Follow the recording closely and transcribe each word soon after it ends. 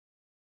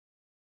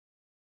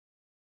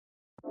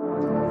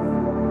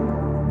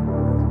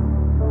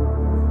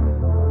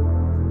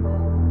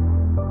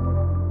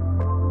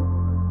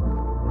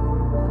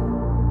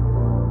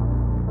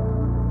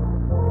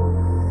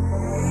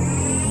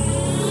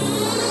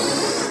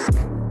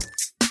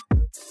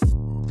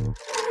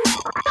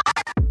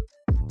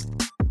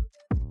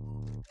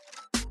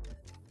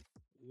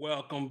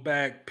Welcome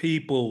back,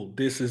 people.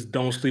 This is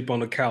Don't Sleep on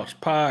the Couch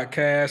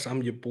podcast.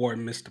 I'm your boy,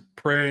 Mr.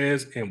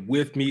 Prez, and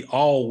with me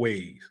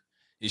always.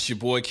 It's your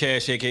boy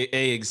Cash,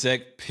 aka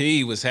Exec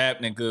P. What's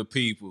happening, good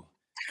people?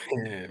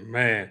 Yeah,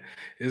 man,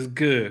 it's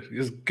good.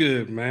 It's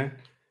good, man.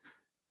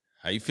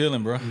 How you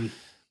feeling, bro?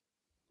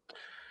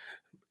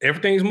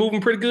 Everything's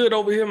moving pretty good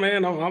over here,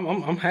 man.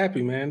 I'm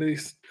happy, man.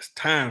 It's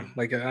time.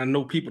 Like I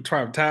know people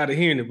tired of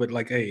hearing it, but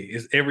like, hey,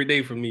 it's every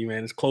day for me,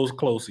 man. It's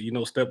closer. You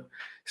know, step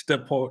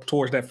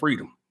towards that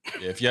freedom.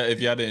 Yeah, if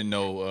y'all didn't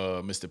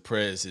know, Mr.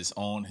 Prez is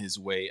on his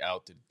way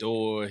out the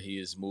door. He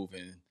is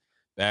moving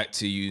back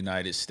to the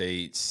United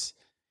States.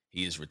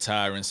 He is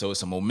retiring, so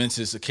it's a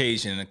momentous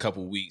occasion in a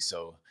couple weeks.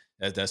 So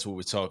that's what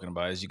we're talking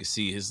about. As you can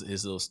see, his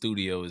little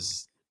studio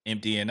is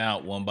emptying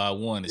out one by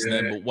one. It's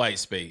nothing but white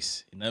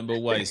space. Nothing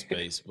but white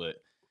space.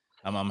 But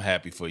I'm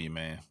happy for you,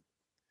 man.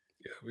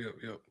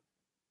 Yep.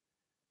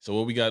 So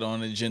what we got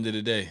on the agenda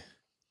today?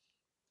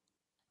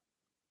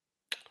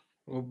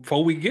 Well,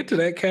 before we get to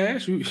that,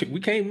 Cash, we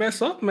can't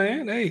mess up,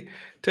 man. Hey,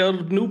 tell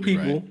the new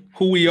people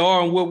who we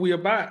are and what we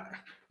about.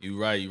 You're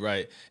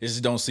right. This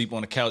is Don't Sleep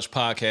on the Couch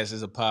podcast.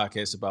 It's a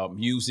podcast about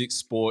music,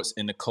 sports,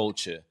 and the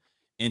culture,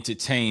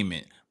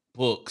 entertainment,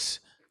 books,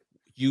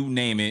 you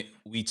name it.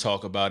 We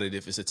talk about it.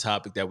 If it's a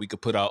topic that we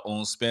could put our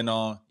own spin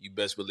on, you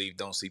best believe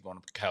Don't Sleep on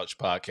the Couch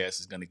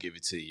podcast is going to give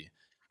it to you.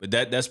 But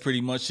that's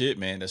pretty much it,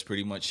 man. That's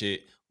pretty much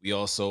it. We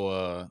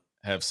also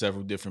have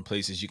several different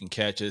places you can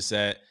catch us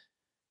at.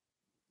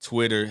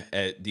 Twitter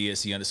at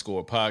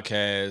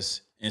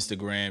DSC_podcast,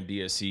 Instagram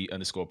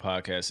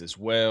DSC_podcast as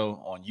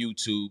well. On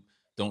YouTube,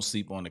 Don't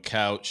Sleep on the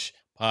Couch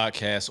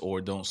podcast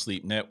or Don't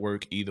Sleep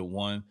Network, either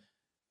one.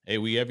 Hey,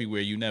 we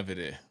everywhere. You never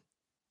there.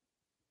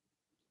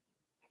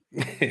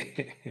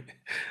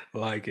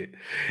 Like it.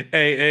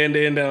 Hey, and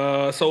then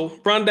so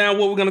run down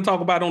what we're going to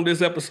talk about on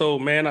this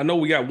episode, man. I know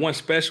we got one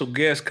special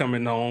guest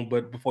coming on,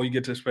 but before you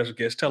get to the special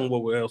guest, tell them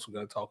what else we're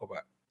going to talk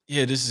about.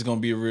 Yeah, this is gonna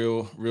be a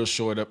real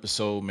short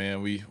episode,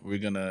 man. We're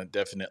gonna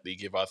definitely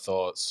give our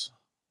thoughts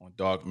on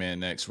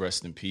Darkman X,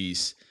 rest in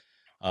peace.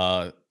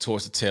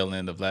 Towards the tail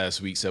end of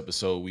last week's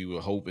episode, we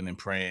were hoping and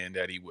praying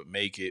that he would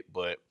make it,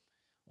 but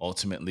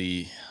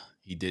ultimately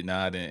he did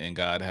not, and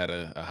God had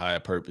a higher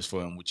purpose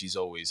for him, which he's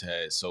always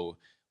had. So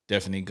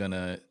definitely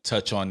gonna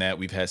touch on that.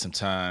 We've had some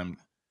time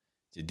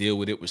to deal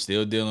with it. We're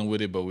still dealing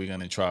with it, but we're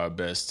gonna try our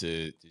best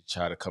to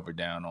try to cover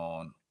down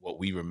on what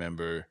we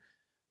remember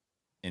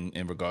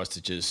in regards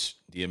to just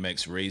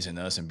DMX raising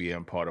us and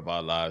being part of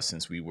our lives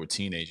since we were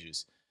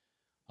teenagers.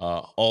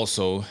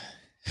 Also,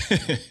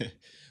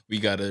 we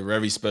got a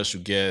very special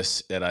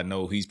guest that I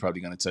know he's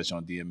probably going to touch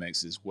on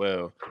DMX as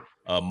well.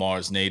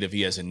 Mars Native.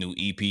 He has a new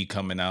EP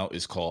coming out.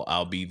 It's called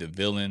I'll Be the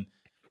Villain.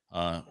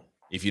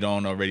 If you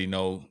don't already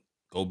know,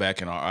 go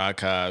back in our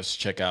archives,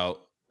 check out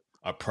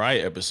our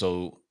prior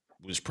episode,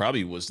 which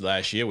probably was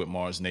last year with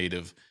Mars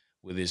Native,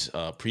 with his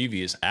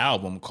previous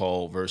album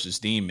called Versus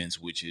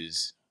Demons, which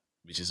is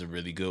a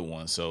really good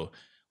one. So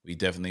we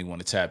definitely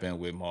want to tap in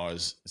with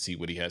Mars, see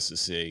what he has to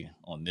say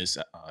on this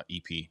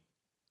EP.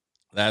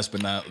 Last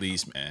but not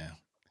least, man,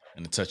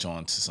 I'm going to touch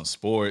on to some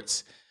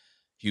sports.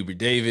 Hubert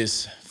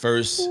Davis,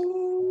 first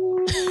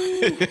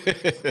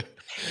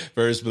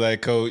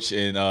Black coach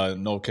in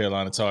North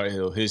Carolina Tar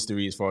Heel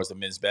history as far as the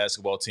men's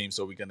basketball team.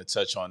 So we're going to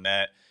touch on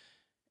that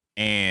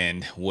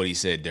and what he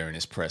said during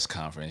his press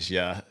conference.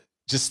 Yeah,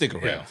 just stick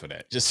around for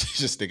that. Just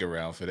stick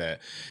around for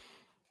that.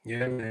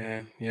 Yeah,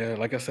 man. Yeah,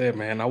 like I said,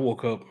 man, I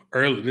woke up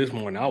early this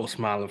morning. I was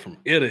smiling from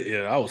ear to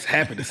ear. I was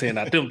happy to send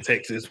out them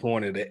texts this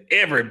morning to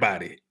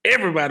everybody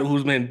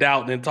who's been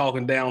doubting and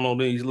talking down on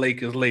these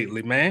Lakers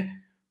lately,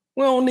 man.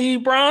 We don't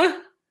need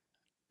Bron.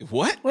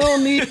 What? We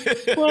don't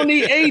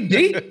need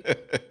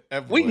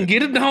AD. We can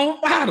get it down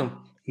without him.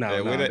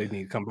 No, they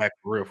need to come back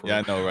for real. Yeah,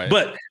 I know, right?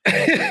 But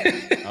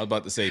I was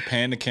about to say,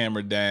 pan the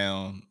camera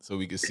down so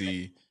we can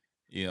see,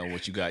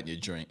 what you got in your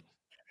drink.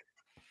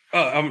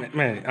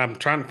 I'm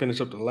trying to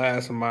finish up the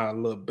last of my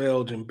little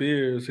Belgian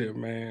beers here,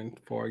 man,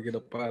 before I get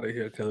up out of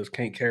here because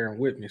can't carry them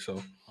with me.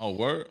 So,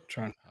 word.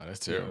 Oh, that's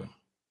terrible.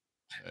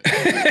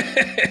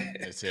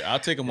 That's it. I'll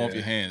take them off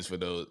your hands for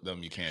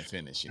them you can't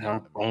finish.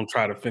 I'm gonna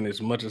try to finish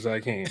as much as I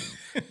can.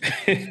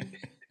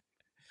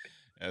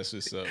 That's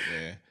what's up,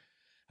 man.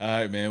 All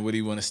right, man. What do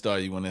you want to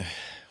start? You want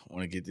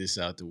to get this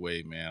out the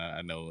way, man?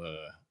 I know.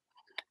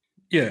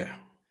 Yeah.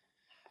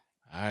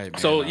 All right,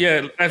 man. So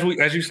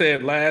as you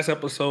said last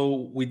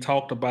episode, we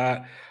talked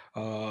about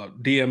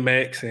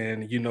DMX,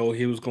 and he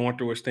was going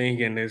through his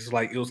thing, and it's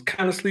like it was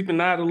kind of sleeping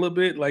out a little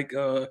bit, like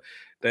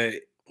that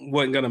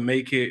wasn't gonna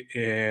make it,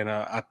 and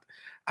I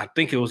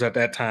think it was at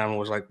that time it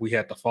was like we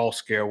had the false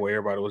scare where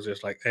everybody was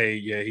just like, hey,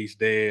 yeah, he's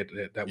dead.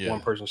 That one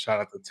person shot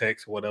out the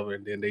text or whatever,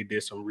 and then they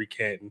did some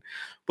recanting,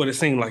 but it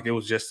seemed like it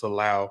was just to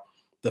allow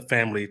the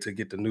family to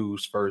get the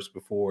news first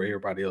before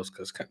everybody else,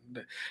 because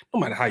no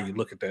matter how you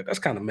look at that, that's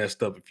kind of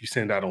messed up if you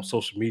send out on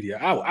social media.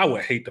 I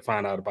would hate to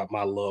find out about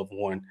my loved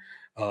one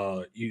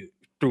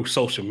through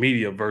social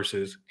media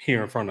versus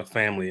here in front of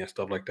family and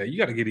stuff like that. You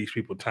got to give these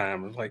people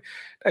time. It's like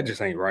that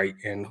just ain't right.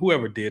 And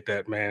whoever did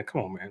that, man,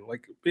 come on, man,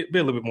 like be a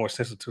little bit more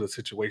sensitive to the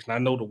situation. I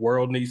know the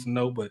world needs to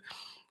know, but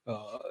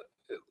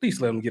at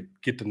least let them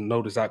get the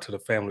notice out to the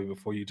family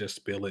before you just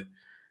spill it.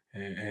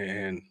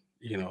 And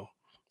you know,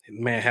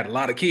 man had a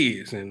lot of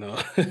kids, and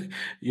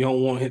you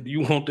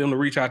want them to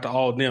reach out to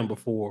all of them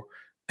before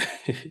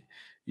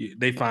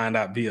they find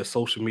out via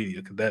social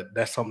media, because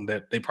that's something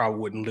that they probably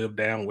wouldn't live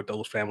down with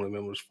those family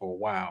members for a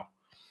while.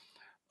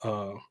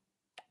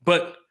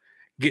 But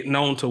getting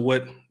on to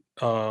what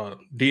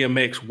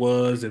DMX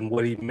was and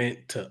what he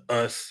meant to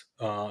us,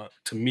 to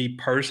me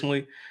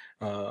personally,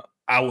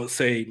 I would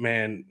say,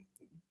 man,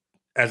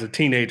 as a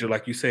teenager,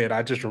 like you said,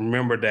 I just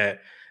remember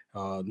that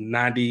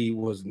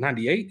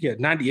 98, yeah,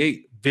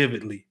 98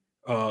 vividly,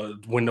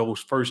 when those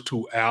first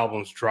two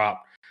albums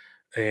dropped.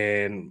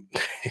 And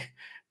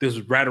this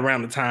was right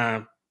around the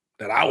time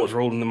that I was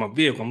rolling in my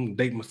vehicle. I'm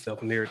dating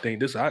myself and everything.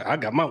 I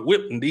got my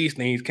whip and these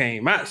things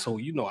came out, so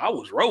I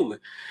was rolling.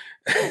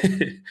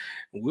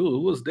 We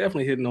was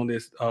definitely hitting on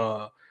this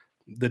the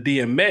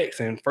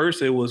DMX, and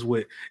first it was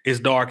with It's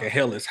Dark and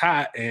Hell Is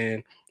Hot,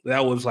 and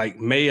that was like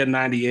May of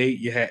 98.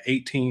 You had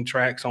 18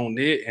 tracks on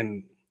it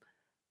and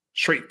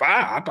straight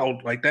fire. I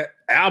thought like that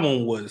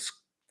album was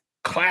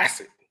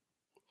classic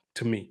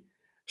to me.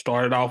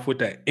 Started off with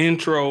that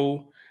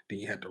intro, then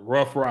you had the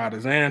Rough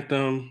Riders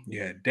anthem,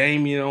 you had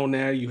Damien on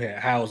there, you had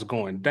How's It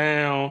Going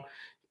Down,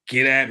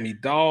 Get At Me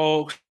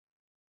Dog,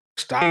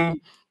 Stop.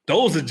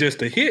 Those are just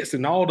the hits,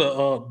 and all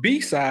the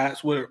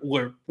B-sides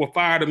were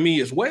fire to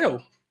me as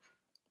well.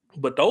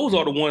 But those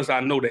are the ones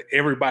I know that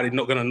everybody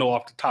gonna know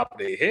off the top of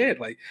their head.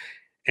 Like,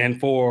 and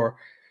for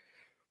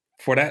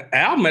that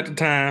album at the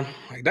time,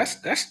 like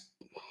that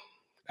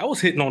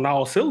was hitting on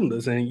all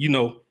cylinders. And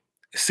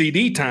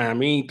CD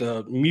time ain't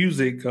the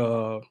music,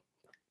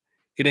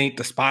 it ain't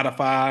the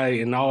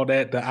Spotify and all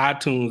that, the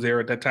iTunes era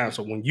at that time.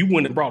 So when you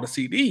went and brought a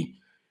CD,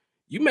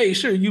 you made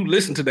sure you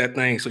listened to that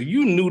thing. So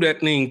you knew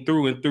that thing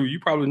through and through. You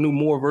probably knew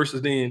more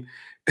verses than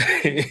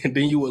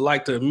you would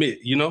like to admit,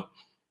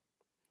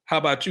 How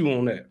about you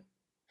on that?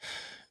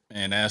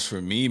 And as for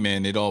me,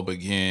 man, it all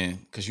began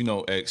because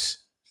X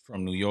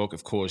from New York,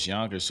 of course,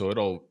 Yonkers. So it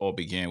all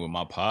began with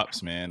my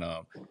pops, man.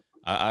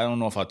 I don't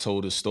know if I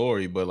told the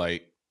story, but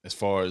like as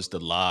far as the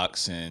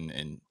Locks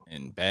and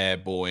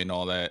Bad Boy and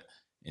all that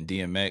and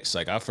DMX,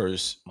 like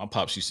my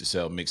pops used to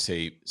sell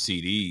mixtape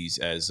CDs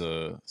as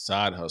a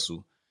side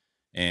hustle,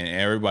 and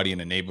everybody in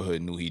the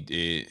neighborhood knew he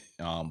did.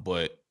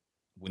 But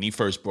when he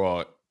first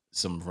brought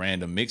some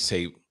random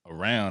mixtape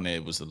around,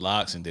 it was the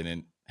Locks, and then it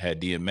had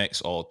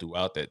DMX all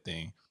throughout that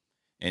thing.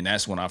 And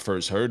that's when I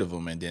first heard of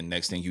him. And then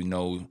next thing you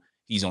know,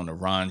 he's on the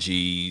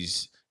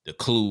Ranjis, the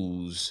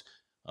Clues,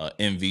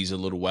 Envy's a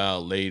little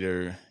while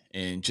later,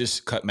 and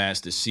just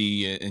Cutmaster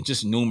C and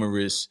just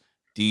numerous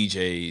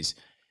DJs.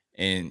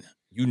 And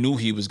you knew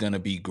he was going to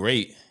be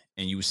great.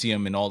 And you would see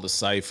him in all the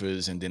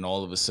ciphers. And then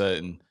all of a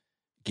sudden,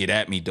 Get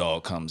At Me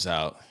Dog comes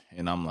out.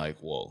 And I'm like,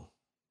 whoa,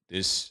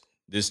 this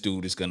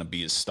dude is going to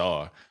be a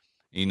star.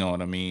 You know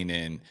what I mean?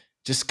 And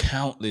just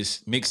countless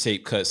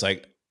mixtape cuts.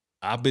 Like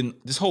I've been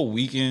this whole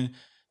weekend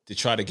to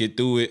try to get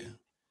through it.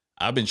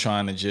 I've been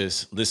trying to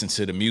just listen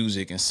to the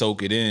music and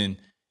soak it in.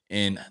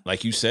 And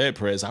like you said,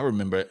 Prez, I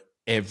remember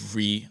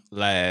every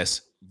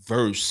last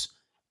verse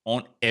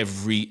on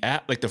every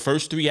app. Like the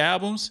first 3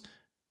 albums,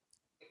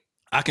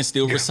 I can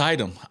still recite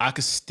them. I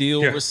can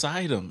still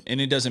recite them, and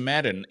it doesn't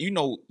matter. When you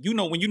know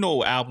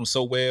an album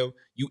so well,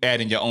 you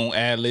adding your own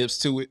ad libs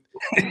to it,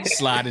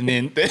 sliding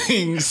in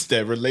things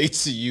that relate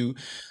to you.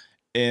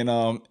 And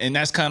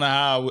that's kind of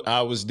how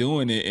I was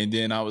doing it. And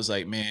then I was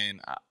like,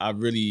 man, I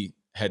really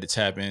had to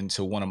tap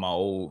into one of my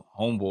old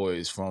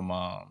homeboys from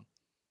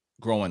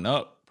growing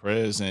up,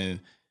 Prez,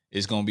 and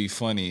it's gonna be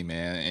funny,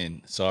 man.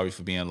 And sorry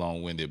for being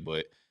long-winded,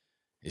 but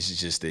it's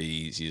just the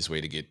easiest way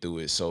to get through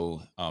it.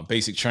 So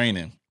basic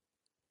training,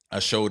 I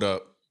showed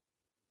up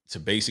to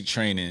basic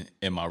training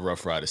in my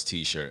Rough Riders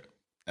t-shirt.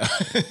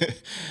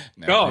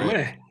 Now, Prez,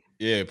 man.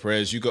 Yeah,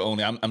 Prez, you could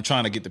only I'm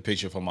trying to get the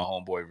picture from my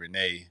homeboy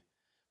Renee,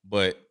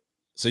 but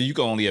so you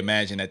can only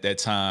imagine at that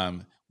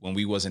time when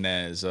we wasn't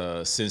as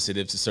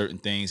sensitive to certain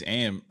things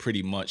and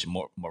pretty much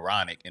more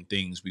moronic in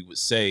things we would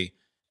say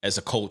as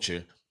a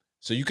culture.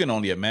 So you can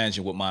only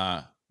imagine what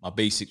my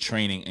basic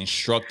training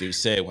instructor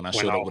said when I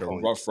showed up with a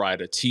Rough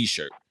Rider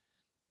t-shirt.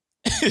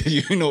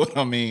 You know what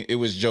I mean? It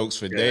was jokes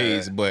for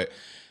days, but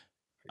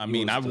I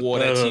mean, I wore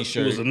that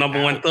t-shirt. He was the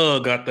number one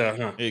thug out there,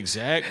 huh?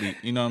 Exactly.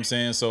 You know what I'm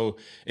saying? So,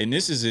 and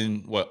this is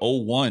in what,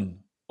 01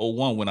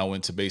 when I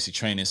went to basic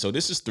training. So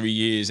this is 3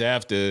 years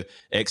after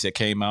X had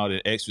came out,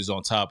 and X was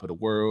on top of the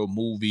world,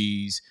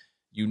 movies,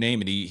 you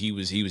name it. He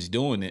was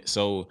doing it.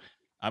 So,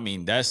 I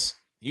mean,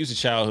 he was a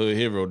childhood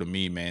hero to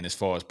me, man, as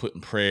far as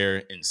putting prayer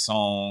in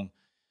song.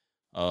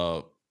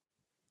 I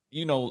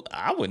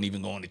wasn't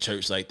even going to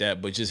church like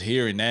that, but just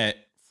hearing that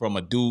from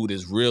a dude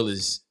as real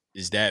as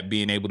that,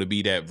 being able to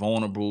be that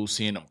vulnerable,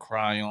 seeing him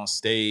cry on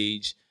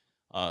stage,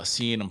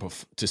 seeing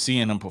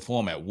him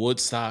perform at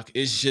Woodstock,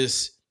 it's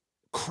just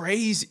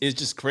crazy. It's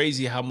just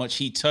crazy how much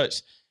he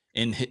touched.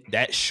 And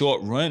that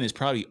short run is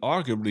probably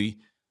arguably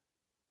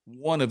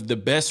one of the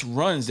best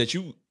runs that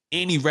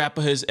any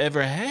rapper has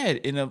ever had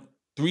in a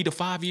 3 to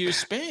 5 year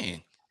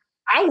span.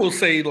 I will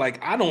say,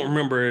 like, I don't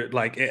remember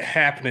like it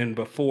happening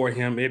before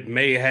him. It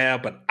may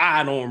have, but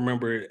I don't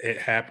remember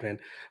it happening.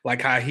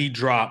 Like how he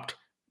dropped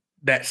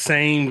that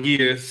same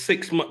year,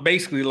 6 months,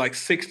 basically like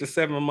 6 to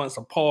 7 months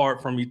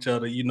apart from each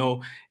other,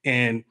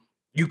 and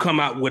you come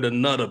out with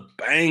another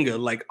banger,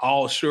 like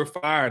all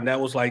surefire, and that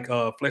was like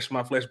flesh of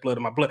my flesh, blood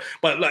of my blood.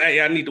 But like,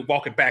 hey, I need to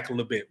walk it back a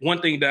little bit. One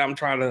thing that I'm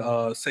trying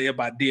to say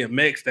about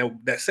DMX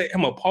that set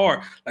him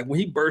apart, like when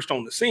he burst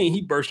on the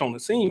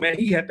scene, man.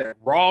 He had that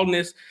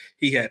rawness,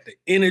 he had the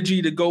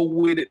energy to go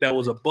with it that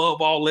was above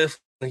all else.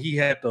 He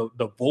had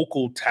the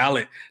vocal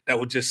talent that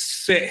would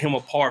just set him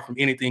apart from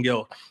anything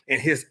else.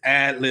 And his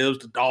ad libs,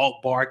 the dog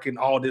barking,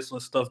 all this other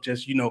stuff,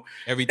 just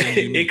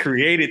Everything it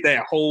created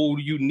that whole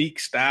unique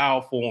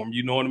style for him.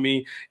 You know what I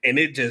mean? And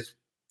it just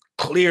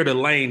cleared a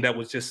lane that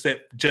was just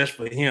set just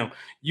for him.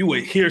 You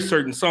would hear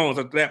certain songs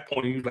at that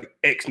point, you like,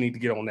 X need to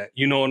get on that.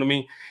 You know what I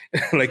mean?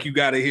 Like you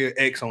got to hear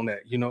X on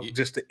that.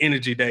 Just the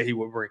energy that he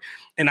would bring.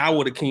 And I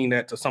would have keened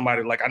that to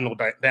somebody like, I know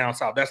that down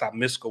south, that's how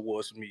Mystical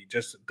was for me.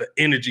 Just the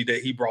energy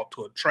that he brought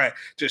to a track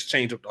just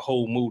changed up the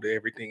whole mood of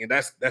everything. And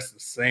that's the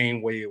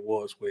same way it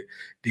was with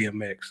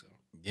DMX.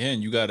 Yeah,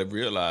 and you got to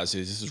realize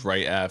this is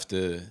right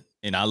after,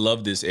 and I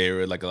love this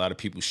era. Like a lot of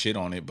people shit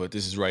on it, but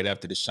this is right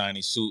after the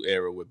Shiny Suit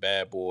era with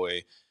Bad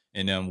Boy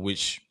and them,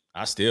 which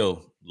I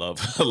still love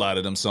a lot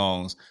of them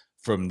songs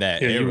from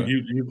that era.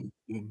 You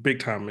big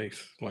time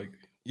Mace, like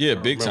yeah,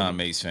 big time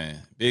Mace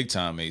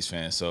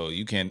fan. So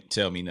you can't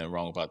tell me nothing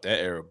wrong about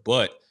that era.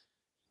 But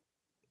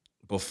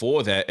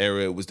before that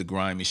era, it was the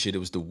grimy shit. It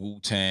was the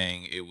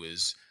Wu-Tang. It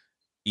was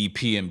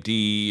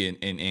EPMD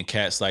and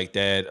cats like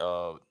that.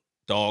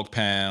 Dog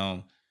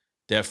Pound,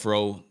 Death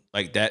Row,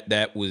 like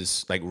that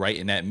was like right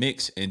in that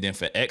mix. And then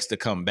for X to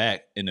come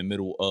back in the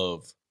middle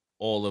of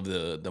all of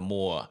the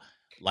more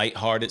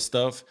lighthearted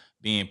stuff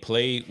being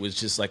played was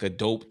just like a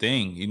dope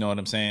thing. You know what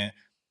I'm saying?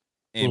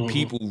 And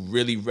people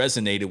really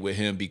resonated with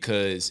him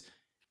because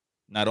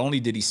not only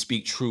did he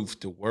speak truth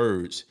to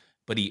words,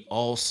 but he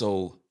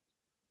also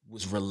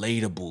was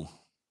relatable.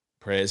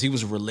 Prez, he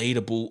was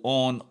relatable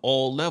on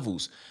all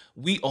levels.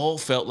 We all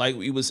felt like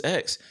we was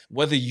X.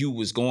 Whether you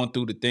was going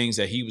through the things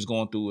that he was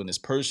going through in his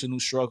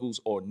personal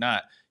struggles or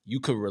not, you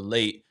could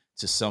relate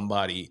to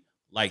somebody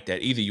like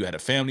that. Either you had a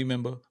family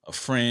member, a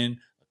friend,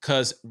 a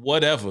cousin,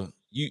 whatever.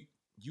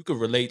 You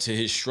could relate to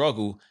his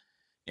struggle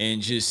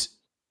and just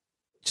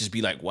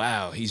be like,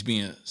 wow, he's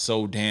being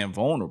so damn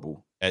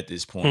vulnerable at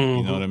this point.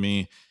 You know what I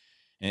mean?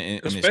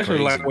 And especially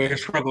like where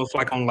his struggles,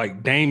 like on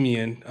like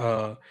Damien.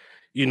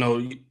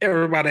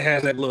 Everybody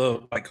has that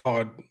little like,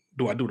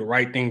 do I do the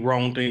right thing,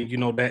 wrong thing?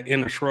 That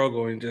inner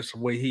struggle, and just the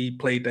way he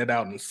played that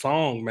out in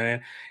song,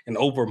 man, and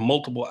over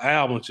multiple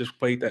albums, just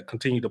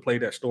continued to play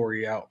that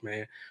story out,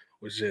 man,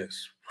 was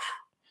just.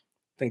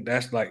 I think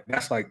that's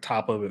like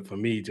top of it for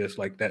me. Just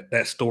like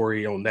that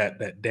story on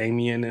that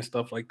Damien and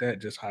stuff like that.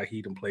 Just how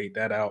he done played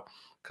that out,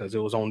 because it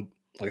was on,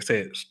 like I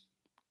said,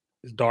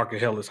 it's dark and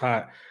hell is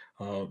hot.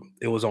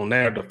 It was on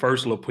there, the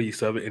first little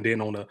piece of it, and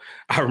then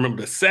I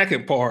remember the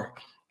second part.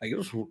 Like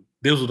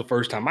this was the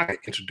first time I got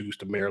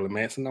introduced to Marilyn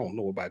Manson. I don't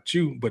know about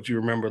you, but you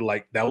remember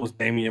like that was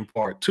Damien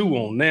part 2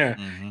 on there,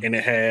 and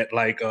it had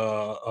like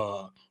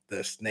the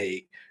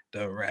snake,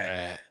 the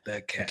rat,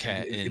 the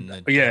cat in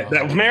the yeah,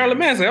 that was Marilyn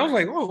Manson. I was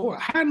like, oh,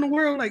 how in the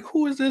world? Like,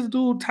 who is this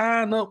dude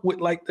tying up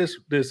with like this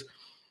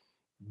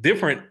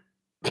different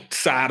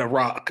side of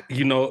rock?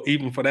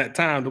 Even for that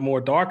time, the more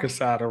darker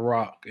side of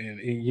rock, and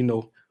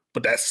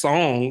but that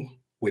song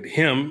with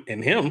him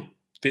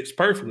fits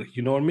perfectly.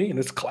 You know what I mean? And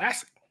it's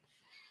classic.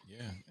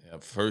 Yeah.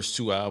 First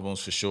 2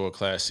 albums for sure,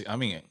 classic. I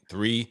mean,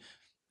 3.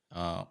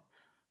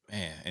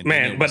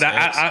 Man, but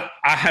I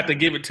have to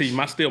give it to you.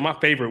 My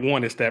favorite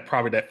one is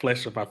probably that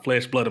flesh of my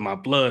flesh, blood of my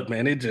blood,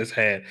 man. It just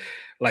had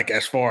like,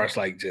 as far as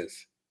like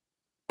just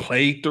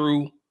play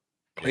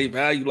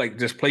value, like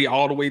just play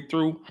all the way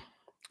through.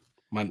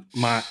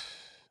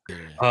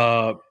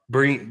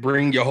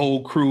 Bring your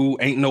whole crew.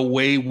 Ain't no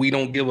way we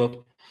don't give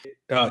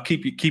a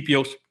keep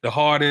your the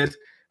hardest.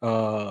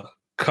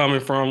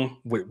 Coming from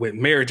with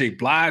Mary J.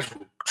 Blige,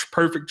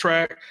 perfect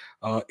track.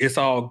 It's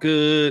All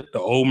Good. The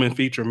Omen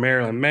feature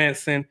Marilyn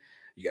Manson.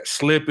 You got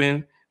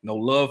Slipping, No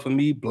Love for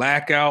Me,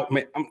 Blackout.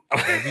 Man,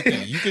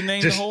 everything. You can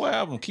name the whole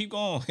album. Keep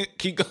going.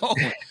 Keep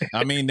going.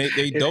 I mean,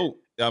 they dope.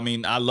 I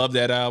mean, I love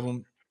that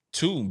album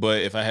too.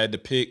 But if I had to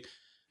pick,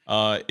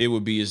 it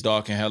would be As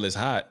Dark and Hell is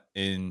Hot.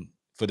 And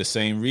for the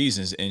same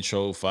reasons,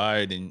 intro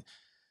fired, and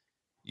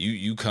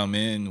you come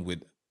in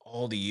with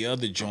all the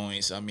other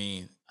joints. I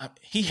mean,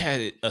 he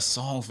had a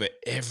song for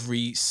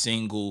every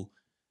single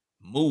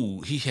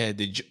mood. He had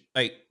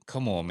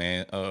come on,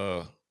 man.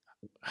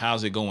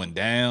 How's It Going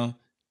Down?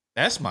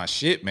 That's my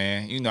shit,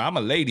 man. I'm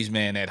a ladies'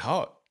 man at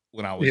heart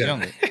when I was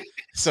younger.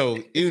 So,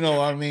 what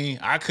I mean?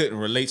 I couldn't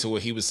relate to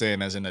what he was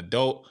saying as an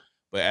adult,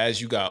 but as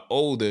you got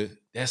older,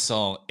 that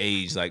song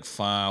aged like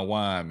fine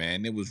wine,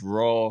 man. It was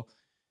raw.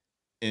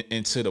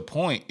 and to the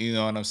point, you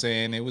know what I'm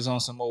saying? It was on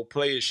some old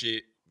player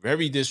shit,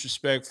 very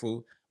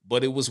disrespectful,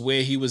 but it was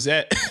where he was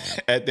at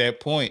at that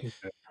point.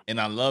 And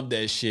I love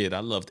that shit. I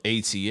loved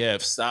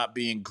ATF. Stop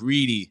being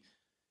greedy.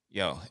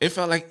 Yo, it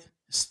felt like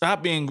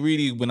stop being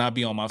greedy when I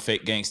be on my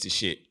fake gangster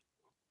shit.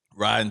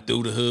 Riding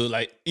through the hood,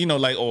 like,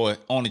 like or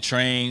on the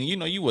train.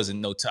 You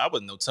wasn't I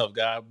wasn't no tough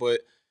guy,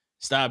 but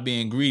stop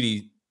being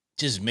greedy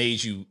just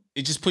made you,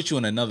 it just put you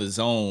in another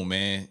zone,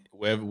 man,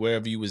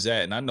 wherever you was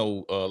at. And I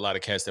know a lot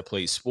of cats that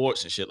played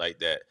sports and shit like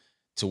that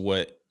to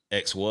what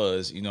X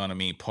was, you know what I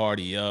mean?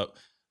 Party up.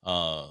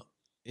 Uh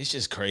it's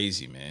just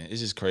crazy, man. It's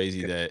just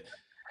crazy that,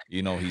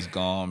 he's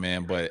gone,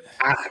 man. But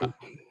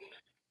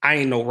I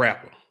ain't no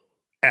rapper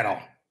at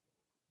all.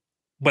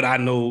 But I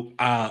know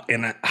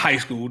in a high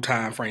school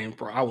time frame,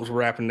 bro, I was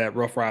rapping that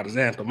Rough Riders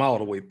anthem all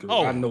the way through.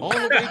 I know all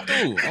the way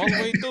through, all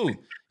the way through.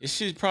 It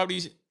should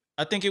probably,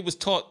 I think it was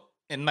taught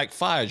in like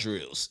fire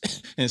drills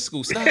in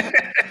school. Stop,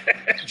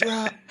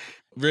 drop.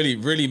 Really,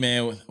 really,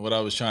 man, what I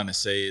was trying to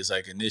say is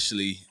like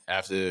initially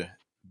after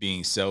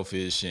being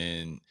selfish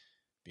and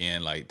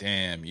being like,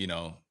 damn,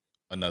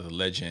 another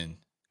legend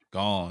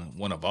gone,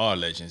 one of our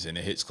legends, and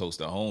it hits close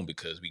to home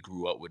because we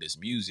grew up with his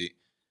music.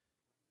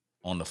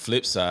 On the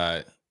flip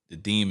side, the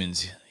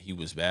demons he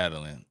was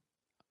battling,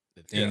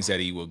 the things that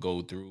he would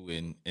go through,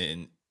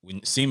 and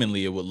when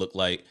seemingly it would look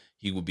like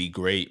he would be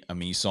great. I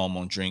mean, you saw him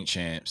on Drink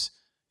Champs.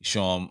 You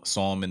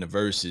saw him in the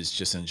verses,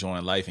 just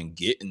enjoying life and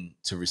getting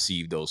to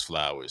receive those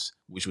flowers,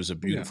 which was a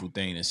beautiful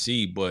thing to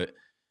see. But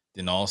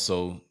then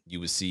also you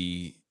would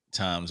see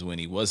times when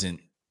he wasn't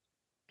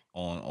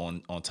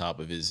on top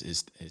of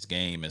his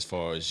game as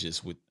far as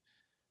just with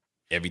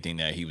everything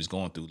that he was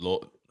going through.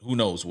 Lord, who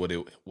knows what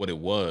it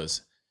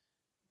was.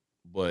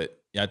 But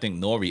yeah, I think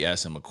Nori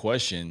asked him a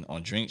question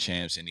on Drink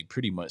Champs, and he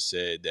pretty much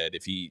said that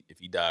if he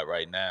died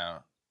right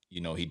now,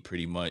 he'd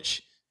pretty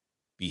much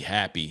be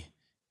happy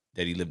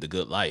that he lived a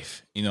good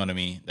life. You know what I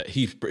mean? That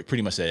he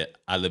pretty much said,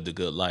 "I lived a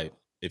good life"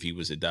 if he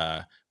was to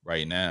die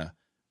right now,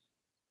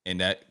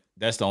 and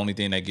that's the only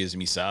thing that gives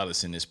me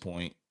solace in this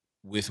point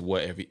with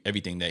what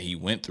everything that he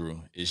went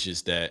through. It's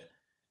just that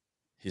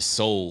his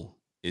soul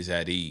is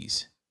at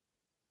ease.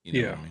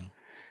 You know what I mean?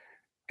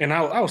 And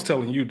I was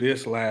telling you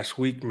this last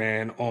week,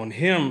 man, on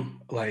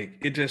him, like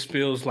it just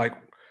feels like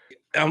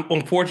I'm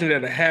unfortunate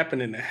that it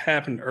happened and it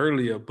happened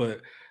earlier,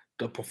 but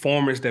the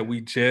performance that we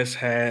just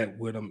had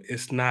with him,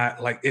 it's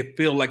not like it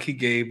felt like he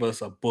gave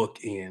us a book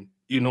in.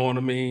 You know what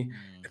I mean?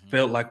 It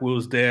felt like we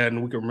was there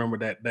and we can remember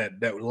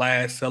that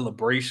last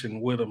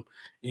celebration with him,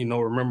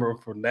 remember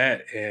from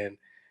that. And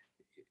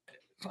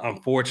it's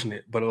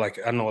unfortunate, but like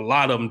I know a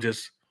lot of them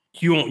just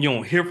you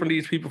don't hear from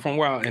these people for a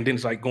while, and then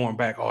it's like going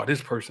back, oh,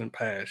 this person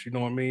passed, you know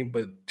what I mean?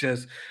 But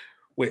just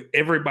with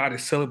everybody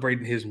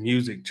celebrating his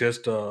music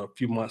just a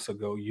few months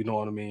ago, you know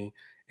what I mean?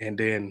 And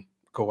then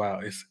go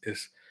out,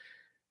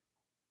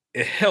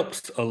 it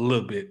helps a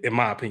little bit, in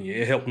my opinion.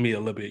 It helped me a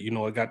little bit.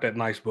 It got that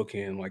nice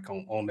bookend, like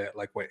on that,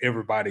 like where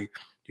everybody,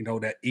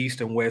 that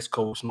East and West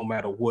Coast, no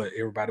matter what,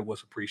 everybody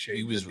was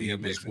appreciating. He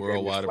was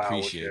worldwide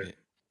appreciated.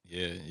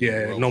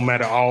 Yeah, no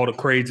matter all the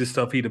crazy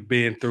stuff he'd have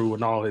been through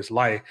and all his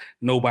life,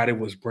 nobody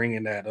was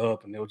bringing that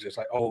up, and it was just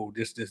like, oh,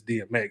 this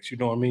DMX, you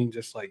know what I mean?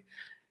 Just like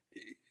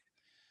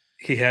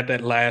he had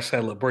that last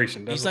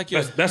celebration. That's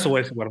that's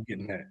always what I'm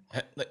getting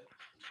at. Like,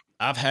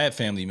 I've had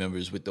family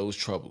members with those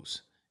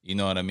troubles. You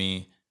know what I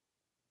mean?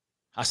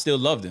 I still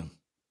love them,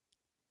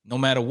 no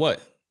matter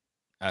what.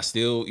 I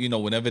still,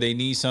 whenever they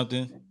need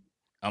something,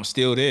 I'm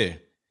still there.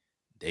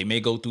 They may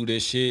go through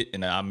this shit,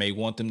 and I may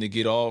want them to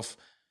get off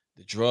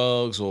the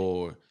drugs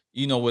or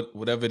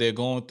whatever they're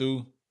going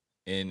through.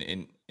 And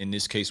in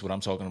this case, what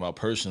I'm talking about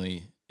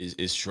personally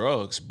is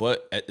drugs.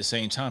 But at the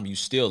same time, you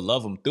still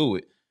love them through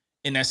it,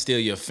 and that's still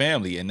your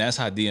family, and that's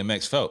how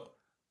DMX felt.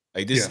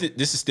 Like this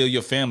is still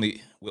your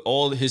family with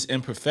all his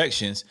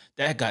imperfections.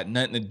 That got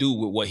nothing to do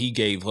with what he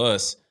gave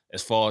us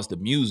as far as the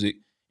music,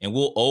 and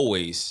we'll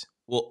always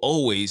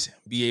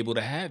be able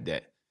to have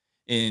that.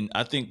 And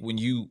I think when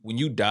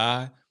you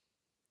die,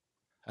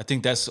 I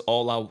think that's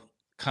all I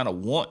kind of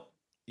want.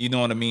 You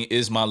know what I mean?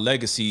 Is my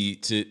legacy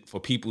for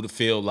people to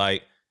feel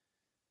like,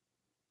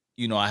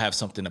 I have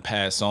something to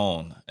pass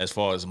on as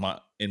far as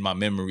in my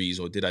memories,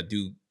 or did I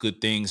do good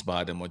things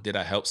by them, or did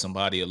I help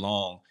somebody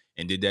along,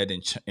 and did that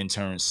in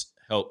turn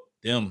help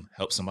them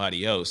help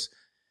somebody else?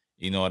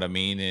 You know what I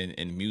mean?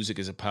 And music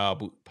is a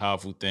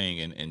powerful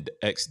thing, and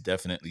X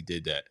definitely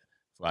did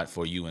that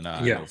for you and I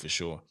know for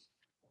sure.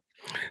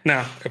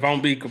 Now, if I'm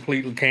gonna be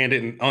completely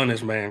candid and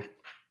honest, man,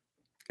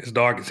 it's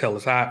dark as hell.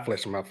 It's hot,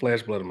 flesh of my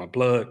flesh, blood of my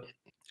blood.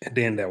 And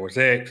then there was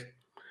X,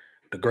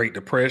 the Great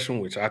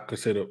Depression, which I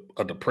consider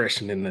a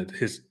depression in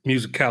his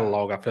music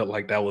catalog. I felt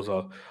like that was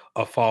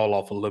a fall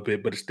off a little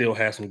bit, but it still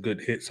has some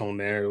good hits on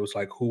there. It was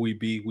like Who We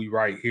Be, We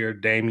Right Here,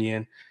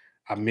 Damien,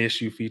 I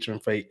Miss You featuring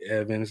Faith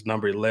Evans,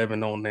 number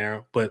 11 on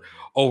there. But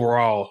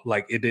overall,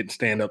 like it didn't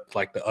stand up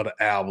like the other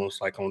albums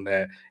like on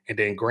that. And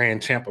then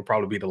Grand Champ will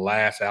probably be the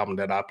last album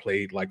that I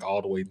played like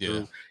all the way Yeah.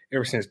 through.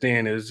 Ever since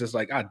then, it was just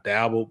like I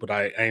dabbled, but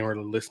I ain't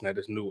really listening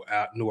to this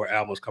newer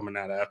albums coming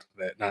out after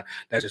that. Now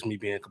that's just me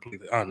being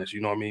completely honest,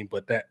 you know what I mean?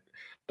 But that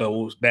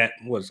was that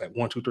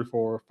 1, 2, 3,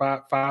 4,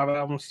 5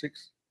 albums,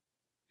 six.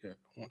 Yeah,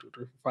 1, 2,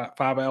 3, 4,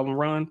 5 album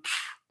run.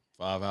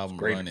 5 album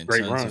Great, run and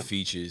great tons of run.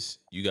 features.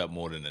 You got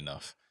more than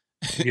enough.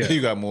 Yeah.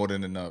 You got more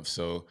than enough.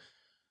 So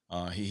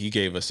he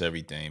gave us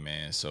everything,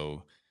 man.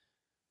 So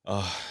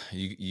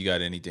you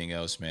got anything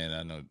else, man?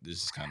 I know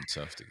this is kind of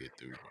tough to get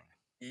through, bro.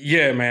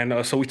 Yeah,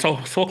 man. So we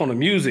spoke on the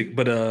music,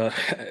 but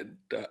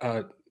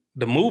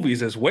the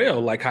movies as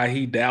well, like how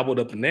he dabbled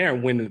up in there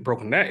and went and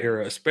broke in that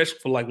era, especially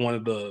for like one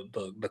of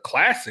the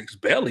classics,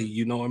 Belly.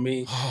 You know what I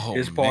mean? Oh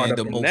His part man,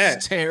 up the in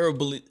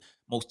that.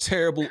 most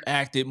terrible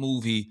acted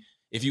movie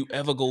if you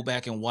ever go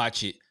back and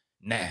watch it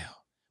now.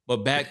 But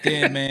back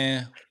then,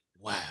 man,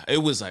 wow, it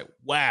was like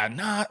wow,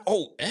 not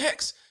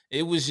X.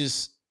 It was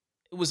just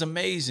it was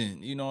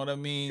amazing. You know what I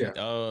mean?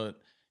 Yeah,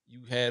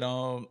 You had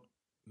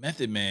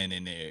Method Man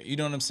in there. You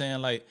know what I'm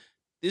saying? Like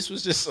this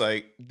was just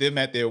like them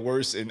at their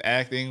worst in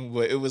acting,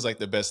 but it was like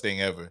the best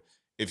thing ever.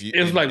 If you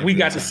it was like in we real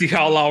got to time. see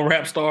all our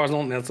rap stars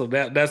on there, so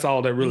that's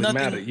all that really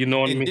mattered. Nothing, You know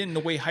what I and mean? then the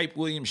way Hype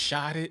Williams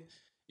shot it,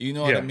 you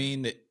know what I Yeah.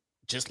 mean? That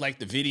just like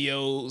the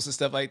videos and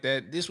stuff like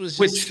that. This was just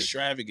Which I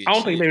extravagant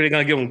don't think shit. maybe they're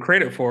gonna give him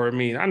credit for. I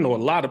mean, I know a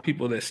lot of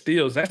people that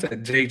steals that's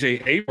that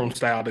J.J. Abrams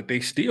style that they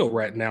steal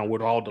right now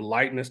with all the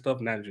lighting and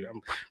stuff. Now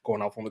I'm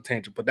going off on a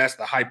tangent, but that's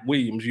the Hype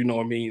Williams. You know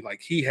what I mean?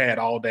 Like he had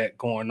all that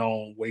going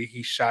on, way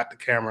he shot the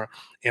camera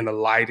and the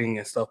lighting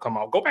and stuff. Come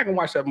out, go back and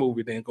watch that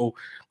movie, then go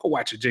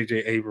watch a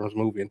J.J. Abrams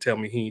movie and tell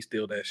me he ain't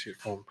steal that shit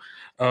from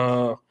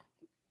him.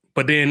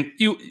 But then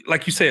you,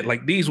 like you said,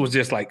 like these was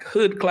just like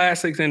hood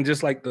classics and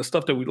just like the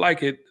stuff that we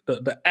like.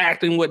 The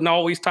acting wasn't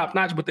always top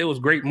notch, but there was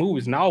great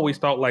movies. And I always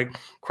thought like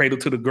Cradle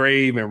to the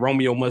Grave and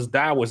Romeo Must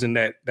Die was in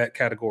that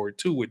category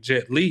too with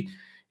Jet Li.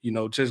 You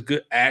know, just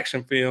good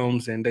action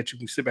films and that you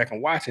can sit back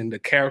and watch. And the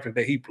character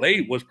that he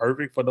played was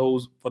perfect for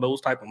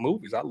those type of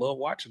movies. I love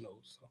watching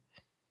those. So,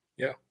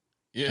 yeah,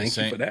 Yeah, thank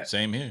you for that.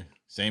 same here.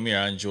 Same here.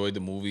 I enjoyed the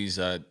movies.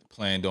 I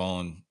planned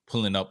on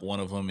pulling up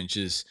one of them and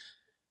just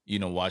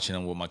watching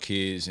them with my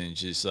kids and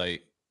just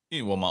like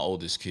well, my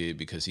oldest kid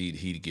because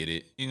he'd get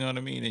it. You know what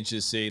I mean? And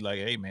just say like,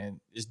 hey man,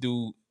 this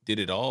dude did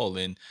it all,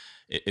 and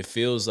it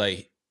feels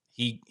like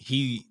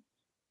he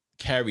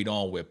carried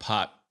on where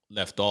Pop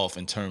left off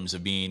in terms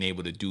of being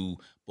able to do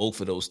both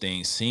of those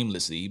things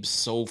seamlessly. He was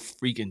so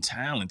freaking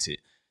talented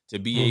to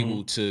be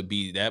able Mhm. to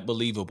be that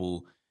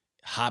believable,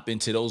 hop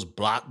into those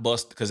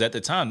blockbuster because at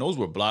the time those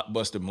were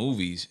blockbuster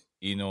movies.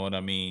 You know what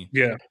I mean?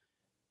 Yeah.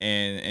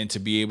 And to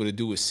be able to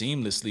do it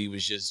seamlessly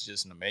was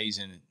just an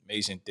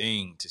amazing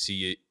thing to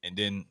see it. And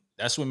then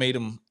that's what made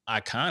him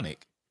iconic.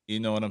 You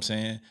know what I'm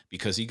saying?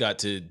 Because he got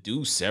to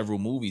do several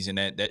movies in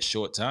that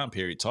short time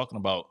period, talking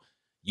about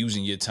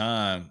using your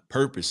time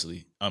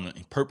purposefully.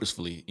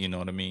 You know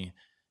what I mean?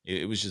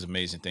 It was just an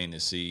amazing thing to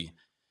see.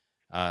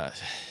 Uh,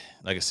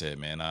 like I said,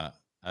 man,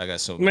 I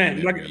got so many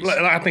Man, like memories.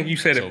 I think you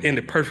said So it in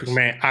many the perfect,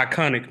 memories. man.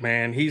 Iconic,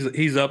 man.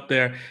 He's up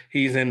there.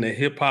 He's in the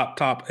hip hop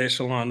top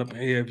echelon up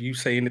in here. If you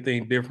say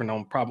anything different,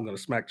 I'm probably gonna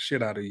smack the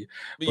shit out of you.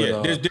 But But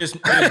yeah, there's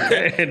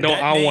that and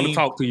that I don't want to name.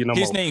 talk to you no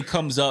His more. name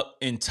comes up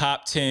in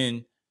top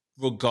 10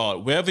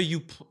 regard. Wherever you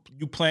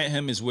plant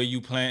him is where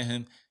you plant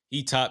him.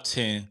 He top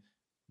 10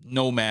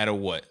 no matter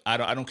what.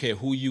 I don't care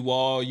who you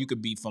are. You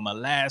could be from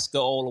Alaska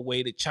all the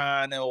way to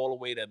China, all the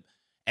way to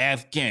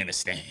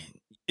Afghanistan.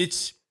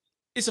 It's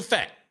it's a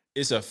fact.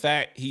 It's a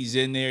fact. He's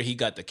in there. He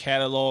got the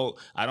catalog.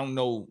 I don't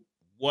know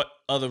what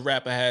other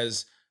rapper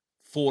has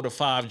 4 to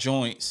 5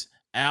 joints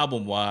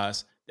album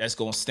wise that's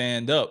gonna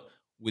stand up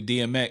with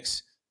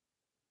DMX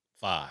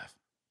 5.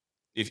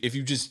 If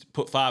you just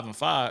put 5 and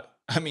 5,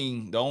 I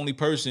mean, the only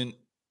person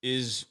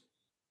is,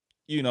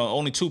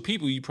 only 2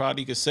 people you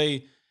probably could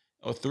say,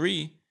 or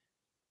 3,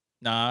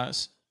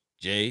 Nas,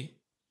 Jay,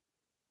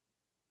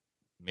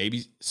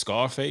 maybe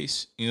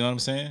Scarface. You know what I'm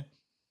saying?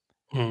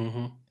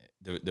 Hmm.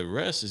 The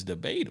rest is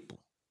debatable.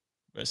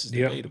 Rest is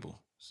Yep. debatable.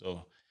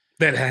 So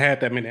That had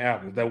that many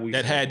albums that we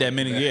that saying had that like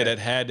many, that yeah, had. that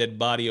had that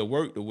body of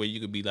work the way you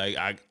could be like,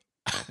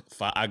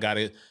 I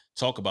gotta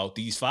talk about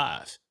these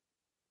 5.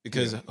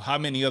 Because Yeah. how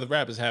many other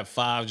rappers have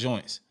 5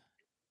 joints?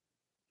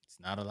 It's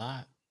not a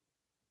lot.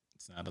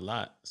 It's not a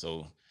lot.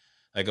 So,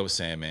 like I was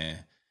saying,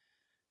 man,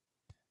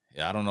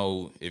 yeah, I don't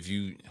know if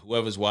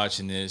whoever's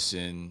watching this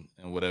and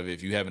whatever,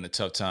 if you're having a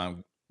tough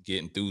time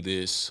getting through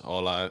this,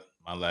 my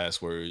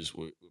last words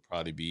would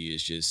probably be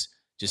is just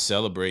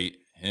celebrate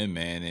him,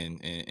 man,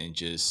 and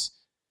just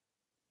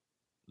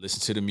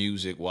listen to the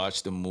music,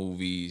 watch the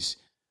movies,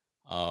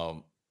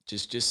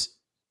 just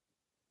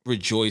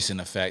rejoice in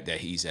the fact that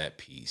he's at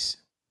peace.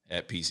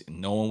 At peace.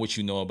 Knowing what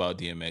you know about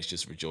DMX,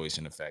 just rejoice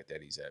in the fact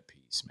that he's at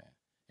peace,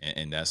 man.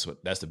 And that's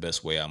the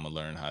best way I'm gonna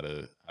learn how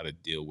to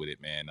deal with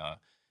it, man.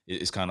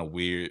 It's kind of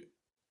weird,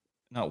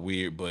 not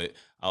weird, but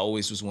I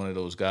always was one of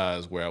those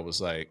guys where I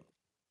was like,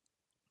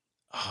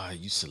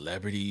 you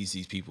celebrities,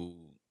 these people,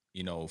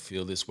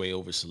 feel this way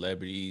over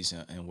celebrities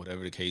and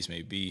whatever the case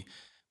may be.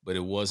 But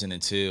it wasn't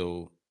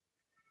until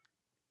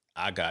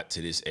I got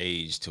to this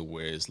age to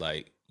where it's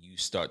like you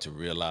start to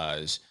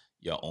realize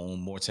your own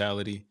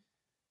mortality,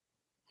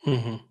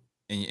 Hmm.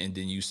 and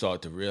then you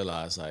start to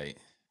realize like,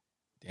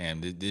 damn,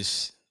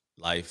 this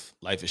life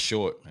is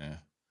short, man.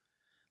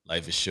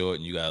 Life is short,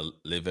 and you gotta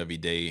live every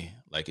day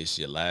like it's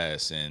your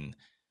last. And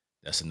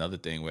that's another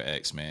thing with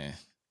X, man.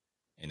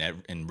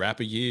 In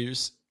rapper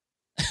years,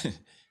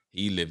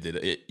 he lived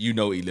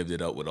he lived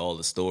it up with all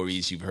the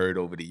stories you've heard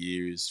over the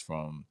years,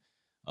 from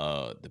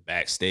the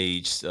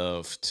backstage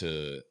stuff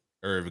to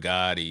Irv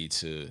Gotti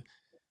to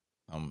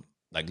um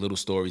like little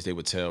stories they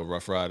would tell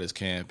Rough Riders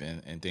camp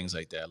and things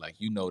like that. Like,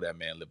 that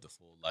man lived a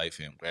full life,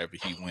 and wherever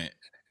he went,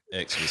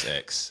 X was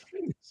X.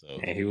 So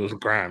And he was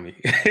grimy.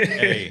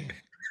 hey,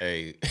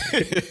 hey.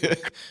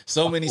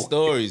 So many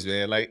stories,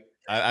 man. Like,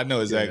 I know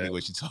Yeah, exactly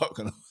what you're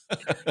talking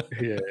about.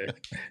 yeah.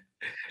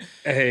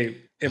 Hey,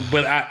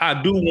 but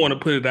I do want to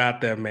put it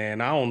out there,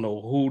 man. I don't know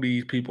who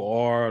these people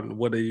are and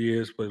what it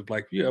is, but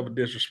like if you ever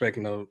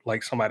disrespecting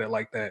like somebody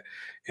like that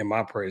in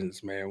my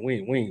presence, man, we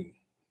ain't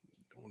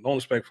don't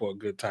expect for a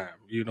good time.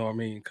 You know what I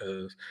mean?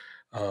 Because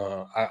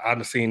I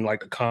done seen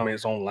like the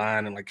comments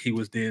online and like he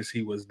was this,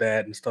 he was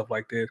that, and stuff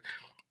like this.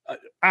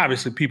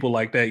 Obviously, people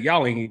like that,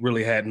 y'all ain't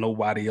really had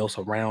nobody else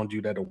around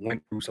you that have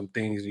went through some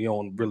things you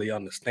don't really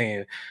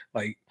understand.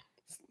 Like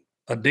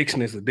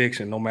addiction is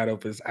addiction, no matter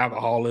if it's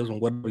alcoholism,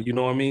 whatever. You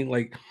know what I mean?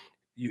 Like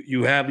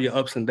you have your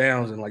ups and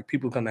downs, and like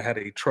people gonna have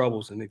their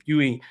troubles. And if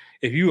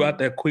you out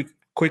there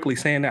quickly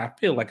saying that, I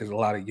feel like there's a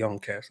lot of young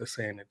cats that's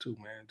saying it too,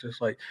 man. Just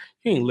like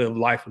you ain't lived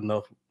life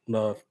enough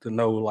to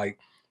know like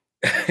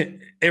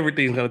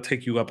everything's gonna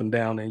take you up and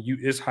down, and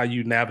it's how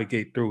you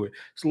navigate through it.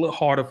 It's a little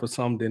harder for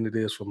some than it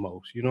is for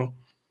most, you know.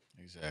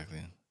 Exactly.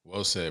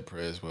 Well said,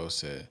 Prez. Well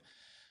said.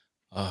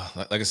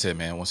 Like I said,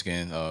 man, once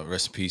again,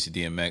 rest in peace to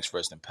DMX,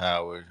 rest in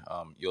power.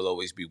 You'll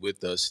always be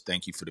with us.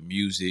 Thank you for the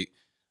music.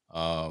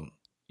 Um,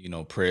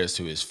 prayers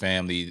to his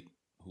family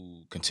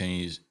who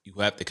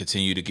have to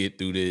continue to get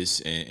through this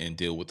and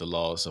deal with the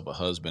loss of a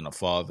husband, a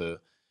father,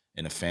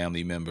 and a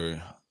family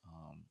member.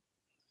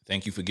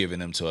 Thank you for giving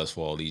them to us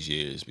for all these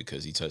years,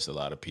 because he touched a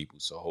lot of people.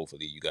 So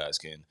hopefully you guys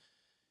can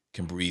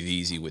breathe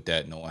easy with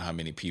that, knowing how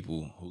many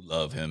people who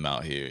love him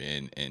out here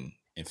and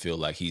feel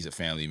like he's a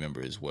family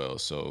member as well.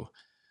 So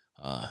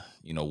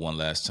one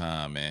last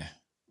time, man.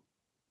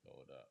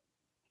 Hold up.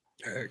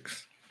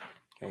 X.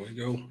 There we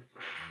go.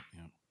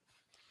 Yep.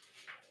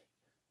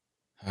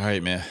 All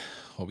right, man.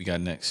 What we got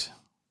next?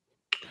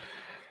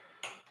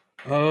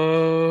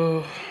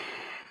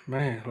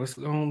 Man, let's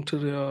go on to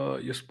the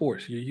your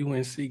sports, your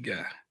UNC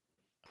guy.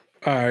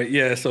 All right,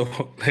 yeah.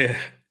 So yeah,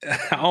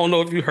 I don't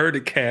know if you heard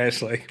it,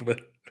 Cash, like, but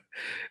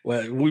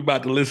well, we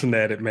about to listen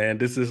at it, man.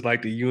 This is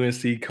like the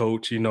UNC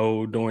coach,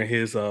 during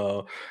his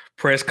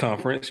press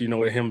conference,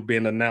 with him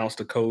being announced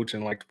the coach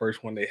and like the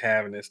first one they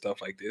having and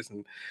stuff like this.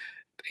 And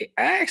they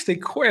asked a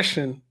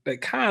question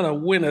that kind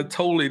of went a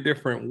totally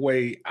different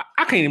way.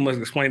 I can't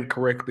even explain it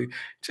correctly.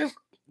 Just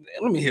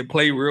let me hit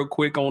play real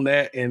quick on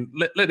that and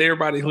let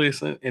everybody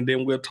listen, and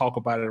then we'll talk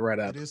about it right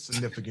after. It is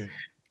significant,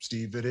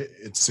 Steve.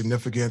 It's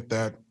significant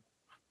that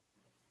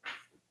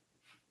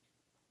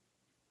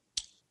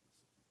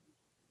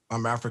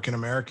I'm African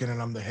American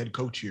and I'm the head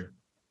coach here.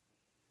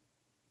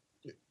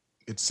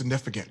 It's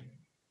significant.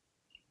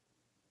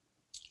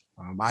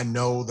 I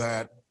know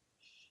that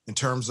in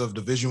terms of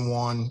Division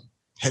I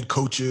head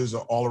coaches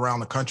all around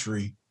the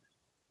country,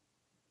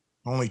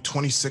 only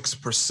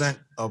 26%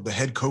 of the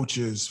head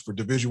coaches for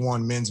Division I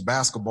men's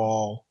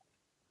basketball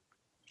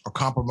are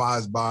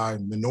compromised by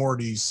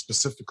minorities,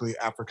 specifically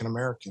African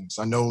Americans.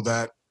 I know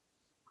that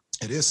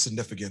it is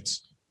significant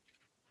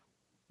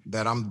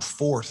that I'm the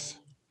fourth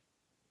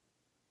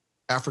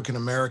African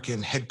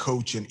American head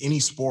coach in any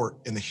sport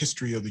in the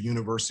history of the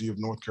University of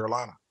North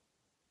Carolina.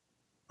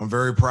 I'm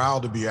very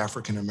proud to be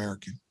African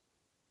American,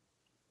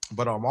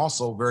 but I'm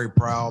also very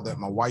proud that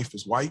my wife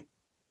is white.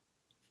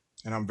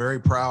 And I'm very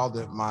proud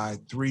that my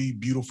 3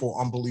 beautiful,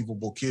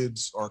 unbelievable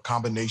kids are a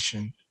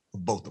combination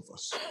of both of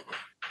us.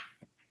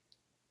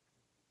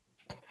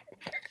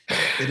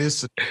 It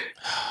is.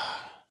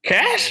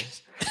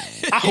 Cash?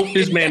 I hope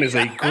this man is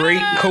a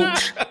great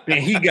coach and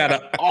he got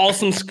an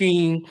awesome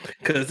scheme,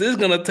 because it's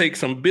gonna take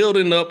some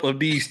building up of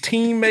these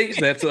teammates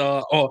that's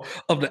of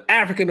the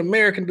African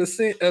American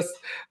descent.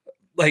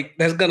 Like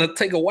that's gonna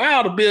take a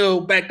while to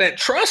build back that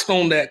trust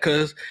on that.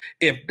 Because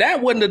if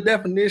that wasn't the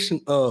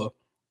definition of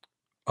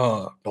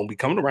don't be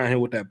coming around here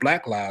with that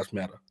Black Lives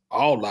Matter,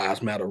 all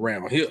lives matter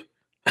around here.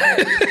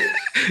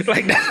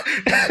 Like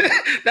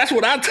that's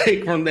what I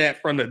take from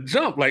the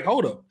jump. Like,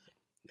 hold up.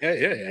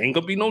 Yeah, ain't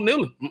gonna be no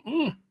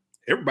kneeling.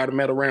 Everybody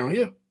met around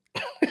here.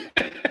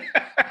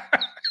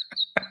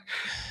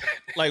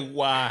 Like,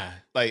 why?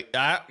 Like,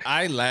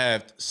 I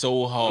laughed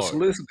so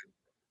hard.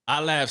 I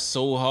laughed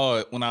so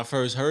hard when I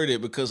first heard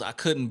it because I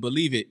couldn't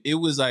believe it. It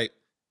was like,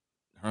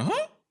 huh?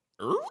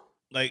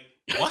 Like,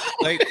 what?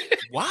 Like,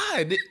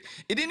 why?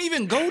 It didn't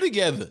even go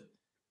together.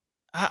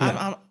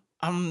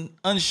 I'm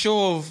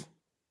unsure of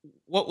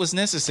what was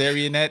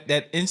necessary in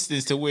that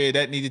instance to where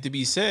that needed to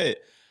be said.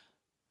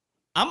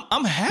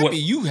 I'm happy. Well,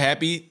 You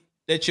happy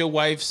that your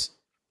wife's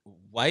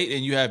white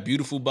and you have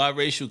beautiful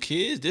biracial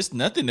kids? There's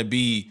nothing to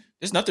be.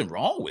 There's nothing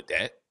wrong with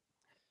that.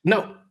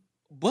 no,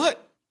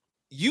 But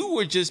you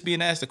were just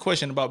being asked a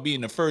question about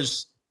being the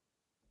first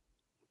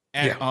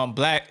yeah.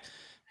 black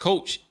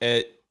coach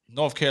at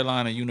North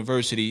Carolina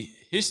University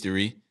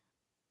history.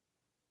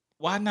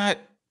 Why not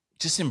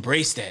just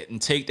embrace that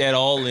and take that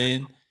all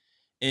in?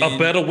 A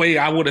better way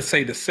I would have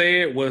said to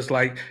say it was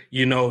like,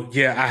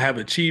 yeah, I have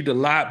achieved a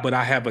lot, but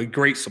I have a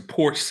great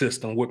support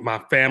system with my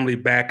family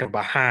back and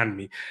behind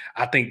me.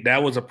 I think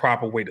that was a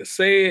proper way to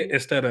say it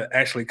instead of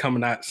actually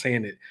coming out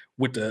saying it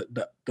with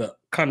the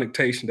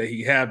connotation that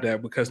he had there.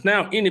 Because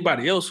now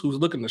anybody else who's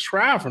looking to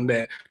strive from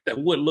that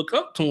would look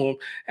up to him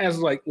as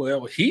like,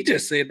 well, he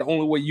just said the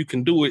only way you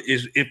can do it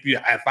is if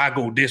I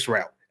go this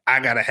route,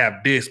 I gotta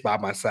have this by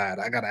my side.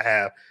 I gotta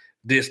have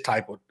this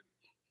type of.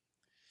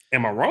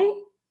 Am I wrong?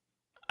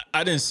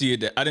 I didn't see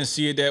it. I didn't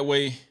see it that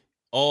way.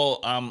 All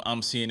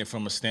I'm seeing it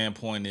from a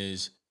standpoint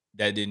is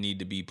that didn't need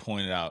to be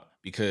pointed out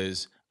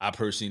because I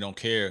personally don't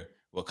care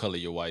what color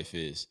your wife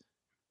is.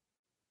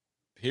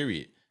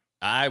 Period.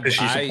 Does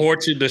she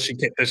support you? Does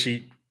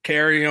she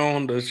carry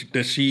on?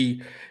 Did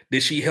she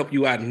help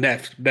you out in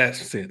that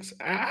sense?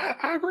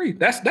 I agree.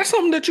 That's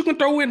something that you can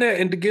throw in there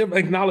and to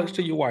acknowledge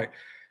to your wife.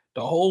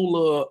 The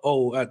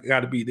whole I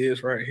got to be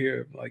this right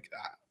here. Like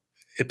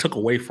it took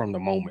away from the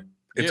moment.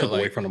 It took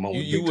away from the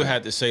moment. You would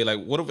have to say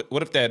like, what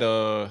if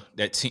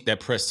that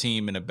press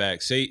team in the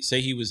back, say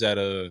he was at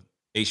a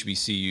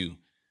HBCU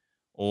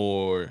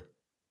or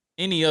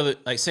any other,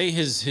 like say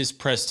his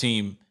press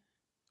team,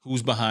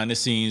 who's behind the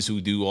scenes,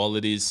 who do all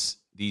of these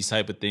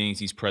type of things,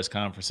 these press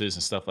conferences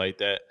and stuff like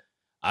that.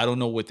 I don't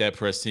know what that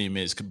press team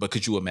is, but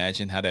could you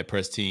imagine how that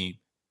press team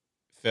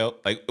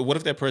felt? Like, what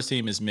if that press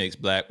team is mixed,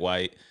 black,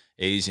 white,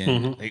 Asian?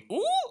 Mm-hmm. Like,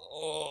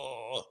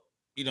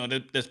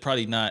 that's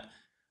probably not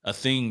a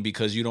thing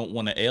because you don't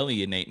want to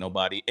alienate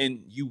nobody,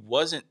 and you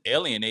wasn't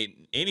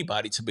alienating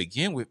anybody to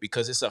begin with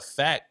because it's a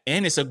fact,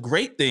 and it's a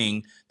great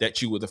thing that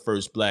you were the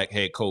first black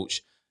head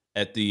coach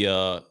at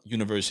the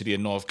University of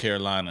North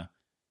Carolina.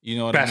 You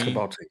know what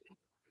basketball I mean? team,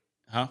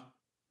 huh?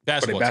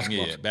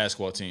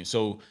 Basketball team.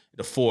 So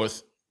the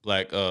fourth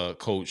black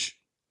coach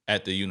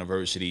at the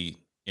university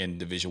in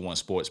Division I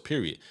sports.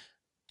 Period.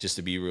 Just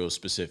to be real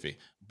specific.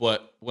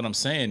 But what I'm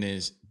saying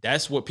is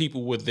that's what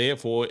people were there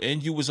for,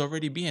 and you was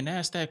already being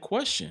asked that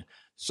question.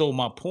 So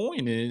my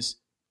point is,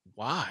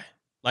 why?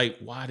 Like,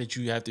 why did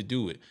you have to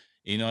do it?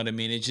 You know what I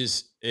mean?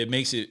 It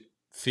makes it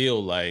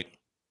feel like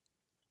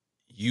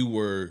you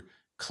were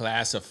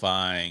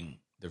classifying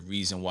the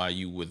reason why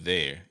you were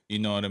there. You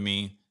know what I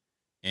mean?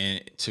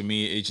 And to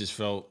me, it just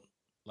felt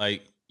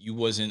like you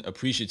wasn't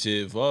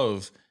appreciative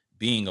of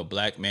being a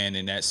black man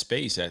in that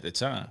space at the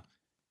time.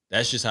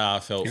 That's just how I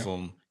felt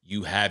from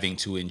you having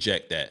to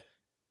inject that.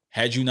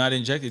 Had you not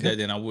injected that,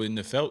 then I wouldn't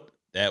have felt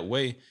that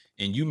way.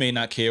 And you may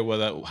not care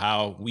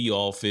how we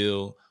all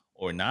feel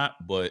or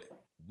not, but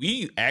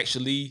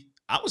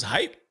I was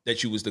hyped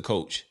that you was the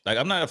coach. Like,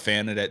 I'm not a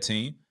fan of that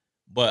team,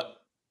 but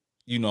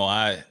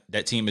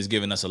that team has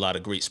given us a lot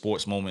of great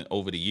sports moment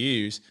over the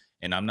years.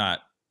 And I'm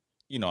not,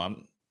 I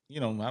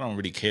don't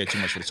really care too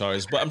much for the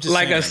Tigers, but I'm just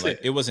like saying, I said,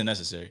 it wasn't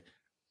necessary.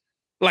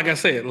 Like I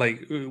said,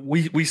 like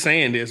we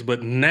saying this,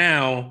 but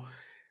now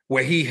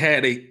where he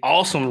had a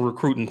awesome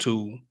recruiting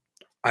tool,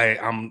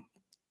 I'm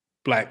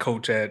black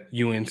coach at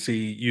UNC,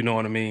 you know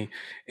what I mean?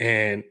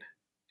 And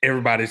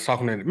everybody's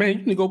talking to him, man, you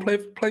need to go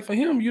play for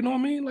him, you know what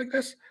I mean? Like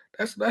that's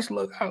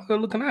how they're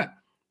looking at.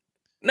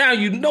 Now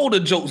the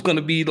joke's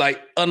gonna be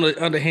like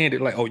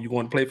underhanded, like, oh, you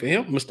want to play for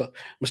him, Mr.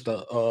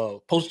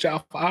 Poster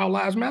Child for All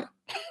Lives Matter?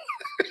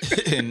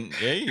 And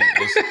hey,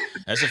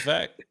 that's a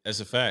fact. That's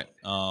a fact.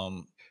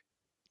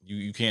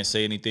 You can't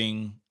say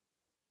anything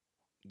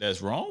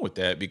that's wrong with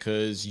that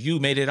because you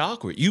made it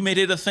awkward. You made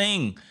it a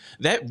thing.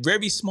 That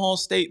very small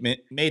statement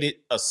made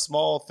it a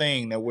small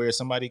thing that where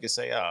somebody could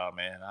say, "Oh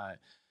man,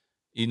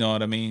 you know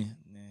what I mean?"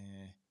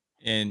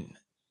 And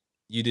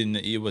you didn't.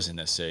 It wasn't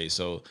necessary.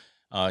 So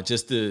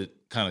just to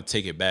kind of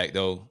take it back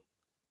though,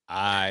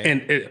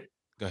 can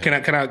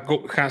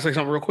I say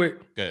something real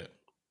quick? Go ahead.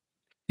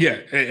 Yeah,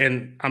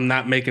 and I'm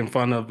not making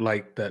fun of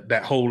like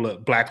that whole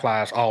Black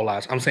Lives, All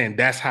Lives. I'm saying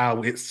that's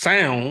how it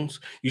sounds.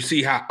 You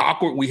see how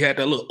awkward we had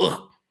that look.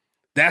 Ugh.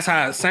 That's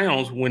how it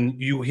sounds when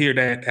you hear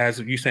that as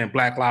you saying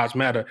Black Lives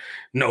Matter.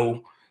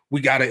 No, we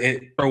got to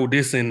throw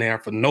this in there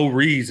for no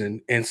reason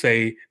and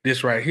say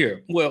this right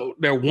here. Well,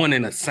 they're one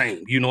and the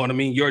same. You know what I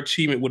mean? Your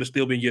achievement would have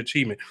still been your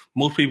achievement.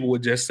 Most people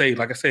would just say,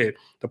 like I said,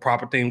 the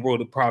proper thing will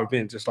the proper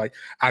been just like,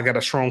 I got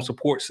a strong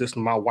support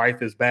system. My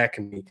wife is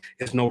backing me.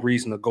 There's no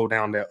reason to go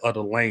down that other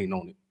lane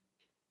on it.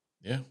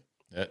 Yeah,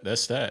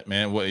 that's that,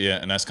 man. Well, yeah,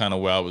 and that's kind of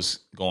where I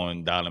was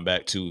dialing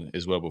back to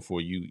as well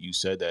before you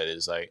said that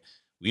is like,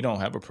 we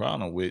don't have a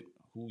problem with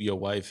who your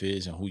wife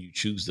is and who you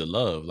choose to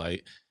love.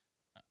 Like,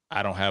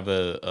 I don't have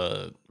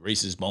a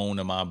racist bone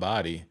in my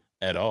body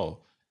at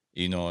all.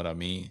 You know what I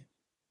mean?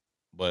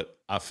 But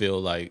I feel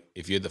like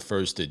if you're the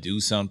first to do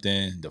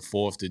something, the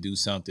fourth to do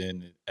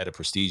something at a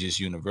prestigious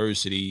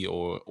university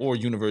or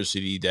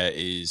university that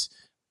is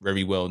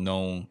very well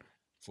known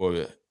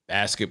for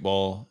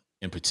basketball,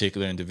 in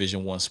particular in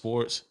Division I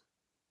sports,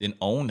 then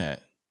own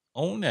that.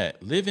 Own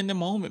that. Live in the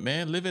moment,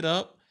 man. Live it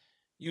up.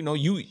 You know,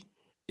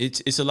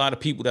 it's a lot of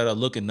people that are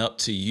looking up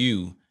to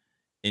you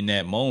in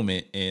that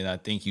moment, and I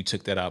think you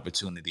took that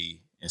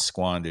opportunity and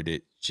squandered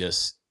it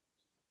just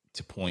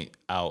to point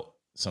out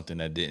something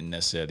that didn't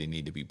necessarily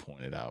need to be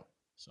pointed out.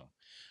 So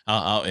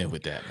I'll end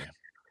with that, man.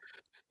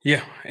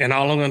 Yeah, and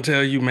all I'm gonna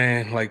tell you,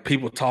 man, like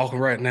people talking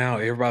right now,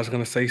 everybody's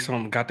gonna say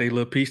something, got their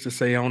little piece to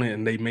say on it,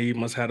 and they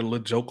must have a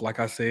little joke, like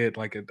I said,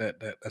 like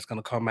that's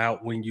gonna come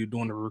out when you're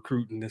doing the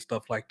recruiting and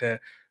stuff like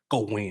that.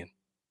 Go win.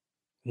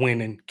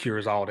 Winning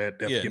cures all that.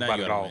 Yeah, Forget now about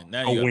you it gotta all. win.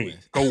 Now Go you gotta win. win.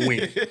 Go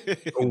win.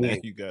 Go Now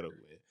win. you gotta win.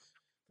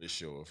 For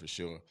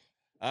sure.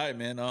 All right,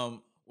 man.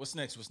 What's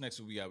next? What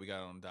we got? We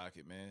got on the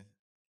docket, man.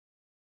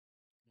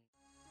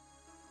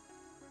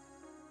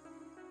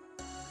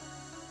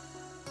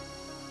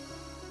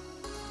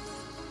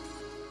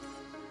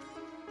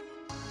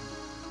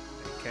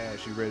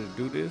 Cash, you ready to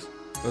do this?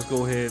 Let's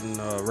go ahead and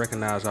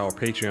recognize our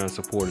Patreon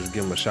supporters.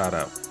 Give them a shout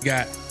out. We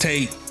got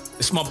Tate.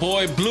 It's my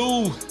boy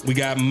Blue. We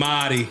got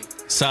Marty.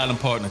 Silent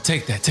partner.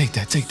 Take that.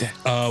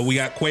 We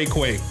got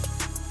Quay.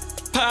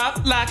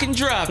 Pop, lock, and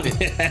drop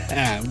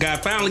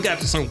it. Finally got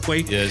to some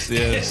Quay. Yes.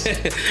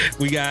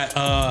 We got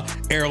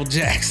Errol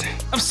Jackson.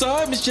 I'm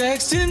sorry, Miss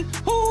Jackson.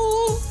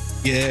 Ooh.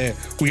 Yeah.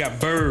 We got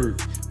Birdman.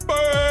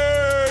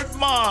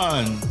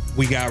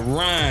 We got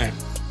Ryan.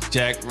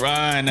 Jack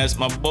Ryan, that's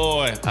my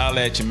boy. I'll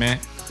at you, man.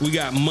 We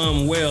got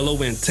Manuel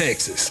over in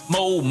Texas.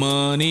 More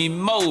money. We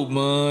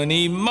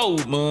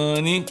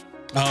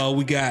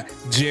got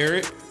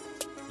Jared.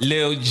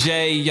 Lil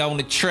J on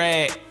the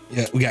track.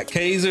 Yeah, we got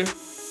Kaiser.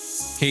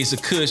 Kaiser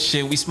Kush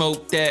shit. We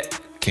smoked that.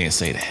 Can't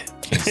say that.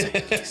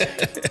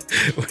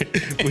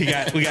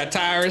 we got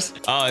Tyrus.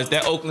 Oh, is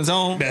that Oakland's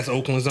own? That's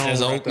Oakland's own.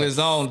 That's Oakland's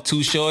own.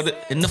 Too short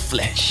in the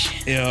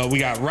flesh. Yeah, we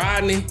got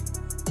Rodney.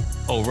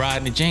 Oh,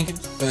 Rodney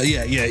Jenkins?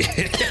 Yeah.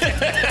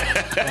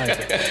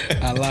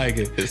 I like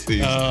it.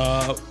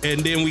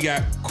 And then we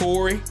got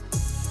Corey.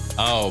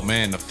 Oh,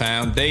 man, the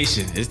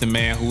foundation. It's the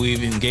man who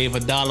even gave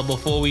 $1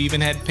 before we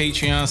even had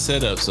Patreon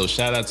set up. So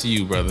shout out to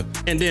you, brother.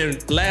 And then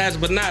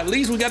last but not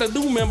least, we got a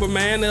new member,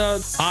 man,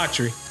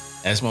 Autry.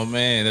 That's my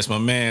man.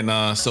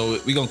 So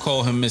we gonna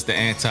call him Mr.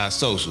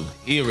 Antisocial.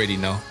 He already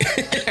know.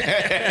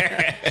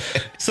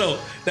 So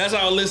that's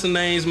our listen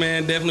names,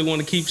 man. Definitely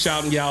want to keep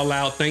shouting y'all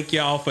out. Thank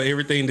y'all for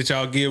everything that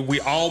y'all give. We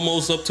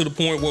almost up to the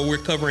point where we're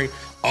covering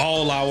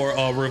all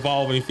our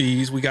revolving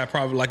fees. We got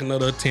probably like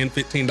another $10,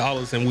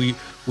 $15, and we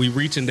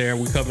reaching there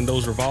and we covering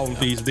those revolving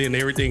fees. Then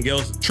everything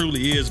else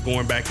truly is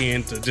going back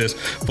into just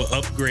for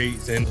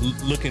upgrades and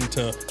looking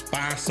to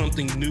find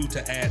something new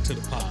to add to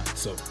the pod.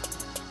 So.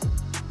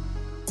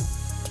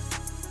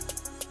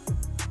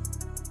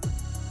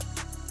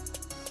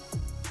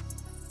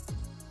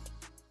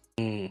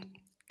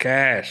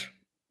 Cash.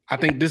 I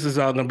think this is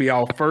going to be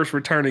our first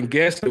returning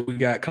guest that we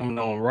got coming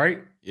on,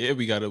 right? Yeah,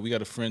 we got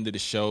a friend of the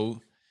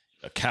show,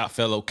 a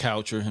fellow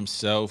coucher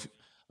himself,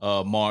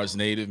 Mars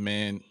native,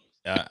 man.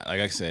 Like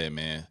I said,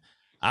 man,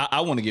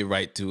 I want to get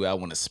right to it. I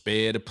want to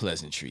spare the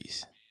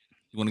pleasantries.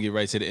 You want to get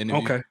right to the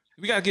interview? Okay.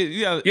 We got to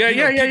get,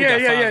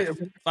 Yeah.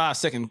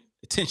 5-second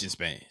attention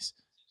spans.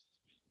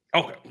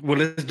 Okay. Well,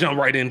 let's jump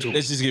right into it.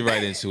 Let's just get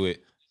right into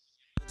it.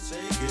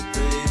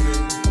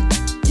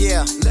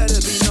 Yeah, let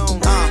it be known.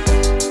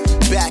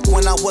 Back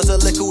when I was a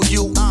little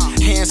youth,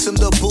 handsome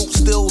the boot,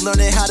 still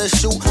learning how to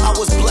shoot. I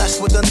was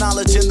blessed with the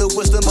knowledge and the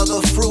wisdom of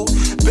the fruit.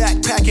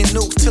 Backpacking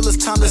nukes till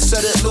it's time to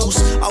set it loose.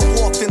 I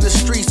walked in the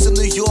streets of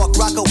New York,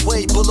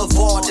 Rockaway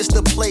Boulevard. It's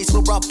the place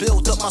where I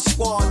built up my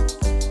squad.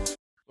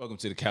 Welcome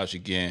to the couch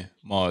again,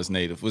 Mars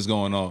native. What's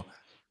going on?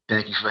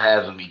 Thank you for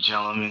having me,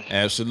 gentlemen.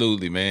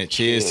 Absolutely, man.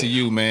 Cheers to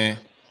you, man.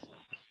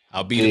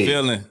 I'll be the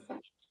villain.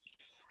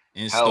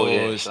 In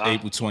stores,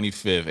 April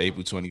 25th,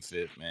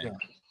 man. Yeah.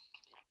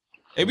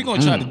 Hey, we're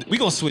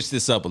gonna switch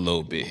this up a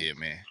little bit here,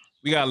 man.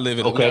 We gotta we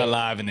gotta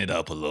liven it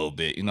up a little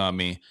bit, you know what I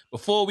mean?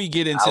 Before we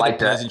get into the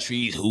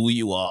pleasantries, who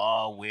you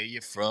are, where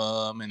you're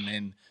from,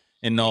 and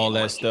all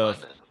that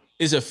stuff,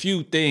 there's a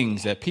few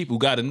things that people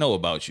gotta know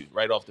about you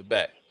right off the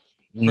bat.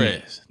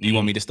 Prez, do you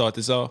want me to start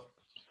this off?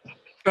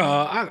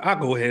 I'll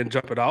go ahead and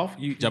jump it off.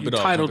 Jump it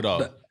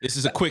off. This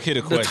is a quick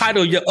hitter question. The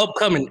title of your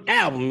upcoming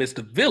album is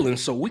The Villain,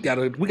 so we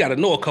gotta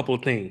know a couple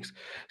of things.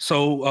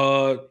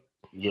 So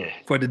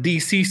for the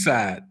DC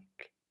side,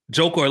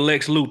 Joker or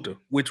Lex Luthor,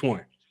 which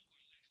one?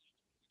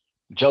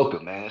 Joker,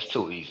 man. It's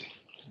too easy.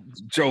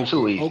 Joker.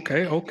 Too easy.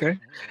 Okay.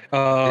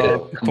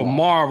 For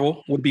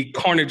Marvel, would be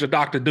Carnage or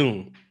Dr.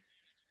 Doom?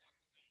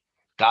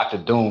 Dr.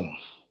 Doom.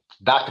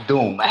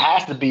 It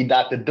has to be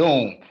Dr.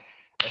 Doom.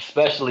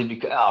 Especially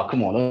because,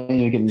 come on, don't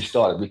even get me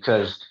started.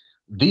 Because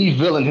the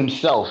villain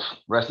himself,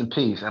 rest in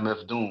peace,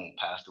 MF Doom,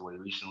 passed away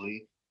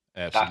recently.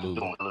 Absolutely. Dr.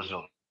 Doom,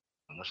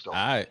 let's go. All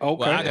right. Okay.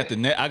 Well, I got the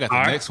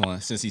next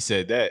one since he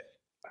said that.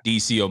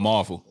 DC or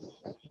Marvel?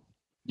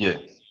 Yeah.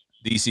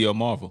 DC or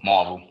Marvel?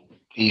 Marvel.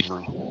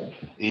 Easily.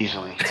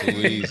 Too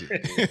easy.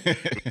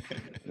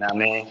 Know what I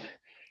mean?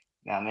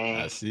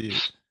 I see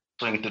it.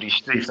 Swinging through these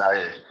streets out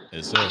here.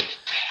 Yes, sir.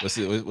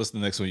 What's the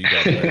next one you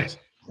got, Flash?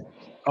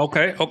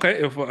 Okay.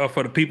 If,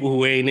 for the people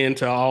who ain't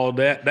into all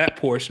that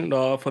portion,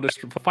 for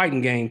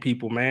fighting game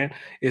people, man,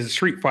 is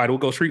Street Fighter. We'll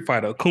go Street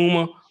Fighter.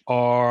 Akuma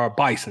or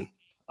Bison?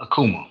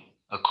 Akuma.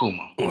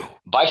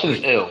 Bison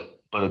is ill,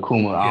 but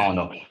Akuma, I don't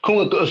know.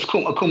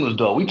 Akuma's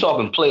dope. We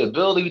talking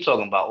playability. We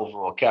talking about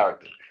overall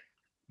character.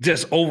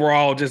 Just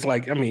overall, just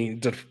like, I mean,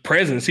 the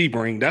presence he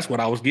bring. That's what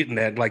I was getting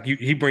at. Like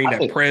he bring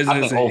that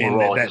presence and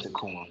overall, that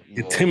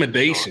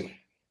intimidation. Sure.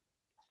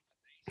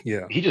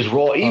 Yeah, he just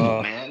raw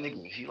evil, man.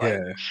 Nigga, he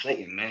like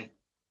Satan, man.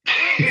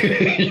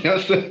 You know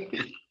what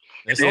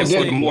I'm saying?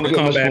 For the Mortal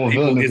Kombat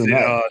people, is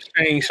it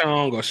Shang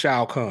Tsung or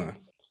Shao Kahn?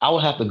 I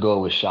would have to go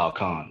with Shao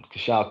Kahn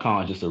because Shao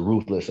Kahn is just a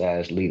ruthless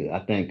ass leader. I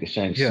think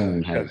Shang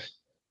Tsung has,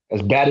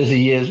 as bad as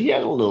he is, he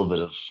has a little bit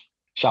of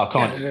Shao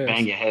Kahn just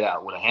bang your head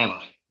out with a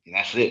hammer. And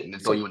that's it. And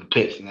then throw you in the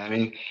pits. You know what I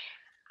mean?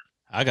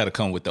 I got to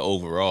come with the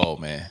overall,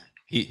 man.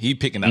 He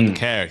picking out the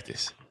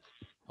characters.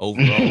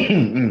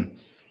 Overall,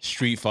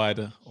 Street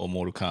Fighter or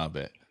Mortal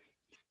Kombat?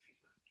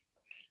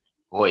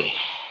 Boy,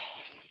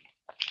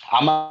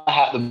 I'm gonna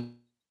have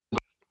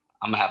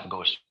to go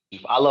with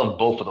Street Fighter. I love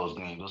both of those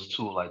games. Those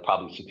two are like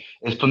probably two.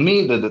 It's for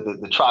me the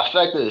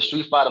trifecta is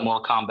Street Fighter,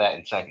 Mortal Kombat,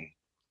 and Tekken.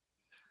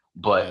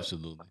 But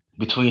absolutely,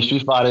 between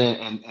Street Fighter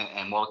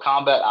and Mortal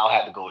Kombat, I'll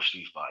have to go with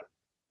Street Fighter.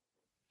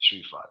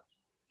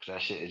 Because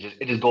that shit,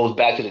 it just goes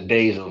back to the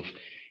days of,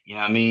 you know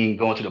what I mean,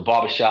 going to the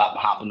barbershop,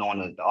 hopping on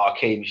the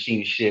arcade machine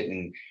and shit,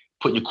 and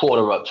putting your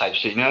quarter up type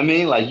shit. You know what I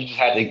mean? Like you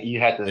had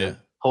to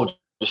hold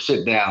your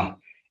shit down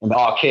in the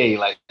arcade,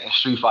 like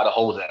Street Fighter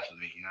holds that for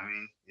me. You know what I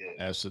mean? Yeah.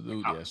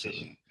 Absolutely. I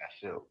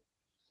feel. All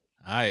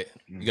right.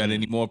 You got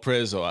any more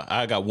prayers? Or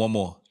I got one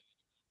more.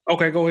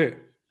 Okay, go ahead.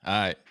 All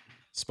right.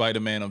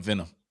 Spider-Man or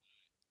Venom?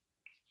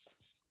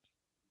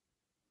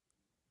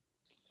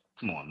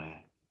 Come on, man.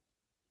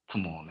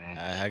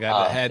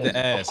 I had to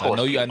ask. I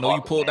know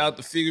you pulled out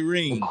the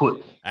figurine.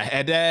 I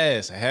had to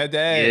ask.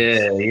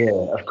 Yeah,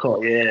 of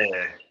course. Yeah.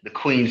 The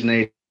Queen's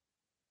name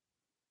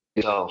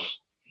itself.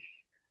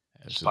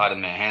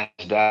 Spider-Man,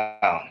 hands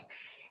down.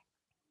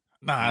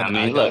 I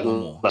got one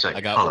more.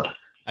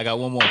 I got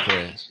one more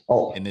prayer.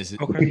 Oh, and this is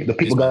the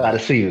people gotta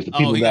see this. The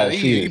people gotta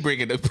see this.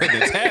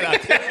 Putting his hat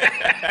out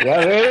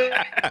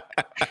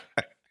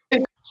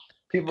there.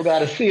 People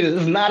gotta see this.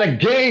 This is not a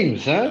game,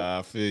 son.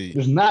 I feel you.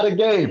 It's not a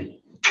game.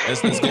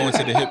 Let's go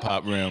into the hip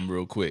hop realm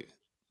real quick.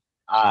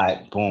 All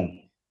right,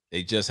 boom.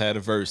 They just had a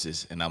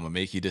versus, and I'm gonna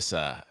make you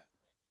decide: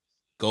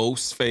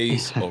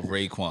 Ghostface or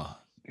Raekwon.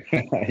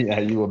 Yeah,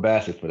 you a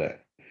bastard for that.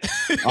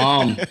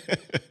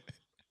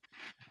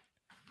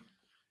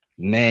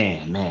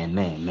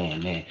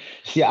 Man.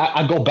 See,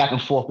 I go back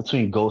and forth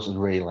between Ghost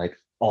and Ray like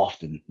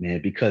often,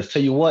 man. Because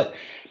tell you what,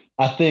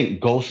 I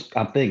think Ghost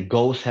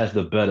has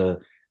the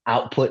better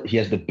output. He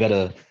has the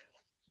better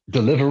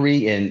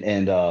delivery and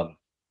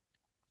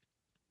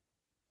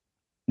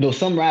you know,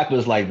 some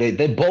rappers like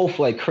they both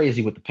like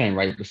crazy with the pen,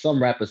 right? But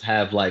some rappers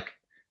have like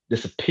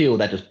this appeal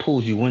that just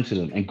pulls you into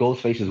them, and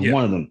Ghostface is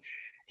one of them.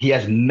 He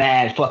has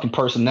mad fucking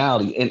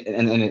personality, and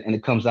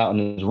it comes out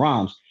in his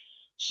rhymes.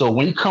 So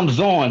when he comes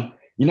on,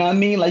 you know what I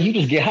mean? Like you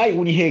just get hyped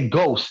when you hear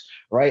Ghost,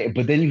 right?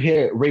 But then you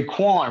hear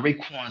Raekwon.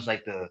 Raekwon's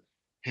like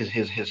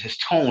his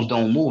tones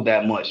don't move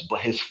that much, but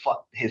his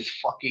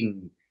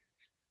fucking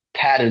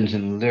patterns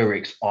and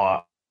lyrics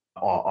are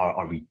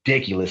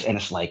ridiculous, and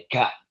it's like,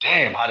 God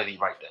damn, how did he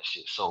write that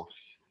shit? So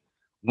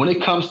when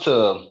it comes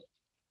to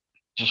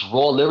just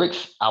raw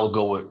lyrics, I would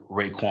go with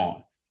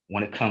Raekwon.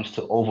 When it comes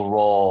to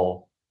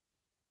overall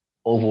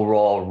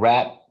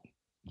rap,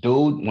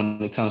 dude,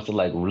 when it comes to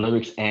like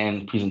lyrics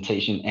and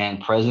presentation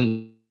and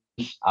presence,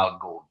 I would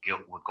go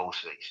with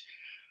Ghostface.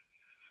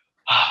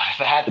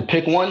 If I had to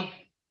pick one,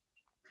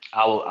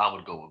 I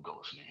would go with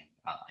Ghost, man.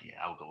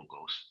 I would go with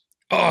Ghost.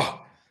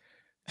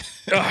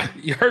 Oh,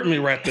 you hurt me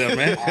right there,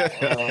 man.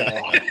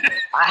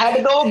 I had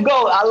to go with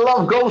Ghost. I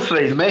love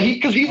Ghostface, man.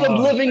 Because he's a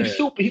living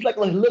he's like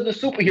a living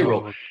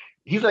superhero.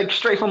 He's like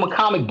straight from a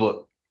comic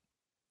book.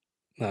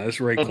 No, it's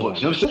Raekwon.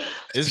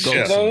 It's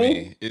Ghost for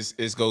me.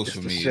 It's Ghost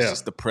for me. It's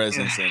just the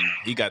presence, and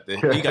he got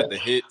the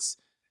hits,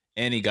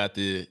 and he got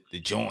the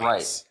joints,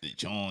 right. The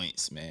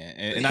joints, man.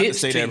 And not to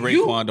say that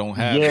Raekwon don't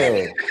have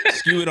it.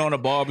 Skew it on a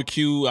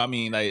barbecue. I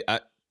mean,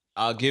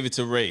 I'll give it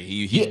to Ray.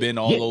 He's been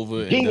all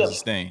over and does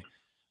his thing.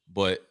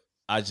 But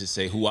I just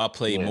say who I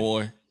play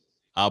more,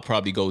 I'll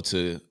probably go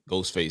to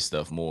Ghostface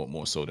stuff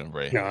more so than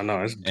Ray.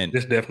 No, it's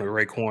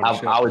definitely Raekwon.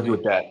 I would do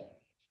with that.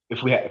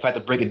 If I had to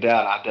break it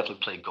down, I'd definitely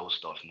play Ghost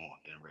stuff more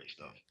than Ray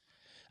stuff.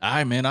 All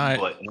right, man. All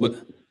right.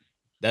 But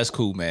that's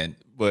cool, man.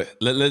 But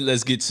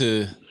let's get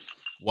to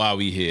why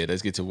we here.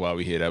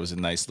 That was a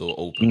nice little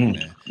opening,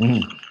 man.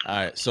 Mm-hmm. All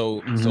right.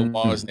 So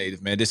Mars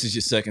Native, man, this is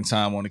your second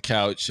time on the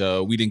couch.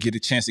 We didn't get a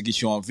chance to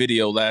get you on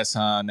video last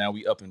time. Now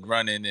we up and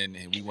running, and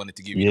we wanted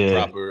to give you the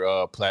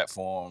proper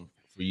platform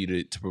for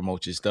you to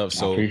promote your stuff.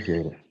 So I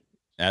appreciate it.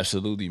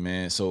 Absolutely,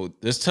 man. So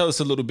let's tell us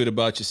a little bit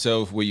about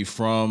yourself, where you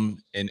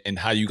from, and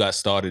how you got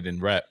started in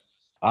rap.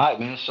 All right,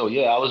 man. So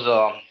yeah, I was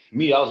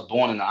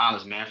born in the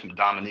islands, man, from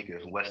Dominica,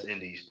 from West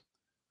Indies,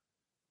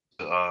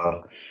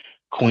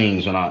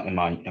 Queens when I in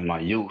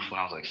my youth, when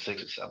I was like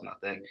 6 or 7, I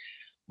think.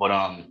 But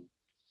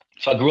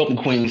so I grew up in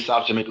Queens,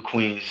 South Jamaica,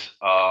 Queens.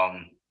 You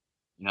know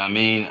what I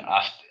mean?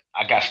 I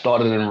got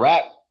started in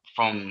rap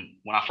from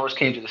when I first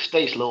came to the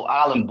States, little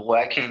island boy.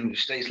 I came to the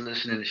States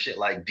listening to shit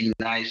like D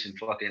Nice and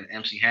fucking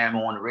MC Hammer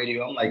on the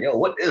radio. I'm like, yo,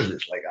 what is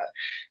this? Like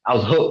I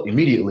was hooked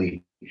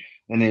immediately.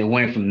 And then it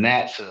went from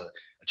that to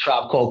a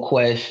Tribe Called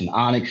Quest and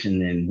Onyx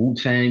and then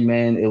Wu-Tang,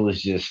 man. It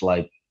was just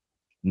like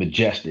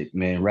majestic,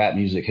 man. Rap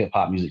music, hip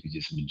hop music is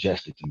just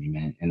majestic to me,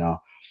 man. And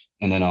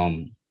then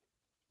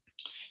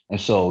and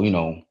so, you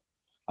know,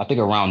 I think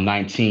around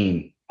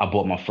 19, I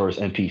bought my first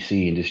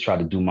MPC and just tried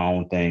to do my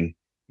own thing.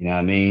 You know what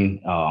I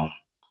mean?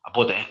 I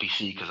bought the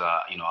MPC because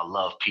I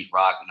love Pete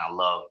Rock and I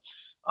love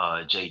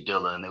Jay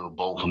Dilla, and they were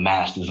both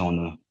masters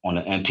on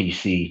the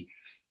MPC.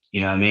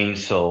 You know what I mean?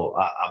 So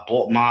I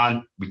bought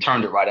mine,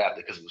 returned it right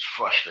after because it was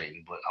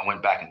frustrating, but I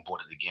went back and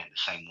bought it again, the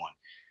same one,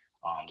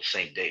 the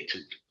same day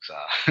too. So,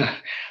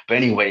 but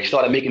anyway,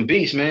 started making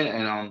beats, man,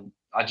 and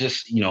I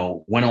just, you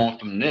know, went on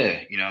from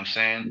there. You know what I'm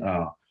saying?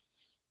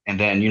 And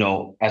then, you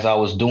know, as I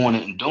was doing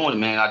it,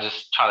 man, I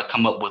just try to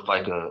come up with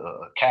like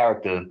a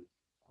character.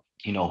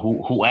 You know,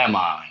 who am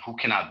I? Who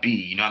can I be?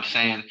 You know what I'm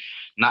saying?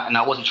 And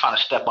I wasn't trying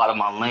to step out of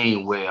my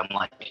lane where I'm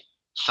like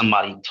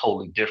somebody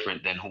totally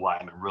different than who I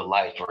am in real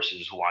life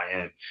versus who I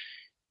am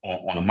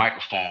on a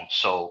microphone.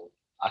 So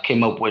I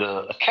came up with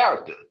a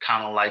character,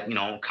 kind of like, you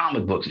know,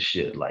 comic books and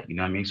shit, like, you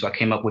know what I mean? So I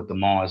came up with the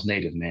Mars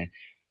Native, man.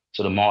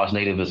 So the Mars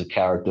Native is a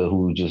character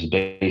who just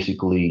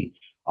basically,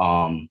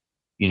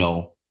 you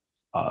know,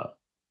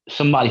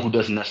 somebody who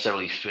doesn't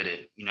necessarily fit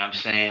in. You know what I'm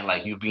saying?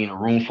 Like you be in a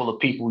room full of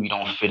people, you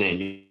don't fit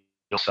in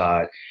your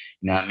side.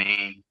 You know what I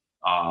mean?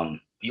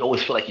 You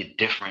always feel like you're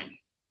different.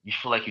 You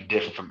feel like you're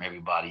different from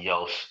everybody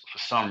else for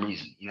some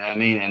reason. You know what I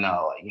mean? And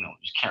you know,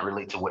 you just can't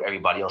relate to what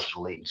everybody else is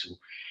relating to. You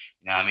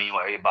know what I mean?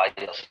 Where everybody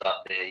else is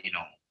out there, you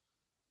know,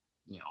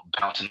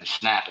 bouncing and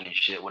snapping and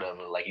shit,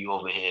 whatever. Like you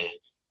over here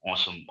on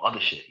some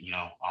other shit, you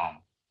know.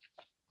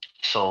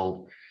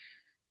 So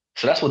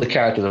that's where the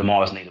character of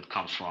Mars Native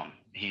comes from.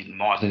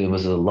 Mars Native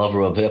was a lover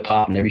of hip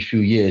hop, and every few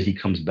years he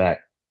comes back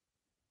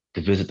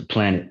to visit the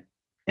planet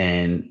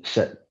and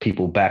set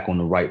people back on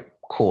the right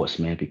course,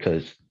 man,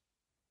 because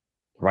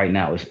right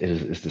now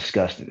it's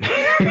disgusting.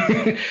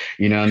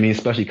 You know what I mean?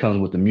 Especially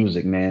coming with the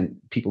music, man.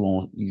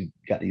 You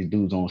got these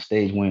dudes on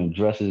stage wearing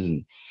dresses,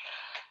 and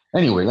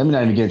anyway, let me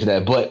not even get into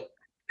that. But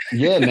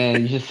yeah,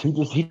 man, he just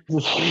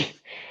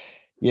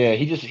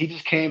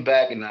came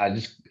back, and I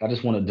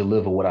just want to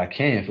deliver what I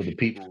can for the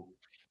people,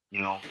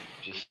 you know,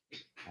 just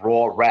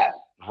raw rap,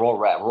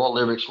 raw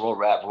lyrics, raw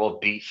rap, raw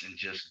beats, and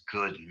just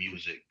good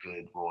music,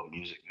 good raw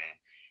music, man.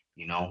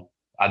 You know,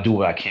 I do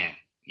what I can,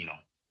 you know.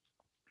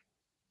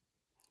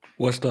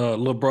 What's the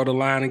little brother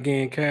line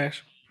again,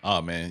 Cash? Oh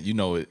man, you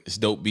know it. It's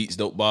dope beats,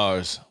 dope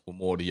bars. What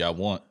more do y'all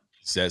want?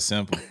 It's that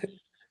simple.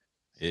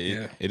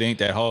 It ain't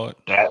that hard.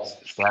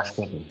 It's that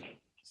simple.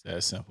 It's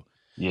that simple.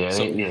 Yeah,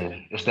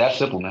 it's that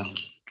simple, man.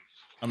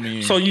 I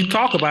mean, so you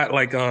talk about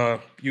like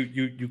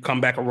you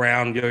come back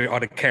around, or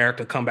the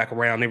character come back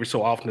around every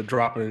so often to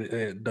drop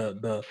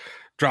the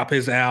drop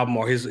his album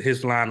or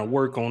his line of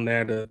work on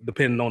there,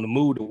 depending on the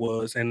mood it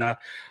was. And I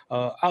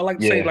like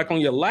to say, like on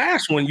your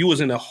last one, you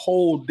was in a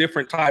whole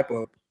different type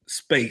of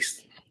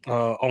space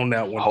on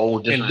that one. Whole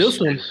different and this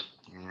space.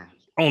 one,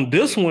 on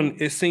this one,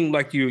 it seemed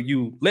like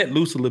you let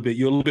loose a little bit.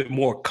 You're a little bit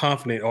more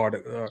confident, or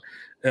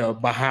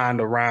behind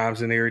the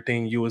rhymes and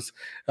everything. You was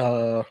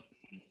dare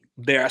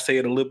I say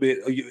it a little bit?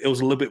 It was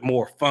a little bit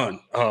more fun.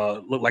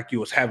 Looked like you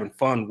was having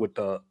fun with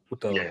the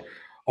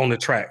on the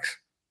tracks.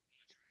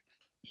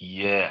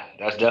 Yeah,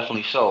 that's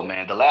definitely so,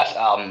 man. The last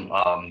album,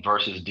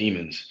 Versus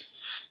Demons,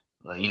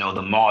 you know,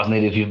 the Mars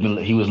Native, he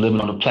was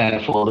living on the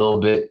planet for a little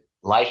bit.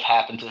 Life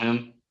happened to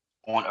him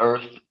on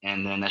Earth,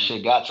 and then that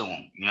shit got to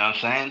him. You know what I'm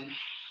saying?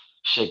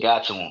 Shit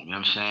got to him. You know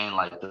what I'm saying?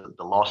 Like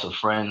the loss of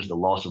friends, the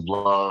loss of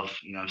love.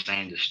 You know what I'm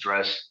saying? The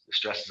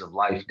stresses of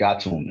life got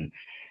to him,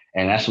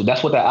 and that's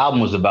what that album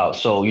was about.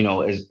 So you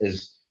know,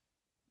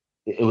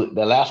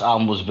 the last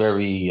album was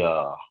very.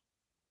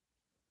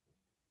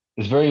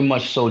 It's very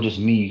much so just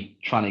me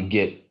trying to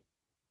get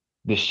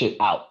this shit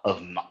out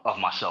of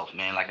myself,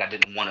 man. Like I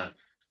didn't want to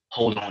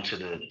hold on to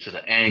the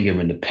anger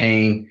and the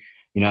pain,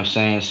 you know what I'm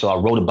saying? So I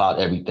wrote about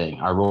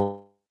everything. I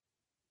wrote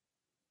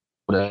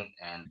it,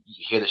 and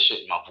you hear the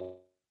shit in my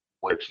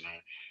voice, man.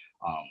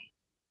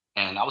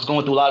 And I was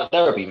going through a lot of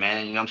therapy,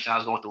 man. You know what I'm saying? I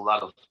was going through a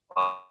lot of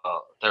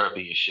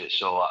therapy and shit.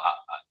 So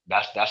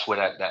that's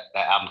where that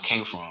album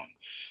came from.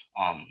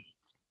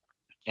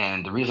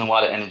 And the reason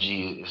why the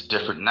energy is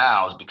different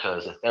now is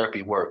because the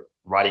therapy worked.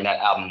 Writing that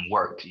album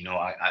worked. You know,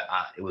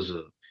 it was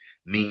a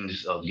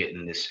means of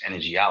getting this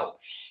energy out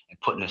and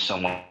putting it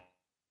somewhere.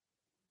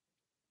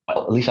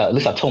 At least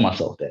I told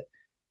myself that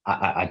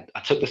I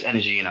took this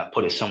energy and I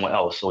put it somewhere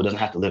else, so it doesn't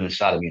have to live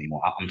inside of me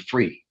anymore. I'm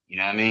free. You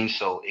know what I mean?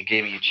 So it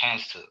gave me a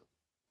chance to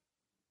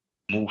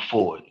move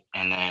forward.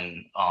 And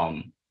then,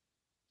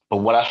 but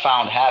what I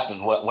found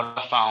happened, what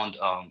I found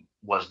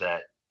was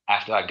that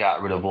after I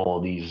got rid of all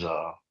these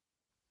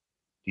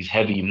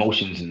heavy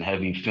emotions and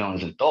heavy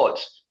feelings and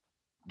thoughts,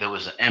 there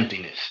was an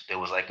emptiness. There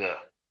was like a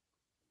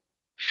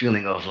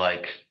feeling of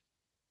like,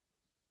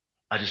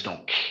 I just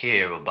don't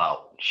care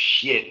about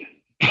shit.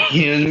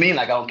 You know what I mean?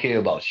 Like I don't care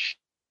about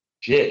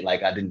shit.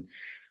 Like I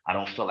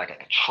don't feel like I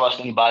can trust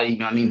anybody. You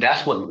know what I mean?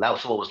 That's what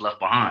was left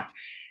behind.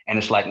 And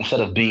it's like,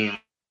 instead of being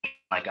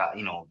like,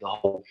 the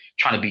whole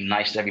trying to be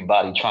nice to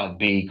everybody, trying to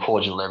be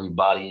cordial to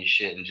everybody and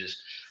shit, and just,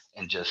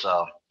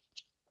 I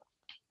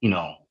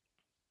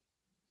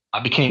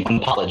became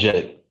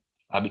unapologetic.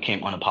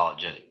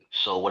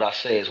 So what I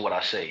say is what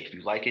I say. If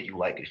you like it, you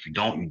like it. If you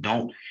don't, you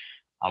don't.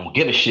 I don't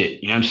give a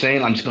shit. You know what I'm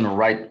saying? I'm just gonna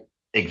write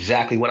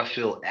exactly what I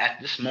feel at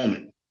this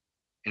moment,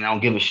 and I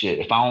don't give a shit.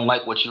 If I don't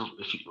like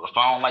if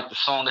I don't like the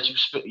song that you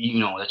spit,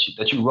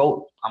 that you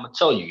wrote, I'm gonna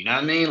tell you. You know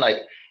what I mean? Like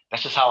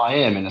that's just how I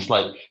am. And it's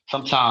like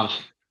sometimes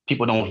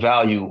people don't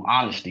value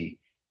honesty,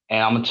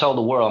 and I'm gonna tell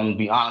the world. I'm gonna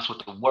be honest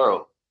with the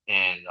world.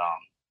 And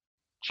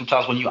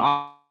sometimes when you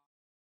honest,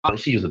 they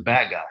see you as a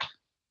bad guy.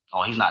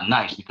 Oh, he's not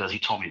nice because he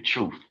told me the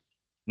truth.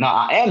 No,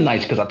 I am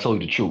nice because I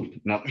told you the truth. You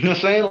know what I'm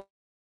saying?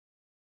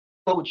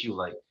 What with you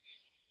like?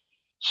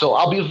 So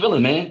I'll be a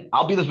villain, man.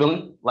 I'll be the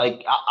villain.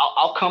 Like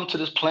I'll come to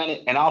this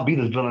planet and I'll be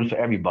the villain for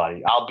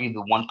everybody. I'll be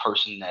the one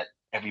person that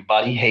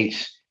everybody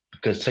hates,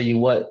 because tell you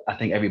what, I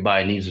think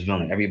everybody needs a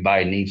villain.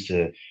 Everybody needs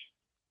to,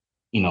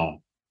 I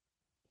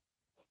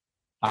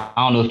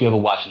don't know if you ever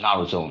watched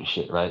Naruto and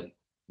shit, right?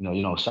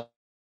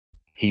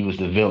 He was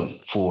the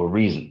villain for a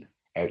reason.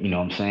 You know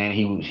what I'm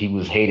saying? He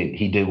was hated.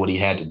 He did what he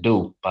had to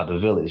do by the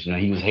village.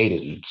 He was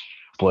hated,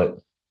 but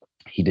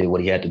he did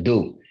what he had to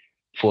do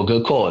for a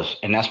good cause.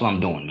 And that's what I'm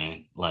doing,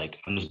 man. Like,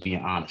 I'm just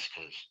being honest.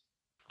 Cause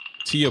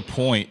to your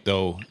point,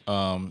 though,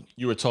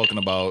 you were talking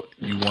about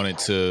you wanted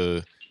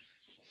to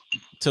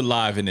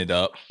liven it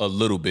up a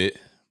little bit,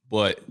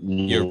 but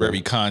you're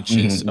very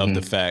conscious of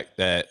the fact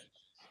that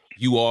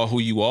you are who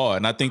you are.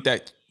 And I think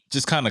that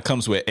just kind of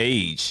comes with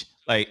age.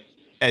 Like,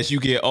 as you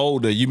get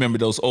older, you remember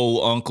those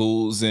old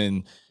uncles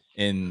and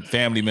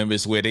family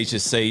members where they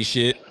just say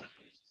shit.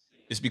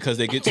 It's because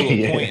they get to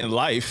a point in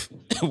life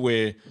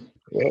where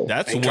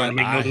that's what trying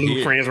to make no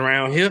new friends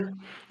around here.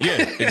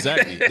 Yeah,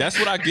 exactly. That's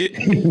what I get.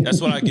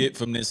 That's what I get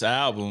from this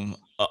album,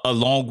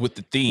 along with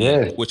the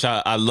theme, which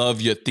I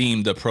love your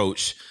themed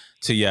approach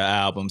to your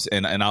albums,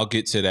 and I'll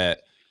get to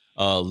that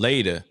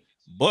later.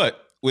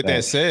 But with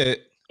that said,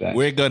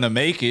 We're Gonna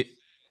Make It,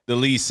 the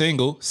lead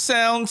single,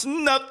 sounds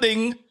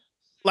nothing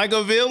like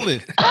a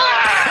villain. It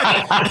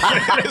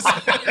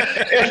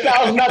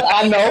sounds nothing.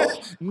 I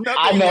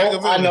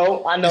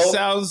know. It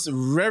sounds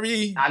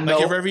very like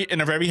you're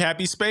in a very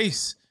happy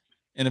space.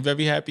 In a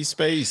very happy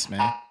space,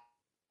 man.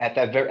 At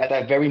that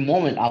very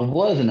moment, I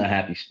was in a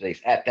happy space.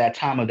 At that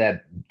time I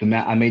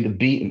made the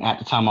beat, and at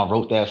the time I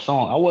wrote that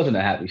song, I was in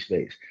a happy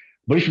space.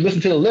 But if you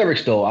listen to the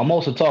lyrics, though, I'm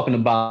also talking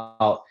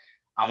about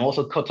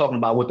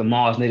what the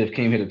Mars native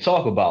came here to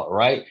talk about,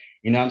 right?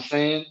 You know what I'm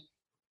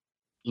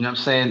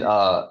saying?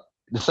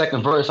 The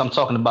second verse, I'm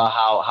talking about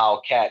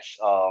how cats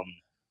are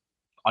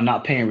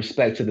not paying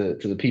respect to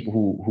the people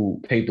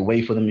who paved the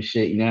way for them and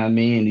shit. You know what I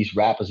mean? And these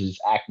rappers are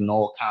just acting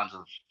all kinds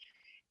of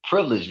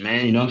privilege,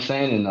 man. You know what I'm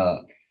saying? And I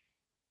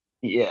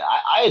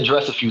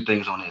address a few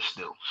things on this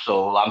still.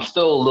 So I'm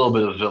still a little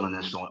bit of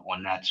villainous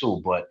on that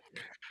too. But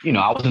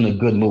I was in a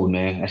good mood,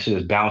 man. That shit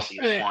is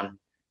bouncy and fun.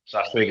 So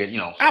I figured,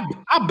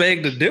 I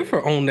beg to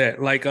differ on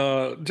that. Like,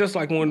 just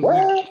like when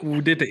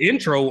we did the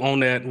intro on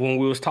that, when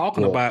we was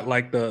talking about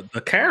like the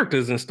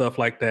characters and stuff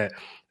like that.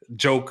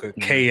 Joker,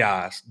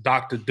 Chaos,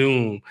 Dr.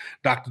 Doom.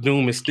 Dr.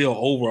 Doom is still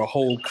over a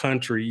whole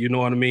country, you know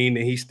what I mean?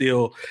 And he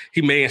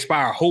may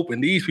inspire hope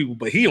in these people,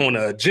 but he on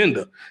an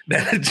agenda.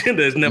 That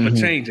agenda is never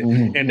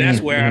changing. And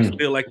that's where I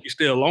feel like you're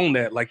still on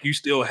that. Like you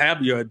still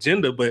have your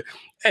agenda, but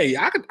hey,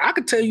 I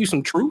could tell you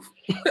some truth.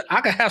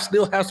 I could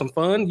still have some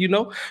fun,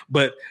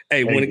 But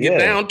hey, when it get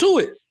down to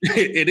it,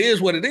 it is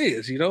what it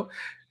is,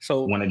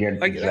 So when again,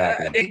 like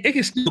exactly. It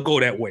can still go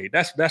that way.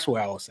 That's what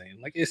I was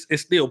saying. Like it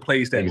still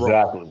plays that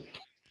exactly. role.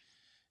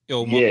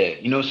 Yeah,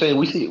 you know what I'm saying?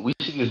 We see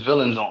these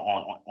villains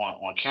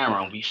on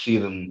camera, and we see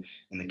them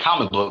in the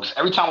comic books.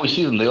 Every time we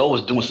see them, they're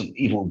always doing some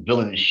evil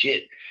villain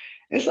shit.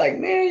 It's like,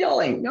 man, y'all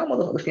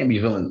motherfuckers can't be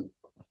villains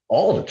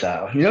all the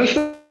time. You know what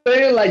I'm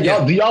saying? Like,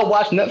 do y'all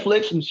watch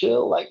Netflix and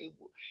chill? Like,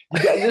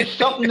 there's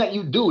something that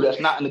you do that's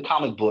not in the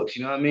comic books.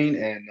 You know what I mean?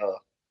 And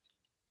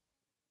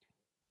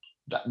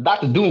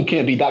Dr. Doom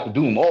can't be Dr.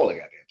 Doom all the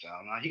goddamn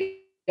time. Now,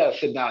 he gotta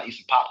sit down and eat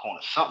some popcorn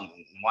or something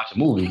and watch a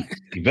movie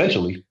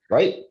eventually,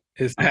 right?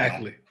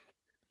 Exactly.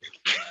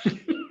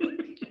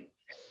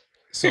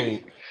 So,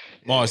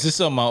 Mars, this is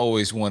something I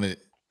always wanted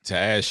to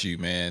ask you,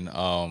 man.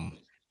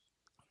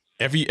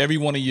 Every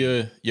one of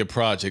your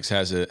projects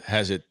has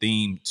a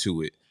theme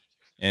to it,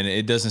 and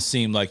it doesn't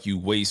seem like you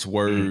waste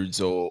words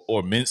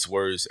or mince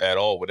words at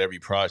all with every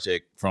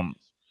project.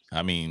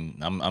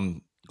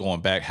 I'm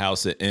going back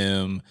House of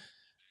M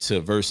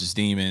to Versus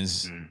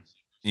Demons,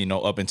 you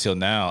know, up until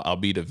now, I'll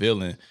Be the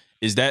Villain.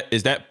 Is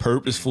that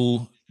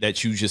purposeful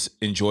that you just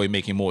enjoy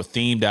making more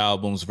themed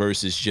albums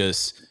versus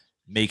just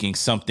making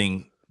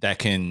something that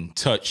can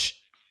touch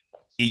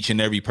each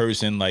and every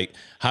person? Like,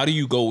 how do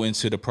you go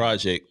into the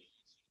project?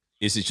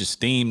 Is it just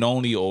themed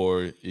only,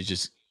 or it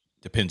just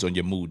depends on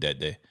your mood that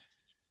day?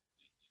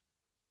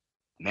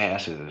 Man,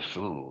 that's a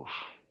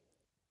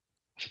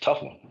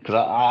tough one because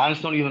I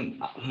just don't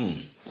even.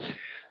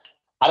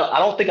 I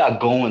don't think I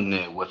go in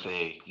there with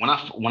a when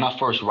I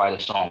first write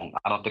a song.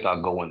 I don't think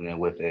I go in there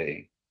with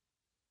a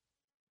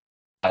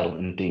title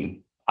and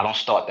theme. I don't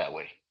start that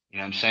way. You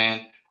know what I'm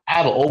saying? I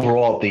have an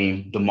overall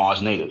theme, the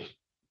Mars Native.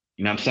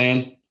 You know what I'm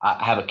saying?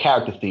 I have a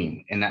character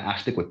theme, and I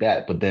stick with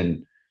that. But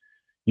then,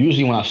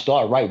 usually when I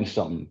start writing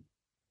something,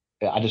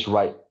 I just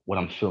write what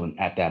I'm feeling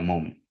at that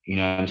moment. You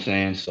know what I'm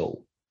saying?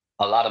 So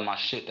a lot of my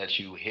shit that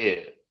you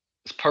hear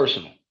is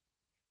personal.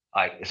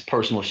 Like, it's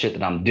personal shit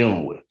that I'm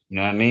dealing with. You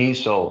know what I mean?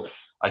 So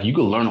like, you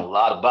can learn a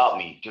lot about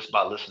me just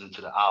by listening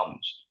to the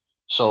albums.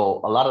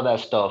 So a lot of that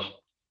stuff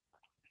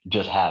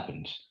just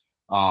happens.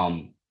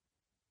 The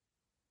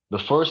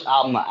first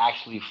album I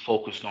actually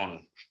focused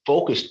on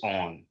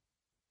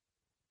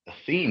the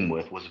theme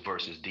with was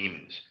Versus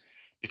Demons,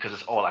 because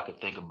it's all I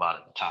could think about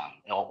at the time.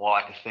 All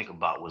I could think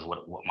about was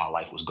what my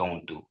life was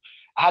going through.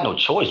 I had no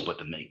choice but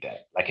to make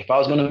that. Like, if I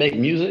was gonna make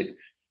music,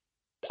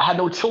 I had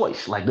no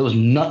choice. Like, there was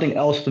nothing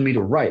else for me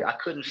to write. I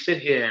couldn't sit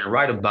here and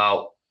write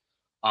about,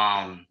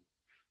 I'm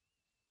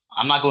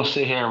not gonna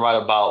sit here and write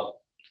about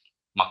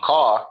my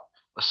car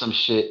or some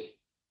shit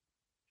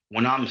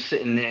when I'm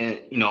sitting there,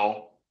 you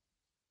know,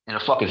 in a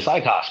fucking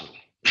psych hospital.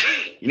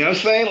 You know what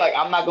I'm saying? Like,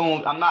 I'm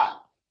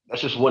not.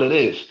 That's just what it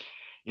is.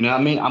 You know what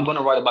I mean? I'm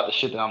gonna write about the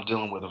shit that I'm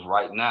dealing with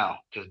right now,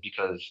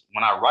 because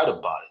when I write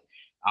about it,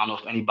 I don't know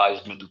if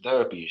anybody's been through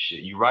therapy and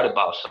shit. You write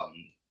about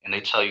something and they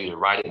tell you to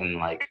write it and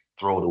like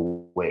throw it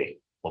away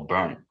or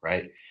burn it,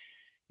 right?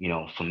 You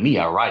know, for me,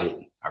 I write it,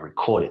 I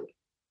record it,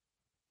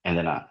 and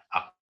then I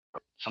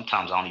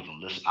sometimes I don't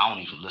even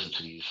listen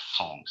to these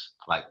songs.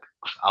 Like,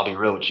 I'll be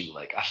real with you.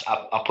 Like,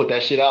 I put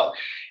that shit out,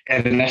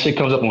 and then that shit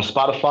comes up on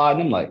Spotify,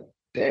 and I'm like,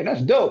 damn,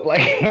 that's dope. Like,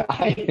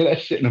 I ain't hear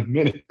that shit in a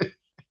minute.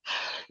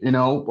 You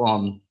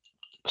know,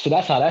 so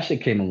that's how that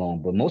shit came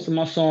along. But most of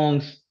my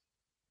songs,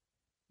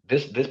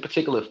 this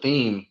particular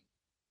theme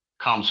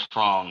comes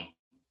from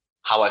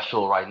how I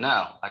feel right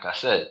now. Like I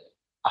said,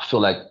 I feel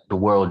like the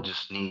world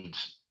just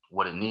needs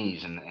what it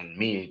needs, and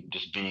me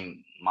just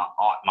being my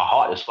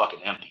heart is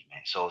fucking empty,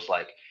 man. So it's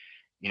like,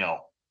 you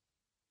know,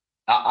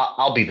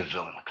 I'll be the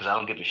villain because I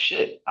don't give a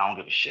shit. I don't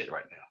give a shit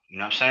right now. You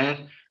know what I'm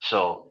saying?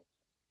 So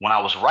when I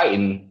was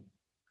writing,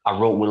 I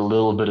wrote with a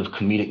little bit of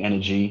comedic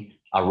energy.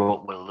 I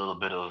wrote with a little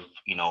bit of,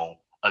 you know,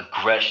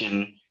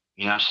 aggression.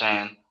 You know what I'm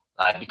saying?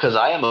 Like, because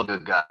I am a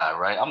good guy,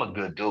 right? I'm a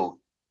good dude.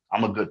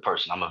 I'm a good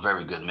person. I'm a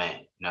very good man.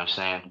 You know what I'm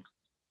saying?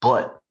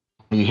 But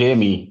when you hear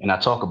me and I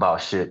talk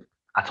about shit,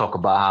 I talk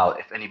about how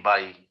if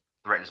anybody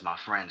threatens my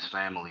friends,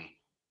 family,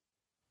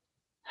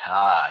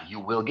 you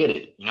will get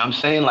it. You know what I'm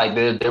saying? Like,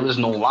 there is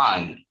no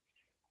line.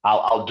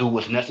 I'll do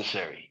what's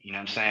necessary. You know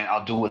what I'm saying?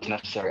 I'll do what's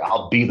necessary.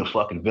 I'll be the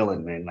fucking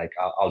villain, man. Like,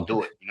 I'll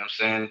do it. You know what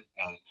I'm saying?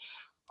 And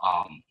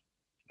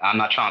I'm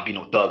not trying to be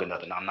no thug or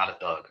nothing. I'm not a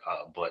thug,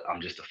 but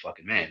I'm just a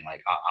fucking man.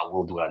 Like, I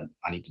will do what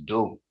I need to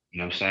do. You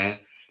know what I'm saying?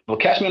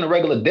 But catch me on a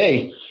regular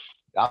day,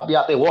 I'll be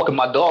out there walking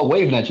my dog,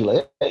 waving at you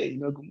like, hey, you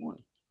know, good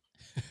morning.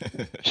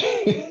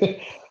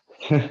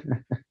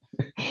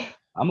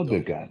 I'm a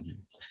good guy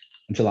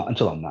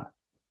until I'm not.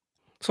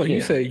 So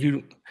you say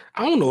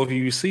I don't know if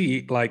you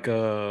see like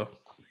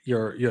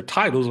your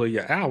titles or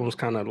your albums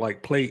kind of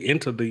like play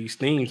into these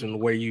themes and the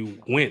way you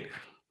went.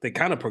 They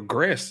kind of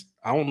progress.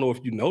 I don't know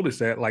if you noticed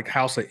that. Like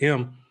House of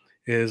M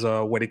is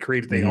where they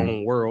created their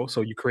own world.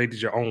 So you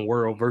created your own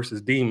world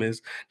Versus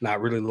Demons,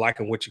 not really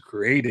liking what you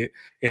created,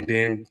 and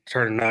then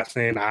turning out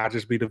saying, "I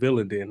just be the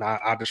villain." Then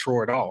I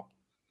destroy it all.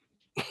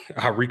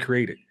 I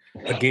recreate it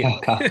again.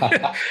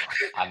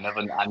 I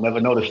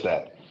never noticed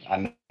that.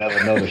 I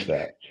never noticed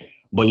that.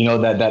 But you know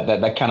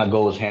that kind of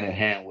goes hand in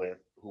hand with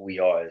who we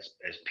are as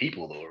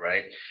people, though,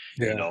 right?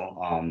 Yeah. You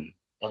know,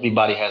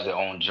 everybody has their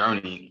own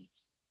journey,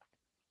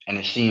 and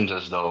it seems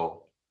as though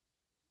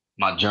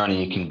my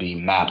journey can be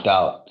mapped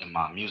out in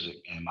my music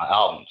and in my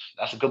albums.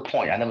 That's a good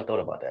point. I never thought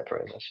about that,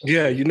 Perez.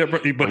 Yeah, you never.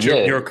 But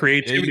your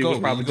creativity was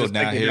probably just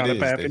now. taking Here down it the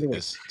path is.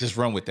 anyway. Just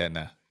run with that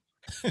now.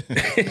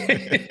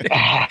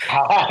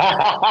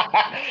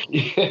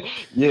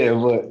 Yeah,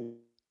 but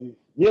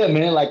yeah,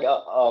 man. Like,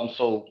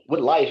 so with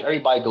life,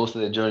 everybody goes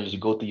through their journeys. You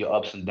go through your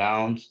ups and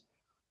downs.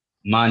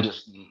 My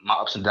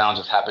ups and downs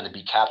just happen to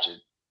be captured.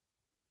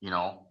 You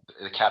know,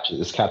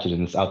 it's captured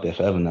and it's out there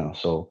forever now.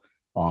 So,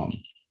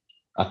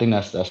 I think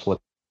that's what.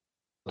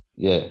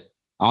 Yeah,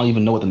 I don't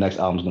even know what the next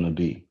album's gonna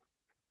be.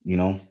 You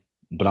know,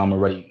 but I'm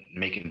already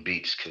making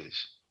beats because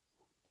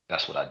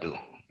that's what I do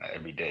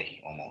every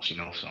day, almost. You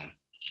know, so.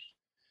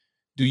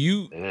 Do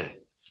you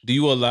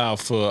allow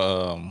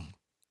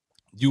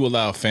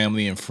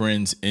family and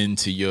friends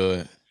into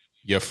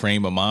your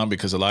frame of mind,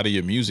 because a lot of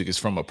your music is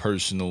from a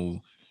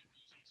personal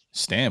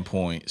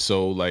standpoint.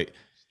 So like,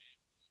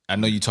 I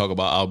know you talk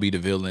about I'll Be the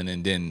Villain,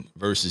 and then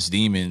Versus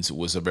Demons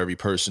was a very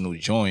personal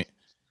joint.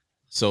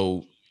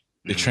 So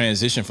the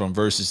transition from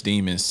Versus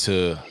Demons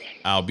to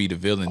I'll Be the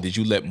Villain, did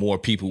you let more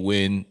people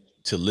in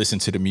to listen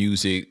to the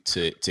music,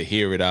 to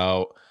hear it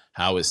out,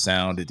 how it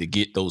sounded, to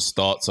get those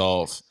thoughts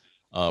off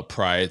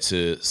prior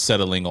to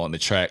settling on the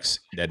tracks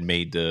that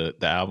made the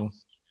album?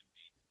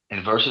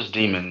 In Versus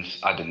Demons,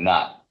 I did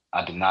not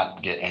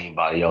get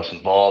anybody else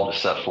involved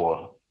except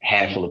for a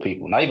handful of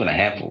people. Not even a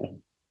handful,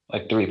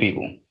 like 3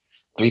 people.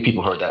 3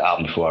 people heard that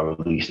album before I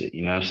released it.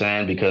 You know what I'm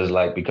saying? Because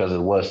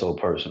it was so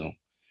personal.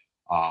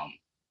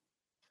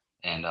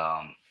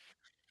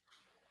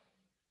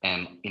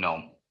 And you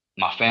know,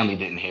 my family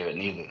didn't hear it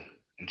neither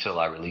until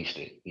I released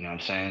it. You know what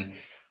I'm saying?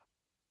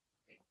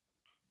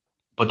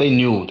 But they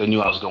knew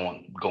I was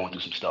going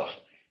through some stuff.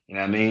 You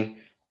know what I mean?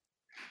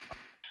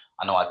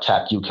 I know I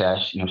tapped you,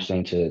 Cash, you know what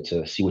I'm saying,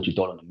 to see what you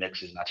thought on the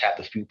mixes. And I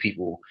tapped a few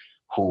people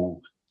who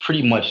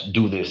pretty much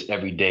do this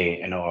every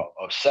day and are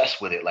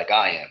obsessed with it like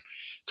I am.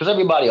 Because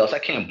everybody else, I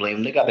can't blame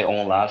them. They got their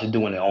own lives. They're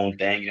doing their own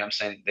thing. You know what I'm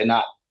saying? They're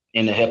not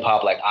in the hip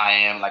hop like I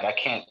am. Like, I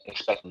can't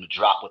expect them to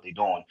drop what they're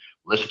doing,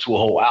 listen to a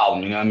whole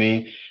album. You know what I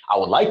mean? I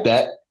would like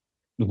that,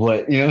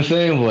 but you know what I'm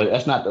saying? But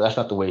that's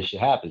not the way shit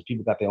happens.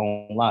 People got their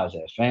own lives, they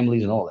have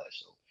families and all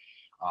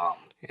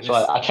that. So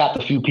I tapped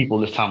a few people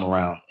this time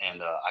around,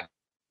 and I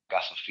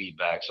got some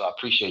feedback. So I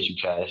appreciate you,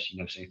 Cash, you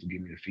know what I'm saying, for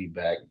giving me the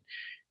feedback.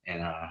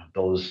 And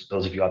those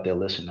of you out there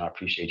listening, I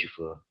appreciate you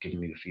for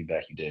giving me the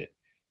feedback you did.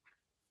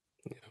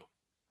 Yeah.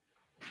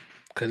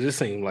 Because it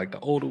seems like the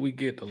older we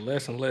get, the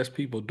less and less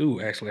people do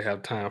actually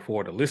have time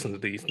for to listen to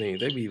these things.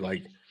 They be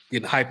like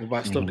getting hyped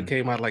about stuff that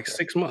came out like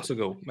 6 months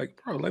ago. Like,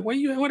 bro, like where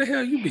the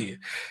hell you been?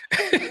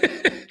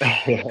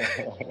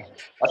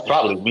 That's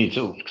probably me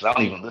too, because I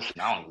don't even listen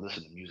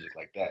to music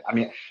like that. I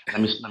mean,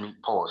 let me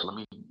pause. Let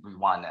me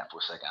rewind that for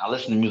a second. I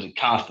listen to music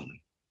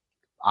constantly.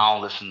 I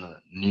don't listen to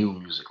new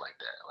music like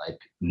that. Like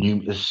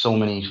there's so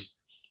many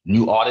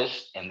new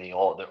artists, and they're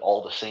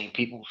all the same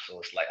people. So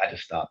it's like I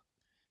just stopped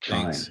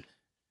trying.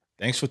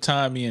 Thanks for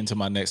tying me into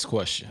my next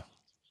question.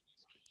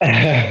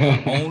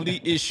 The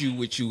only issue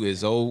with you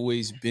has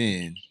always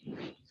been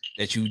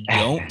that you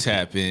don't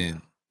tap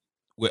in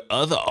with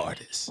other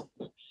artists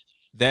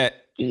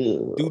that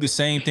do the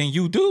same thing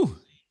you do.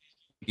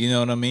 You know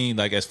what I mean?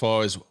 Like, as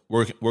far as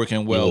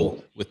working well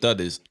with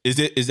others,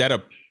 is that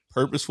a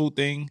purposeful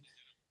thing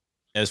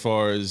as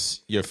far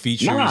as your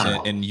features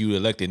and you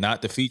elected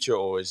not to feature,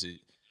 or is it?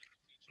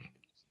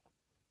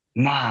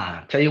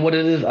 Nah, tell you what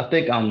it is. I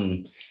think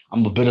I'm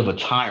a bit of a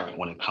tyrant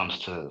when it comes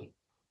to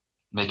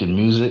making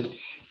music,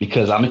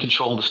 because I'm in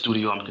control of the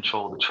studio, I'm in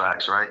control of the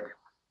tracks, right?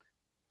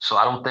 So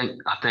I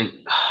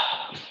think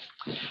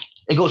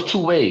it goes 2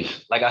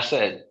 ways. Like I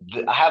said,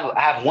 I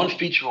have one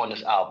feature on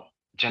this album,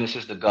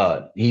 Genesis the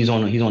God. He's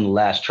on the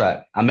last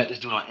track. I met this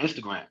dude on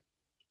Instagram.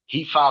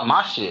 He found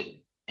my shit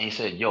and he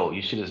said, "Yo,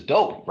 your shit is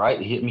dope, right?"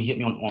 He hit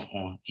me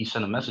on he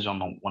sent a message on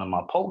one of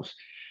my posts.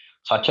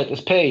 So I checked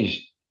his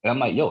page and I'm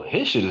like, "Yo,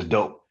 his shit is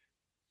dope."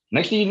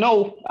 Next thing you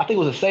know, I think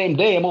it was the same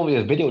day, I'm over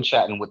here video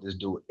chatting with this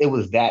dude. It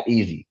was that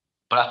easy.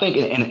 But I think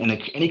in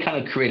any kind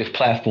of creative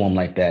platform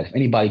like that, if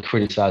anybody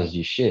criticizes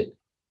your shit,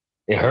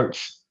 it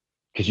hurts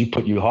because you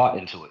put your heart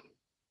into it.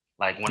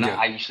 Like when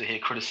I used to hear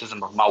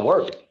criticism of my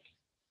work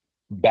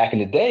back in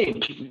the day,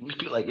 people would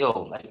be like, "Yo,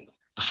 like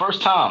the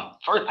first I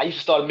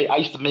used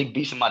to make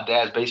beats in my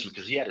dad's basement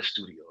because he had a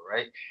studio,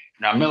 right?"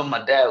 And I remember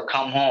my dad would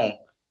come home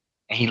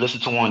and he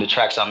listened to one of the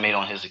tracks I made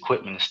on his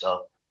equipment and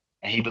stuff,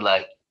 and he'd be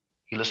like,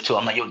 he listened to it.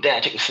 I'm like, "Yo,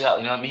 Dad, check this out."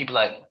 You know what I mean? He'd be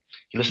like,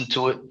 he listened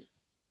to it.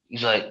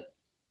 He's like,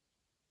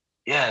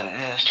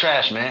 yeah, it's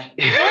trash, man.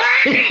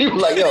 He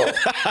was like, "Yo."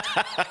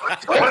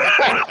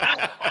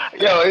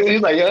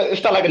 He's like, "Yo,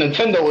 it's not like a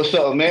Nintendo or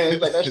something, man."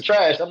 He's like, "That's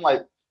trash." I'm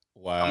like,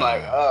 wow. I'm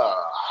like,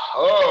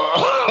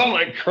 I'm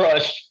like,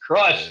 crush.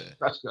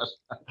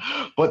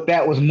 But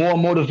that was more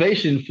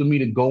motivation for me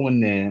to go in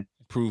there.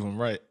 Prove him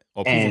right.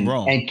 Or prove him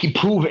wrong. And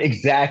prove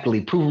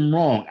him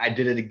wrong. I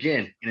did it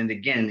again and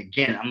again and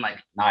again. I'm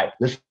like, "All right,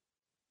 listen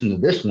to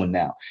this one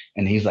now."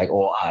 And he's like,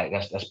 "Oh, all right,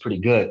 that's pretty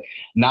good."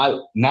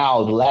 Now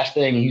the last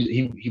thing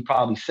he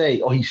probably say,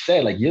 he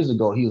said like years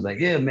ago, he was like,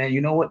 "Yeah, man, you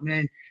know what,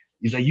 man?"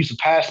 He's like, "You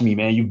surpassed me,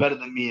 man. You better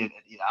than me." And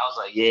you know, I was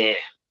like, "Yeah,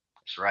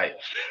 that's right."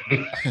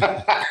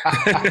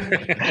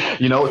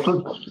 You know,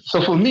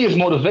 so for me it's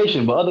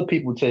motivation, but other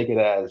people take it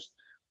as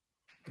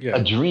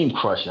a dream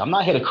crusher. I'm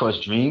not here to crush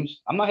dreams.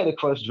 You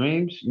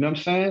know what I'm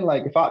saying?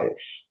 Like if I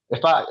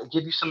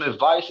give you some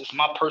advice, it's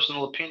my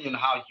personal opinion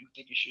how you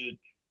think you should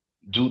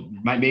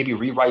maybe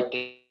rewrite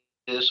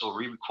this or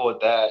re-record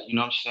that, you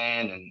know what I'm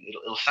saying? And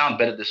it'll sound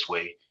better this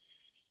way,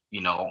 you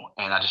know,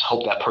 and I just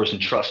hope that person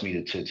trusts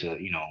me to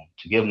you know,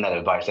 to give them that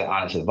advice, that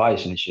honest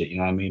advice and shit, you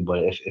know what I mean? But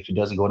if it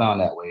doesn't go down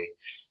that way,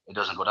 it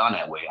doesn't go down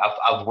that way.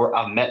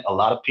 I've met a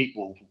lot of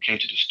people who came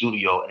to the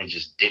studio and it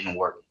just didn't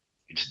work.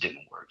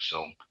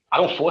 So I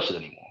don't force it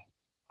anymore.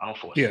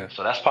 It.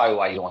 So that's probably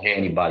why you don't hear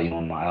anybody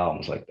on my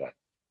albums like that.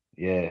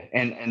 Yeah.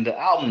 And the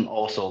album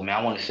also, man,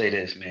 I want to say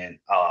this, man.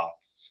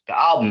 The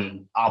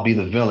album, I'll Be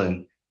the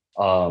Villain,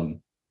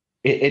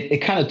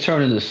 it kind of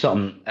turned into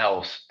something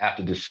else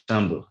after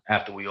December,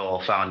 after we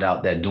all found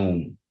out that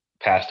Doom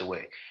passed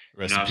away.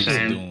 Rest You know in what I'm peace to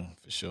saying? Doom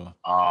for sure,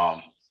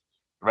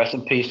 Rest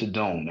in peace to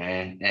Doom,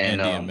 man. and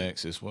And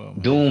DMX as well, man.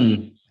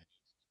 Doom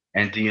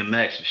and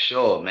DMX for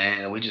sure,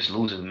 man. We just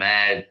losing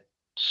mad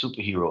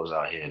superheroes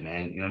out here,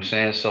 man. You know what I'm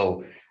saying?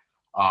 So,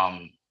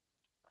 um,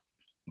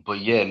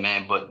 but yeah,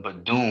 man.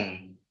 But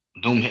Doom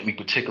hit me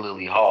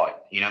particularly hard.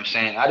 You know what I'm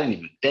saying? I didn't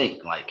even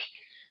think like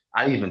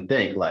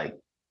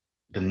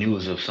the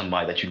news of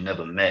somebody that you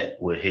never met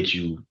would hit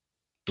you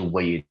the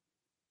way it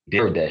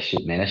did. That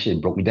shit, man. That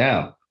shit broke me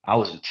down. I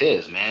was in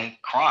tears, man,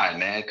 crying,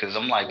 man, because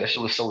I'm like, that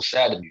shit was so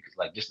sad to me. Because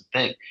like, just to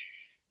think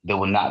there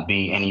would not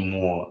be any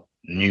more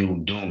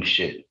new Doom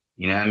shit.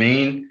 You know what I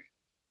mean?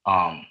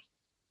 Um,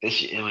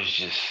 it was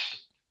just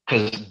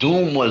because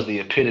Doom was the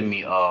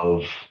epitome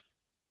of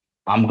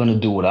I'm gonna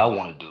do what I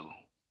want to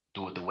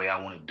do it the way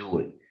I want to do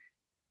it,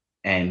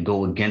 and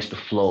go against the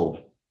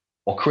flow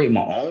or create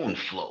my own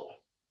flow,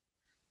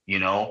 you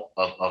know,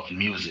 of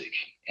music.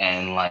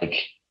 And like,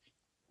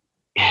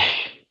 I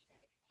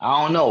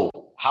don't know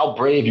how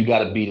brave you got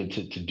to be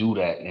to do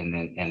that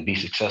and be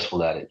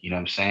successful at it. You know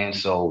what I'm saying?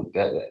 So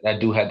that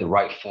dude had the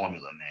right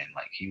formula, man.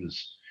 Like he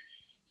was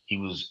a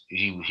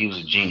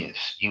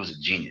genius. He was a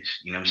genius.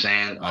 You know what I'm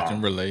saying? I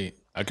can relate.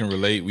 I can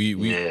relate.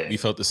 We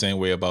felt the same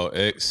way about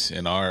X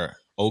in our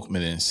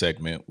Oakman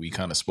segment. We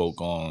kind of spoke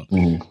on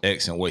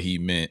X and what he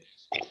meant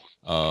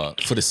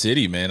for the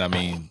city, man. I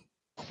mean,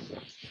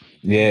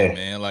 yeah,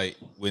 man. Like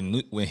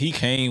when he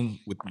came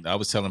with, I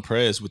was telling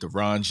Prez with the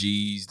Ron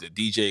G's, the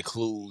DJ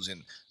Clues,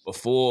 and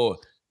before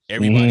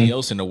everybody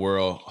else in the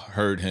world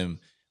heard him,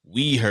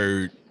 we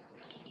heard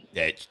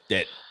that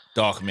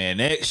Dark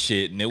Man X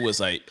shit, and it was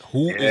like,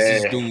 who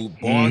is this dude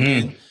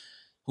barking?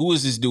 Who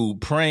is this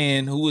dude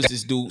praying? Who is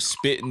this dude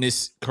spitting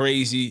this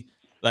crazy?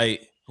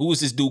 Like, who is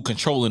this dude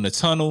controlling the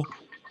tunnel?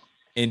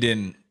 And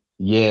then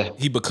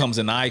he becomes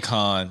an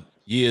icon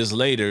years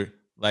later.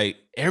 Like,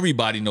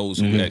 everybody knows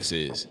who X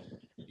is.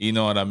 You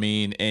know what I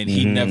mean? And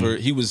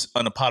he was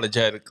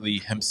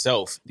unapologetically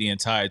himself the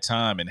entire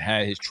time and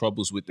had his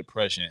troubles with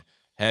depression,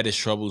 had his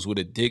troubles with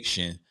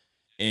addiction,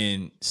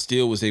 and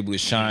still was able to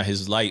shine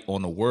his light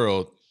on the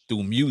world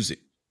through music,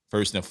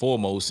 first and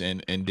foremost.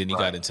 And then he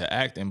got into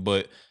acting.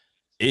 But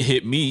it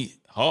hit me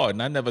hard.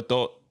 And I never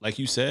thought, like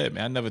you said,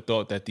 man, I never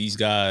thought that these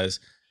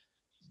guys,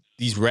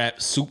 these rap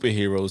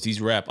superheroes,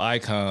 these rap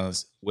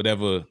icons would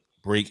ever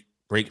break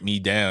me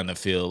down and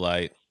feel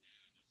like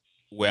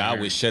where I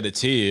would shed a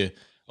tear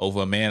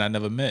over a man I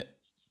never met.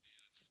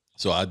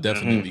 So I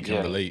definitely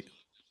can relate.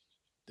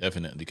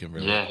 Definitely can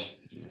relate.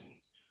 Yeah.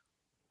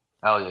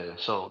 Hell yeah.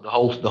 So the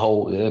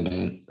whole yeah,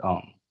 man.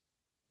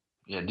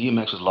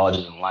 DMX was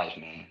larger than life,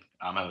 man.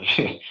 I remember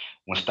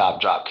when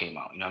Stop Drop came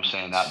out. You know what I'm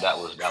saying? That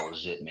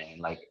was it, man.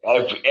 Like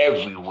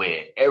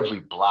everywhere, every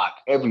block,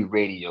 every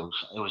radio,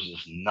 it was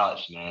just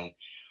nuts, man.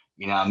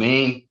 You know what I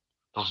mean?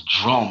 Those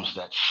drums,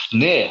 that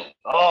snare.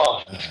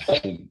 Oh,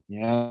 disgusting.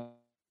 You know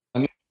what I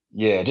mean?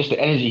 Yeah, just the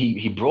energy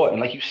he brought. And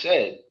like you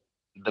said,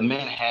 the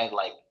man had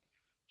like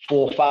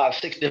 4, 5,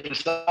 6 different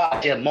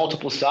sides. He had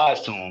multiple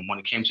sides to him when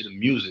it came to the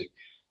music.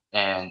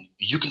 And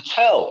you can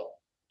tell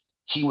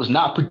he was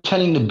not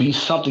pretending to be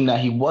something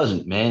that he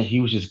wasn't, man. He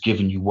was just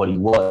giving you what he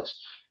was.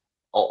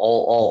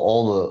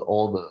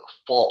 All the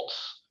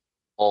faults,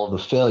 all the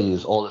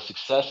failures, all the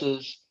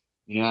successes,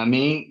 you know what I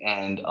mean?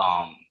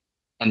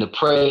 And the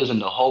prayers and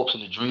the hopes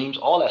and the dreams,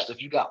 all that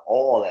stuff. You got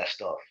all that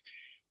stuff.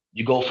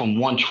 You go from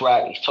one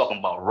track, he's talking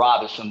about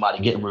robbing somebody,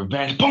 getting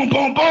revenge, boom,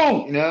 boom,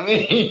 boom. You know what I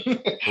mean?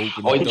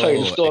 Or he tell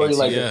you the story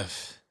like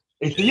it's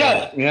you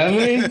know what I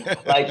mean?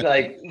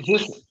 like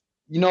just,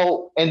 you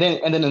know, and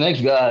then the next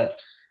guy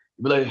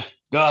be like,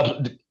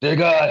 God, dear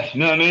God,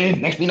 you know what I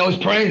mean? Next thing you know,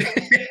 he's praying. You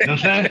know what I'm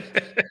saying?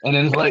 And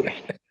then it's like,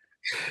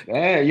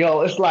 man,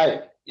 yo, it's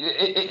like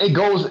it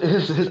goes.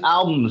 His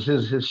albums,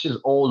 his shit's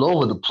all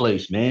over the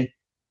place, man.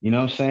 You know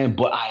what I'm saying?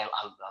 But I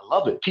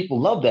love it. People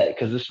love that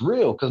because it's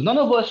real. Because none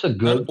of us are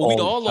good. We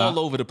all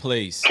over the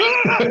place.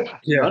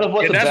 None of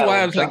us are that's bad why I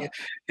all was the like, time.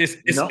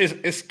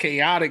 it's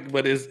chaotic,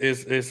 but it's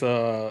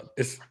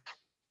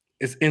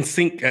in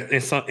sync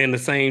in the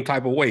same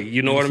type of way.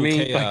 You know what I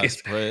mean? Chaos, like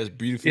it's Prez,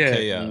 beautiful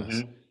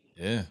chaos.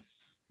 Yeah.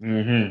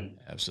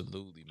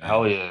 Absolutely, man.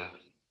 Hell yeah.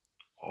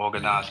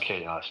 Organized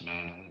chaos,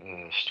 man.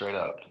 Yeah, straight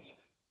up.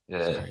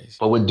 Yeah.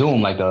 But with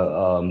Doom, like the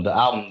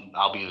album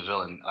I'll Be the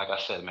Villain, like I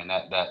said, man,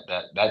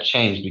 that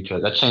changed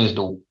because that changed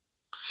the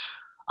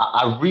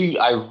I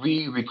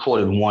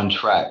re-recorded one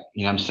track,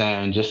 you know what I'm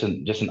saying? Just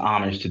an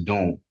homage to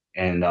Doom.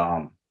 And you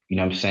know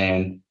what I'm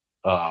saying?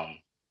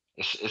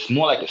 It's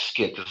more like a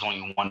skit. There's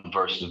only one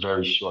verse, it's a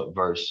very short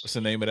verse. What's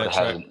the name of that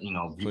track? You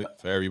know,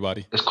 for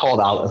everybody. It's called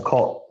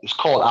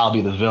I'll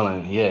Be the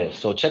Villain. Yeah.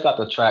 So check out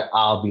the track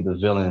I'll Be the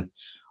Villain.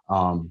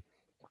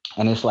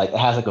 And it's like it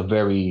has like a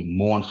very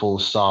mournful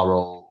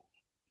sorrow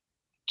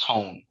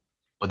tone,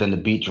 but then the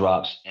beat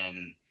drops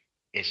and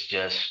it's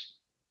just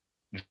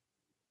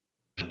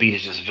the beat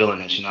is just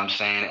villainous, you know what I'm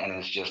saying? And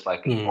it's just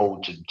like an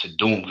ode to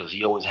Doom because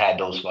he always had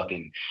those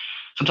fucking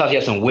sometimes he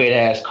has some weird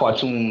ass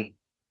cartoon,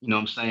 you know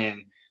what I'm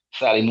saying,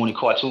 Saturday morning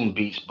cartoon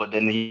beats, but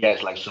then he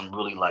has like some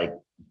really like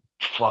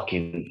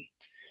fucking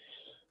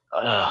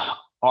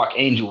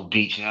Archangel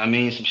beats, you know what I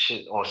mean? Some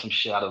shit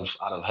out of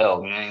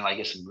hell, you know what I mean? Like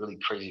it's some really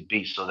crazy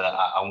beats. So that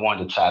I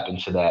wanted to tap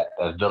into that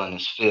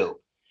villainous feel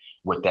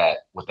with that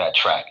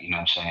track, you know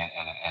what I'm saying?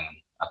 And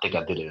I think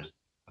I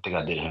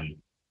did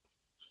him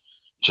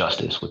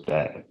justice with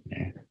that,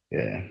 man.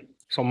 Yeah.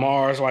 So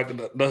Mars, like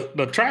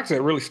the tracks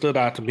that really stood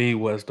out to me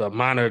was the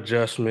Minor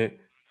Adjustment.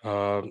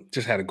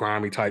 Just had a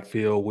grimy type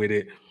feel with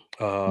it.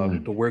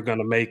 The We're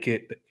Gonna Make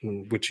It,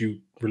 which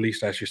you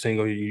released as your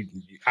single.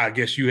 I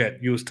guess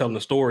you was telling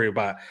the story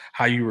about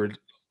how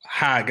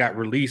it got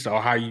released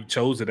or how you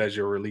chose it as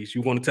your release.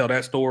 You want to tell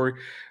that story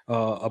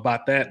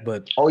about that?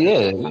 But oh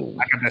yeah, I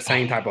got that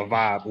same type of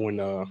vibe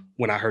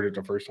when I heard it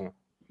the first time.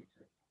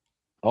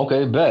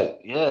 Okay,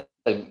 bet. Yeah.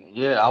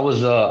 I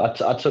was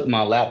I took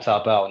my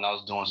laptop out and I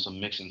was doing some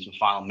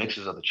final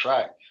mixes of the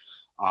track.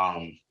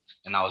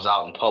 And I was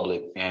out in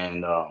public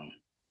and a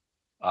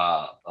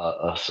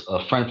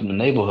friend from the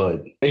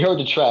neighborhood, they heard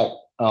the track,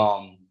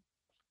 and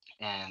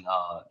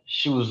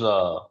she was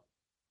off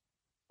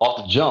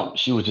the jump.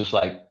 She was just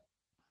like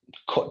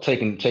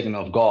taken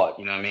off guard,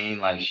 you know what I mean?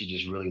 Like she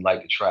just really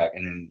liked the track,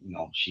 and then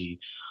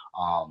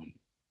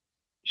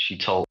she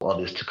told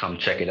others to come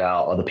check it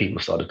out. Other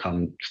people started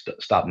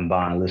stopping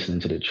by and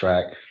listening to the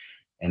track,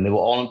 and they were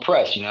all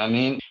impressed, you know what I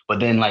mean? But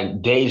then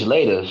like days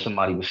later,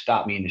 somebody would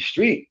stop me in the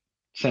street,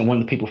 saying one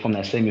of the people from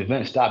that same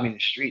event stopped me in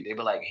the street. They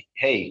were like,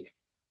 "Hey,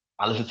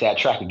 I listened to that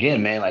track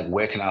again, man. Like,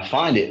 where can I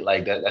find it?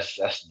 Like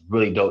that's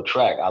really dope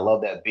track. I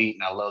love that beat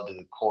and I love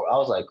the chord." I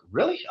was like,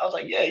 "Really?" I was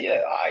like,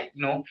 yeah, all right,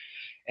 you know.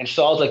 And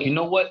so I was like, you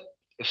know what?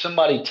 If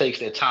somebody takes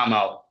their time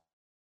out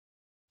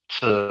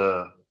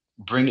to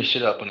bring the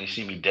shit up when they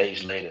see me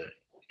days later,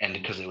 and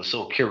because it was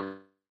so curious,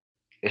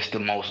 it's the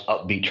most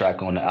upbeat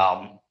track on the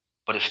album,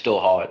 but it's still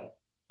hard.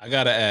 I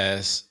gotta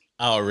ask,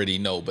 I already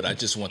know, but I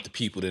just want the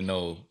people to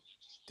know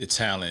the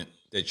talent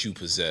that you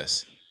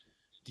possess.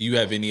 Do you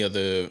have any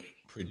other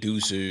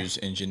producers,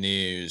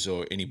 engineers,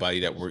 or anybody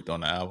that worked on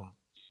the album?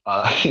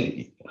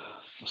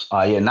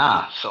 Yeah,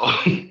 nah. So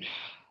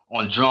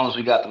on drums,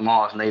 we got the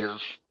Mars Native.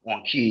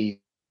 On keys,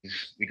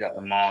 we got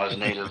the Mars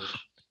Native.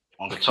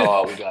 On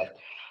guitar, we got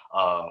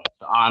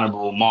the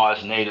Honorable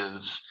Mars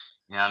Native.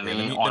 You know what I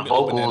mean? On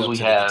vocals, we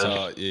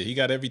have... Yeah, he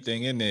got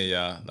everything in there,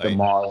 y'all. Like, the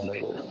Mars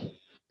Native.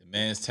 The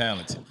man's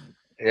talented.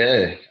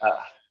 Yeah.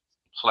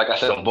 So like I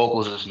said, on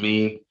vocals, it's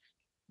me.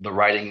 The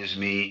writing is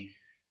me.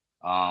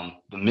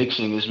 The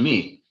mixing is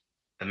me.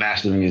 The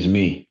mastering is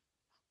me.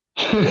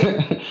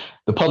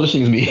 The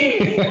publishing is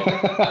me.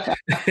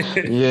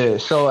 Yeah.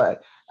 So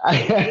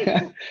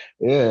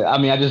yeah. I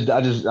mean,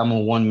 I'm a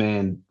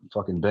one-man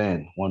fucking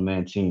band,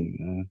 one-man team.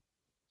 Man.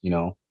 You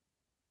know.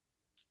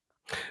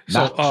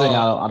 Not saying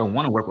I don't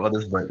want to work with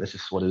others, but that's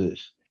just what it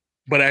is.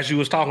 But as you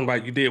was talking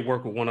about, you did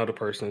work with one other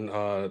person,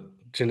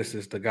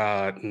 Genesis the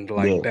God, and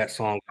like that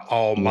song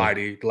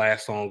Almighty, the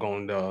last song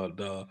on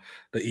the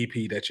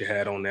EP that you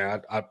had on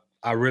there.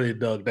 I really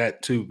dug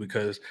that too,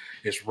 because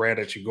it's rare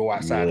that you go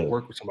outside and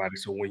work with somebody.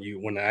 So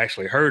when I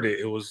actually heard it,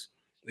 it was,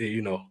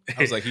 you know,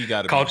 I was like, he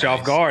got caught you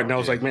off guard, and I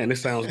was like, man,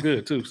 this sounds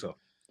good too. So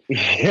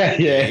yeah.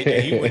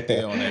 He went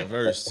there on that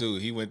verse too.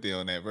 I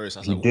was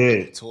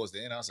like, towards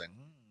the end, I was like,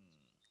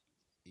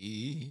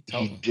 he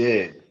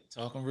did.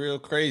 Talking real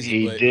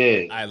crazy, but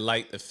I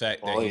like the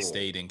fact that he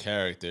stayed in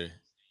character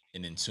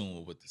and in tune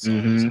with what the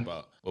song is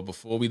about. But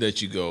before we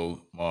let you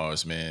go,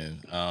 Mars,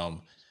 man,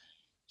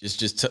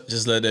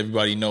 just let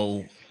everybody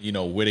know, you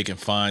know, where they can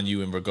find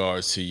you in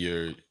regards to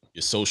your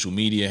social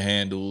media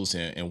handles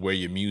and where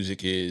your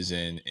music is,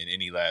 and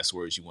any last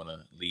words you want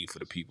to leave for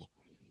the people.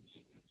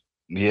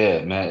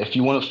 Yeah, man. If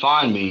you want to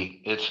find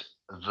me, it's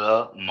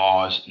The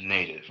Mars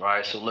Native,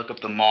 right? So look up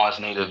The Mars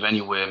Native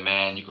anywhere,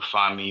 man. You can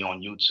find me on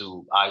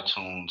YouTube,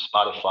 iTunes,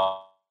 Spotify,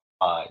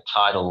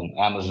 Tidal,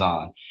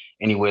 Amazon,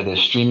 anywhere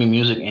there's streaming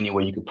music,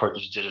 anywhere you can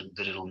purchase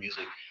digital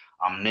music,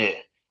 I'm there.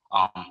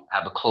 I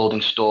have a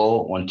clothing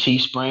store on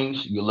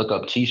Teesprings. You look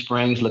up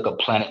Teesprings, look up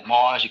Planet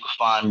Mars. You can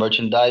find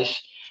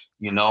merchandise.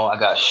 You know, I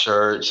got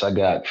shirts, I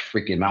got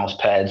freaking mouse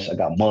pads, I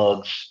got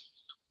mugs,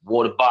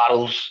 water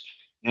bottles.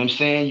 You know what I'm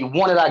saying? You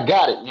want it, I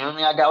got it. You know what I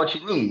mean? I got what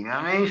you need. You know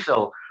what I mean?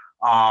 So,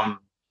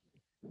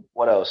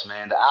 what else,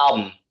 man? The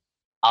album,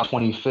 on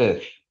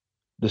 25th.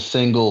 The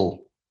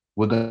single,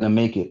 We're Gonna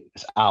Make It,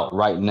 is out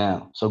right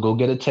now. So go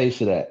get a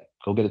taste of that.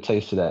 You know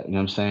what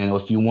I'm saying?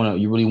 Or if you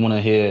really want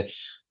to hear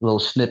little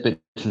snippets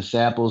and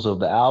samples of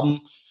the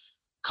album,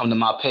 come to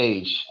my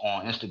page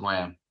on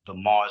Instagram, The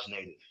Mars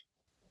Native.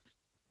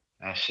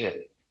 That's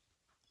it.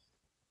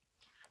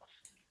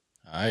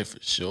 All right, for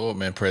sure,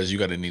 man. Prez, you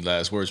got any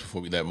last words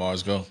before we let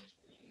Mars go?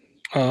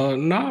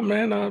 Nah,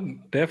 man. I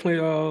definitely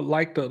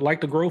like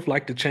the growth,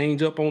 like the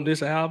change up on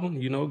this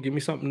album. You know, give me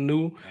something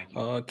new.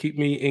 Keep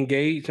me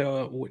engaged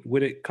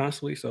with it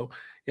constantly. So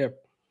yeah,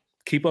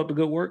 keep up the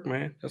good work,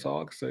 man. That's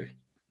all I can say.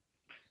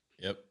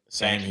 Yep,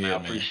 same Thanks, here, man. I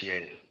man.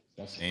 appreciate it.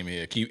 Same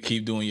here.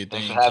 Keep doing your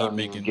thing. Thanks for having keep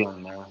making me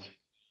again, man.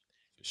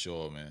 For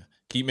sure, man.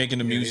 Keep making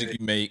the music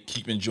you make.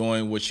 Keep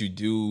enjoying what you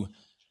do.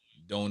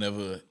 Don't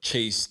ever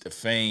chase the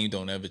fame.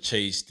 Don't ever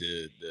chase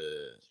the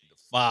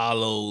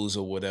follows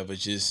or whatever.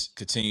 Just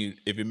continue.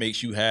 If it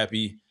makes you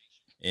happy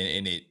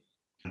and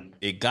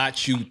it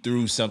got you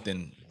through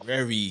something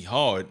very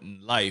hard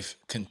in life,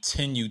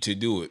 continue to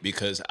do it,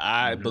 because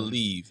I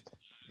believe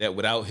that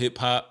without hip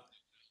hop,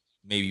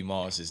 maybe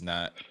Mars is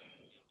not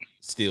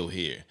still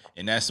here.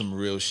 And that's some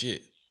real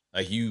shit.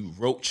 Like, you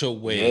wrote your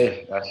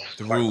way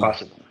through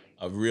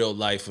a real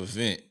life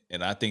event.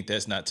 And I think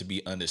that's not to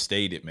be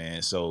understated,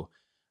 man. So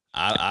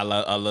I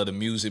love the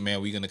music,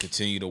 man. We're going to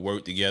continue to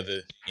work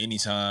together.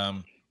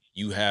 Anytime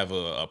you have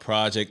a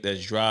project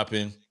that's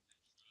dropping,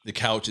 the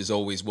couch is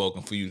always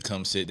welcome for you to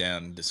come sit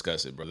down and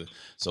discuss it, brother.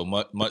 So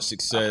much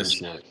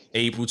success.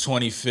 April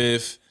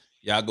 25th,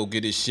 y'all go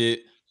get this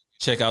shit.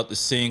 Check out the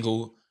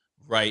single.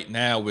 Right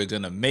now, we're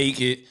going to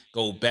make it.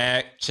 Go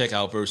back, check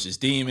out Versus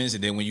Demons.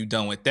 And then when you're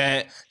done with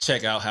that,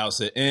 check out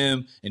House of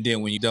M. And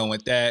then when you're done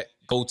with that,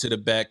 go to the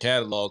back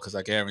catalog, because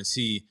I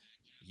guarantee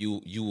you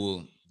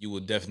will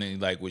definitely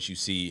like what you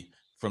see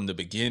from the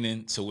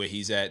beginning to where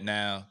he's at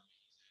now.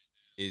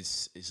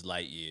 It's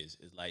light years.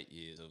 It's light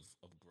years of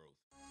growth.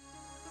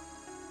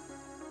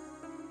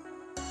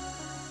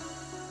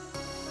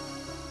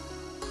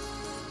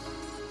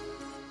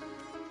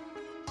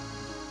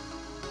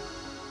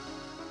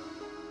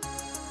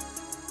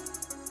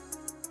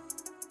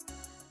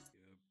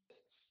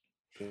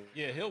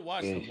 Yeah, he'll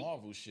watch the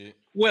Marvel shit.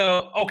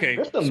 Well, okay.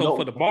 So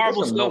for the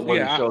Marvel stuff,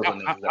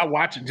 I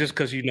watch it just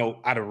because,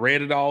 I'd have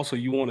read it all, so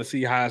you want to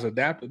see how it's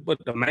adapted.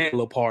 But the main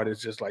little part is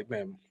just like,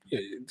 man,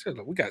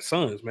 we got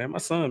sons, man. My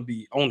son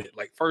be on it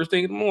like first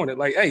thing in the morning.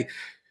 Like, hey,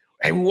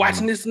 we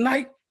watching this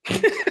tonight?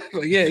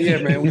 Like, yeah,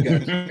 man, we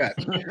got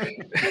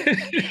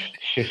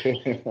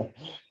you.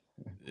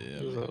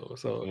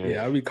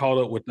 I be caught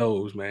up with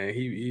those, man.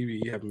 He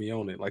be having me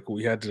on it. Like,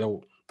 we had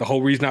to. The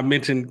whole reason I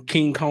mentioned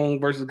King Kong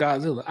versus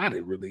Godzilla, I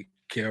didn't really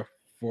care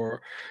for.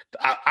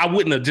 I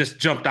wouldn't have just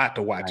jumped out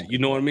to watch it. You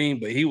know what I mean?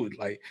 But he was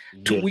like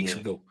 2 weeks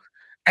ago,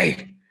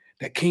 hey,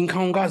 that King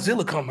Kong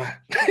Godzilla come out.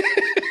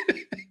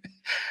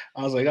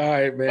 I was like, all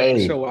right,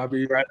 man, sure, I'll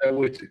be right there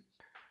with you.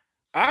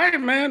 All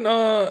right, man.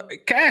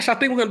 Cash, I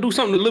think we're gonna do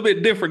something a little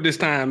bit different this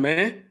time,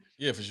 man.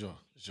 Yeah, for sure.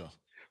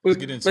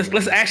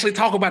 Let's actually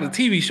talk about a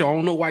TV show. I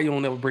don't know why you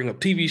don't ever bring up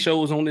TV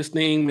shows on this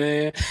thing,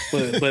 man.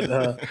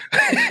 But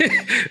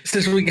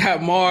since we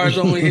got Mars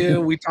on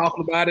here, we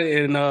talking about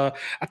it, and I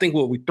think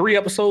we 3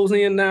 episodes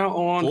in now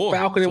on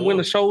Falcon and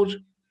Winter Soldier.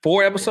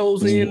 4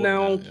 episodes in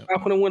now on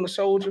Falcon and Winter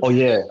Soldier. Oh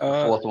yeah,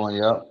 4th one,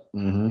 yeah.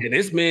 And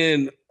it's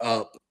been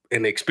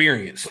an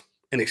experience.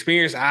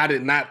 I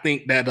did not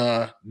think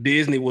that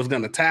Disney was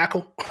going to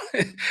tackle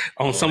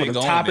on some of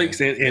the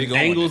topics and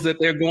angles that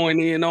they're going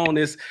in on.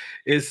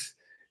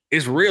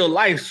 It's real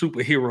life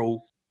superhero.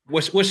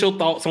 What's your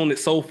thoughts on it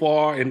so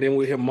far? And then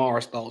we'll hear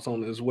Mars' thoughts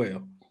on it as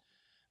well.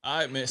 All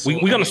right, man. So,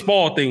 we're gonna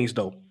spoil things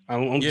though.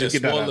 I'm just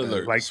get that out alert.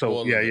 There. Like,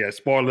 so, yeah.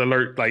 Spoiler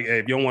alert. Like, hey,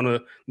 if you don't want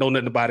to know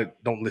nothing about it,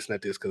 don't listen to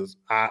this, because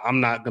I'm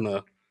not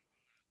gonna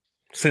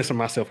censor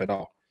myself at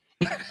all.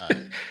 All right.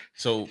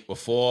 So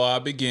before I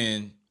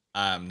begin,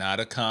 I'm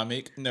not a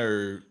comic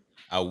nerd.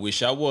 I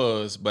wish I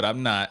was, but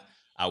I'm not.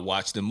 I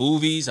watch the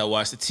movies. I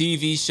watch the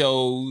TV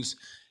shows.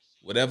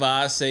 Whatever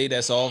I say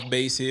that's off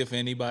base here for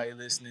anybody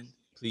listening,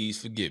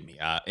 please forgive me.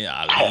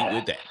 I'll leave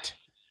with that.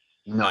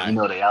 You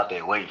know they out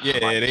there waiting. Yeah,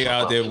 they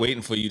out there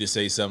waiting for you to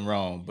say something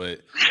wrong.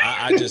 But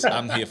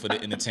I'm here for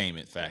the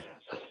entertainment factor.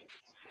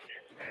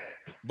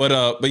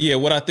 But yeah,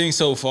 what I think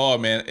so far,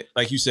 man,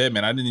 like you said,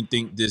 man, I didn't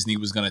think Disney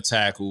was gonna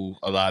tackle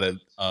a lot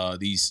of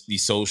these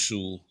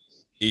social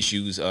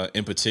issues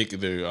in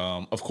particular.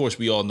 Of course,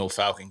 we all know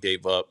Falcon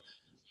gave up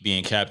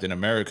being Captain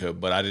America,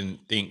 but I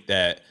didn't think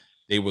that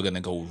they were gonna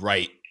go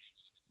right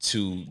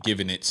to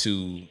giving it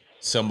to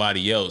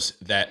somebody else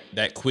that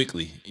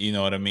quickly. You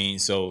know what I mean?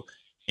 So,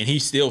 and he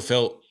still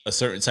felt a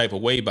certain type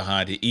of way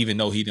behind it, even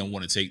though he didn't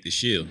want to take the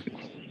shield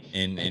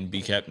and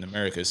be Captain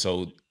America.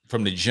 So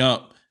from the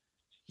jump,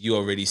 you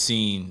already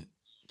seen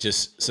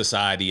just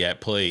society at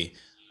play.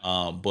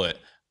 But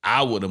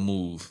I would have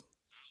moved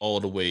all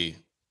the way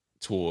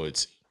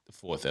towards the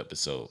 4th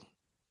episode.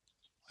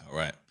 All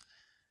right.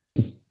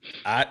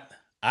 I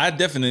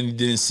definitely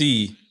didn't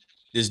see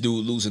this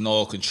dude losing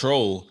all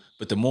control.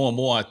 But the more and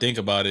more I think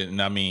about it,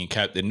 and I mean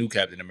the new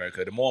Captain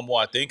America, the more and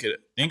more I think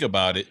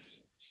about it,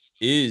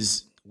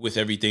 is with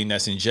everything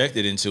that's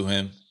injected into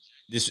him,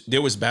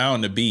 there was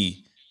bound to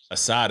be a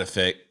side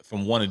effect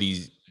from one of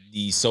these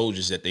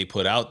soldiers that they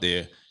put out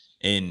there,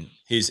 and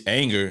his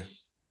anger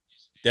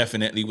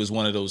definitely was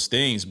one of those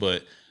things.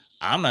 But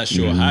I'm not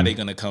sure how they're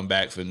gonna come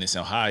back from this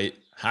and how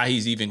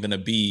he's even gonna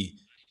be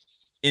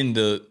in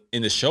the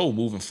show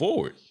moving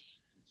forward.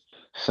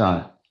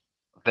 Son,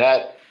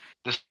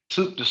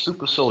 the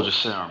super soldier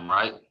serum,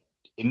 right?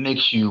 It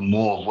makes you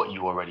more of what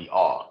you already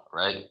are,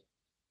 right?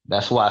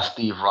 That's why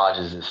Steve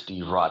Rogers is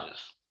Steve Rogers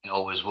and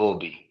always will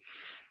be.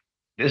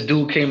 This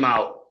dude came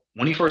out,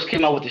 when he first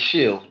came out with the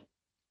shield,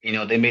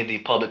 they made the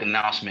public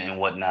announcement and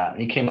whatnot.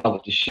 He came out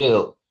with the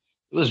shield.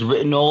 It was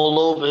written all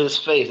over his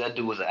face. That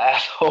dude was an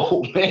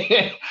asshole,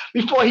 man.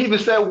 Before he even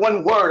said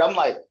one word, I'm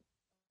like,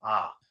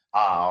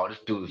 this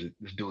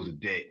dude's a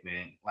dick,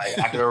 man. Like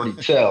I could already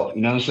tell,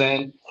 you know what I'm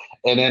saying?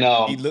 And then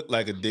he looked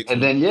like a dick.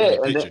 And then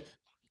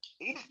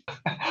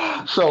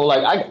so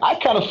like I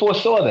kind of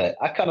foresaw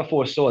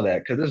that.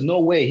 Because there's no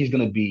way he's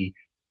gonna be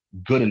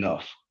good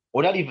enough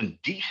or not even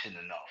decent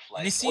enough. Like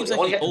and it seems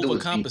like he's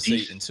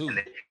overcompensating too.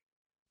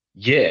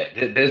 Yeah,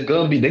 they're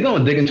gonna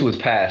dig into his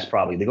past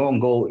probably. They're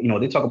gonna go,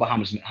 they talk about how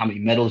many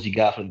medals he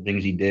got for the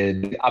things he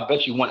did. I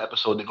bet you one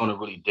episode they're gonna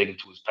really dig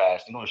into his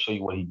past. They're gonna show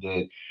you what he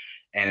did,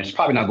 and it's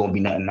probably not gonna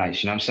be nothing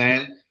nice. You know what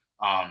I'm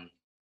saying?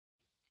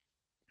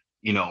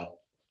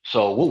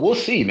 So we'll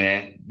see,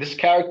 man. This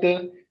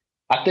character,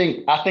 I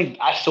think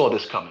I saw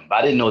this coming, but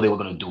I didn't know they were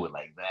gonna do it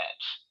like that.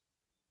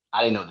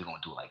 I didn't know they were gonna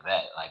do it like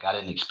that. Like I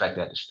didn't expect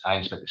that. I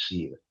didn't expect to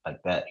see it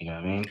like that. You know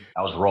what I mean?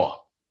 I was raw.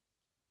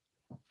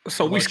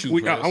 So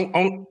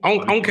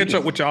I'll catch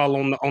up with y'all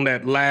on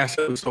that last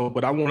episode,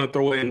 but I want to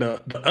throw in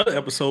the other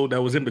episode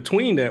that was in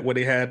between that where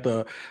they had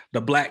the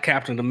Black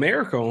Captain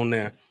America on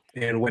there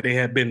and where they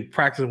had been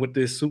practicing with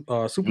this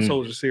super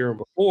soldier serum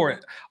before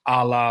it,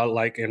 a la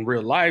like in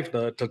real life,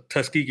 the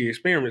Tuskegee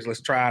experiments.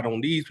 Let's try it on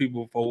these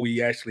people before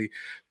we actually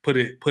put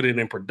it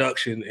in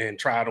production and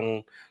try it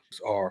on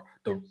or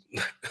the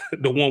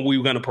one we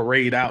were going to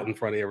parade out in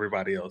front of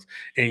everybody else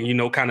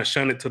and kind of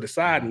shun it to the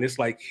side, and it's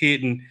like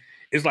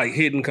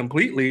hidden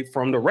completely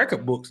from the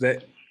record books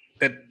that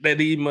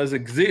he must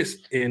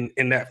exist in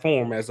that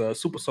form as a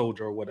super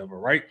soldier or whatever,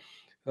 right?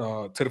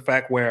 To the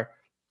fact where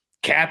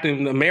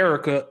Captain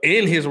America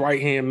and his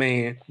right-hand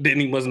man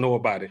didn't even know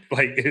about it.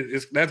 Like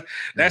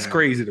that's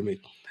crazy to me.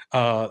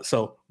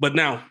 But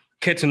now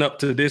catching up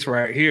to this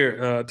right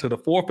here, to the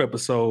fourth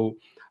episode,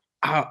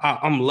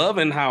 I'm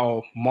loving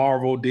how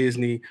Marvel,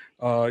 Disney,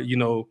 how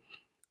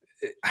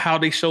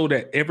they show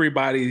that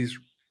everybody's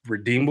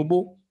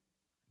redeemable,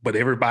 but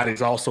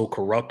everybody's also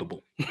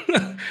corruptible.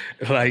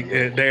 Like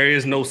there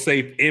is no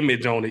safe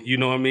image on it. You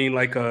know what I mean?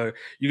 Like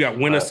you got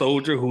Winter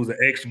Soldier, who's an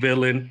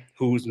ex-villain,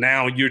 who's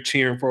now you're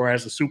cheering for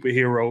as a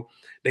superhero.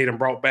 They done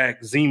brought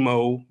back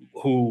Zemo,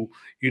 who,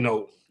 he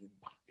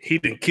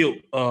killed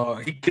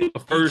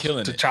the first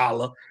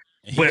T'Challa.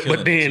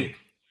 But then,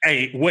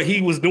 hey, what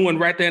he was doing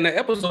right there in the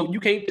episode, you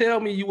can't tell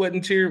me you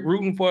wasn't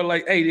rooting for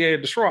like, hey, yeah,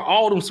 destroy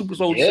all them super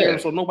soldiers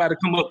serums so nobody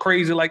come up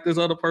crazy like this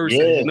other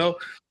person,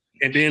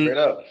 And then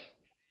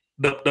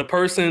the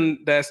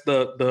person that's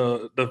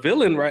the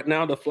villain right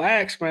now, the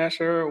Flag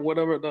Smasher, or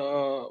whatever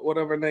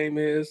whatever name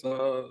is,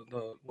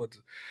 the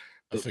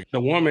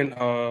woman,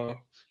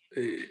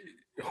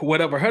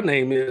 whatever her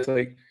name is,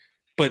 like,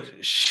 but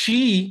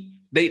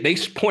they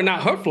point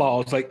out her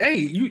flaws, like, hey,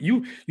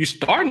 you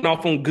starting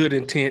off on good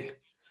intent,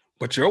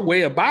 but your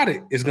way about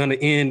it is going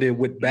to end it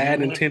with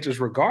bad intentions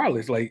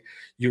regardless. Like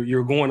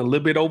you're going a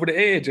little bit over the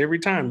edge every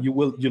time.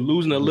 You're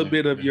losing a little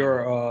bit of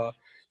your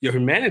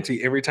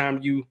humanity every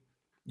time you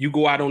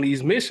go out on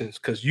these missions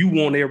because you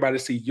want everybody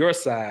to see your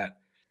side.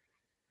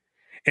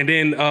 And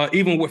then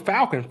even with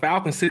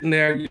Falcon sitting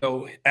there,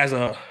 as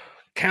a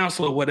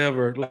counselor or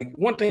whatever, like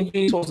one thing you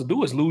ain't supposed to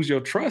do is lose your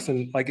trust.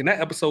 And like in that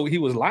episode, he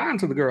was lying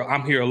to the girl,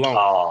 I'm here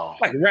alone.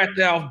 Like right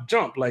there off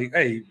jump, like,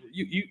 hey,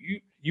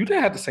 you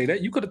didn't have to say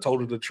that. You could have told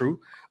her the truth.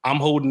 I'm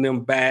holding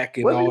them back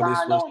and all this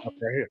stuff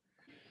right here.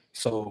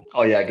 So.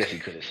 Oh yeah, I guess he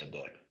could have said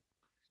that.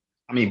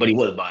 I mean, but he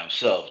was by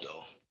himself though.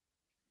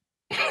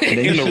 And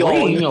then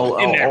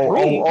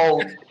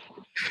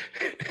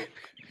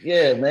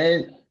yeah,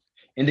 man.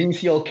 And then you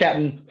see old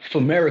Captain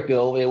America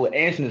over there with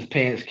ants in his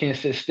pants, can't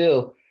sit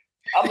still.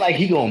 I'm like,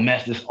 he gonna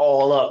mess this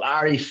all up. I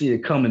already see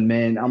it coming,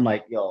 man. I'm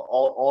like, yo,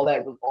 all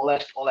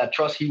that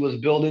trust he was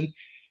building.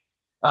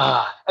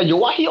 And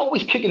why he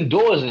always kicking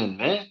doors in,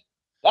 man?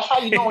 That's how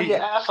you know he's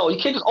an asshole. You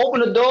can't just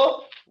open the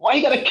door. Why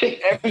you gotta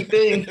kick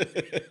everything?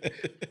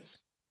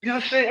 You know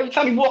what I'm saying? Every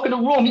time he walk in the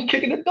room, he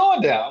kicking the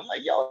door down. I'm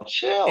like, yo,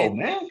 chill,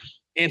 man.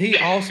 And he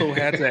also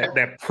has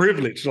that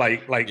privilege,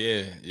 like,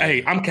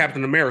 hey, I'm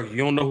Captain America. You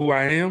don't know who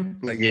I am?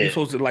 Like, you're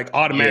supposed to like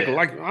automatically,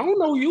 like, I don't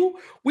know you.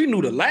 We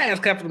knew the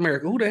last Captain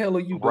America. Who the hell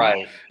are you?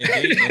 Right.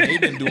 And they've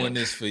been doing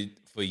this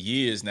for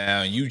years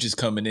now. And you just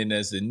coming in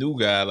as the new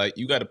guy. Like,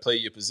 you got to play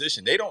your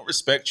position. They don't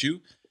respect you.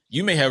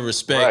 You may have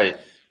respect. Right.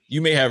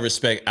 You may have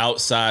respect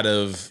outside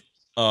of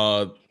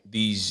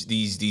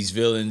these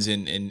villains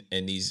and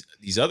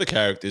these other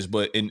characters,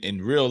 but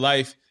in real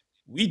life,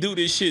 we do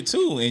this shit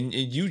too. And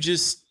you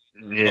just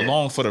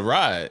along for the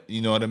ride,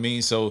 you know what I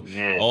mean? So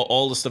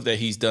all the stuff that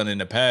he's done in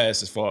the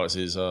past, as far as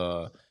his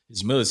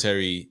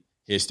military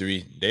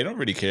history, they don't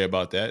really care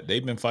about that.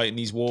 They've been fighting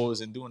these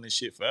wars and doing this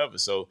shit forever.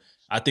 So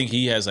I think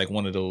he has like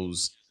one of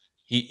those,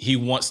 he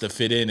wants to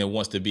fit in and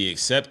wants to be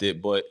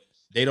accepted, but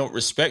they don't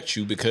respect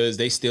you because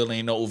they still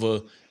ain't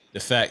over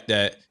the fact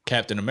that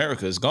Captain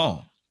America is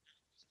gone.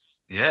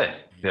 Yeah,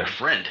 their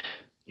friend.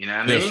 You know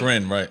what I mean? Their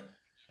friend, right.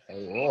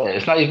 Yeah,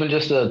 it's not even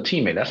just a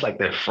teammate. That's like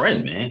their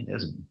friend, man.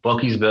 That's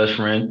Bucky's best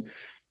friend.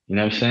 You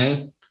know what I'm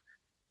saying?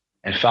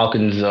 And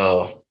Falcon's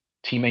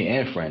teammate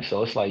and friend.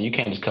 So it's like you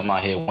can't just come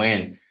out here and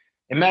win.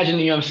 Imagine,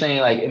 you know what I'm saying?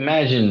 Like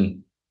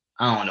imagine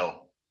I don't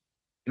know.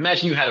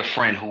 Imagine you had a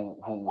friend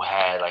who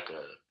had like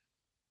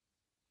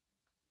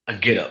a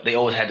get up. They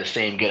always had the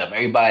same get up.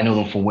 Everybody knew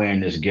them for wearing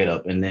this get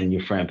up, and then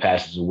your friend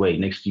passes away.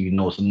 Next thing you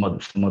know, some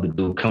other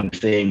dude come the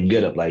same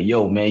get up. Like,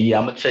 yo, man, yeah,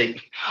 I'm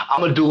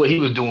gonna do what he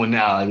was doing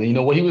now. And you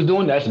know what he was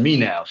doing? That's me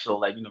now. So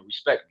like,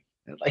 respect me.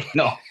 And like,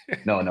 no.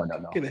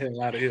 Get the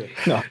hell out of here.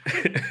 No.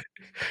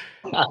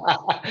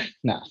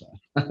 Nah,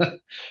 son.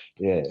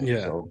 Yeah.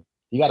 So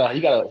he got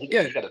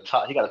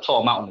a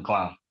tall mountain to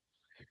climb.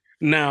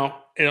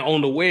 Now, and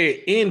on the way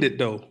it ended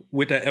though,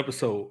 with that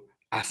episode,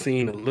 I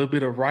seen a little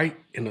bit of right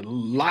and a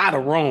lot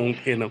of wrong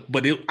in him,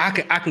 but I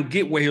can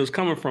get where he was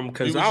coming from,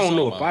 because I don't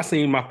know if I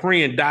seen my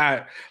friend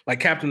die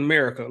like Captain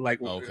America, like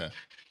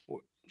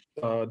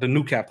the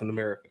new Captain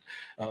America.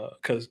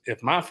 Because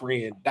if my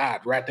friend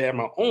died right there at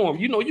my arm,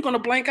 you're gonna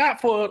blank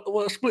out for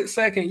a split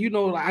second.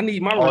 I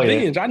need my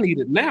revenge. Yeah. I need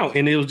it now,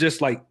 and it was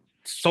just like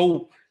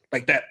so.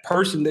 Like that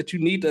person that you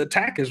need to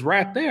attack is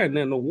right there, and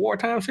then the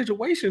wartime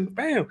situation,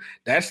 bam,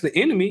 that's the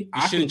enemy.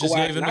 I should have just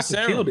gave him a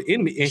serum. Kill the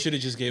enemy. You should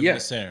have just gave him a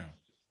serum.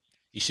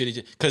 You should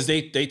have, because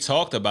they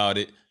talked about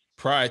it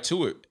prior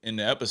to it in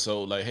the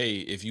episode. Like, hey,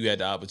 if you had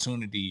the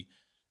opportunity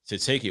to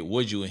take it,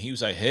 would you? And he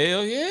was like,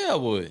 hell yeah, I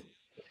would.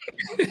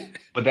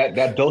 But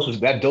that dose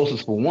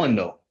was for one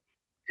though.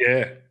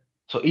 Yeah.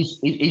 So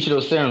each of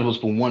those serums was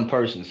for one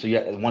person. So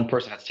one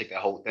person had to take that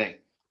whole thing.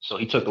 So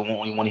he took the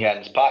only one he had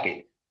in his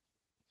pocket.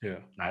 Yeah,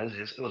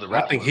 it was a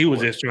wrap. I think he was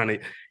just trying to.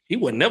 He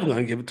was never going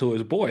to give it to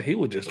his boy. He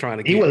was just trying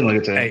to. He wasn't going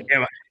to tell him.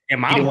 Hey,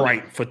 am I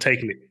right for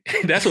taking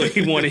it? That's what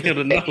he wanted him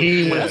to know.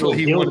 That's what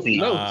he wanted to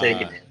know.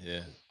 Taking it. Yeah,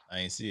 I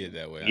ain't see it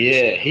that way.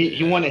 Yeah,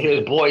 he wanted to hear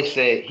his boy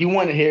say. He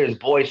wanted to hear his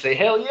boy say,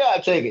 "Hell yeah, I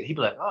take it." He'd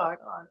be like, "All right,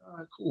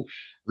 cool."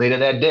 Later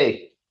that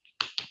day,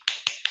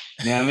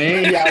 you know what I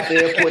mean? He out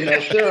there putting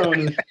that serum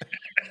in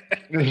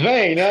his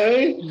vein. You know what I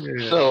mean?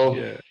 Yeah,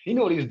 so he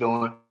knew what he's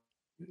doing.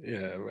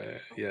 Yeah, man.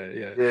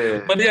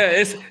 Yeah. But yeah,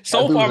 it's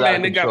so far,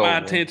 man. They got my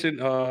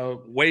attention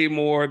way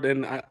more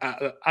than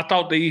I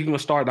thought. They even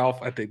started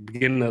off at the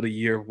beginning of the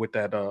year with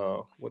that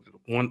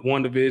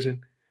WandaVision.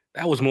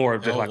 That was more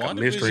of just like a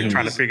mystery,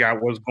 trying to figure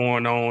out what's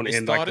going on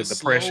and like the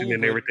depression slow,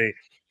 and everything.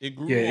 It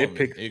grew on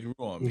me. It grew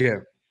on me. Yeah.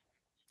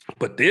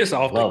 But this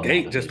off the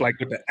gate, just like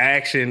with the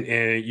action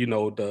and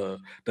the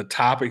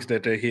topics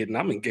that they're hitting,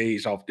 I'm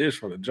engaged off this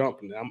from the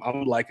jump, and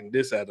I'm liking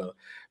this at a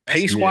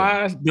pace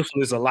wise. This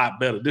one is a lot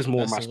better. This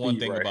more my speed. That's the one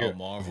thing right about here.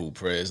 Marvel,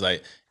 Prez.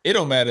 Like, it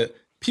don't matter.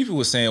 People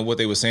were saying what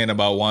they were saying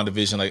about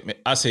WandaVision. Like,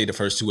 I say the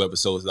first 2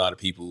 episodes, a lot of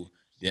people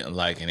didn't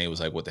like, and they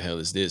was like, "What the hell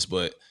is this?"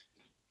 But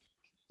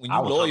when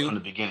you're loyal, from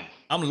the beginning.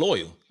 I'm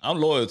loyal. I'm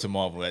loyal to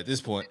Marvel at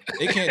this point.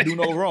 They can't do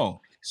no wrong.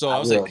 So I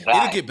was like,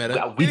 it'll get better.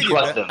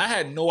 I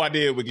had no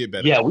idea it would get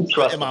better. Yeah, we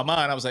trust in my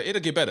mind, I was like,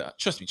 it'll get better.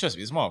 Trust me,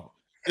 it's Marvel.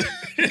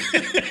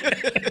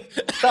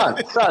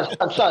 son,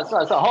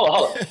 hold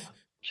on.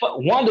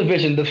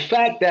 WandaVision, the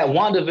fact that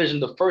WandaVision,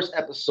 the first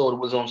episode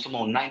was on some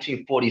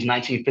 1940s,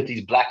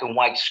 1950s black and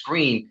white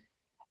screen,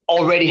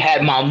 already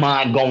had my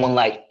mind going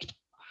like,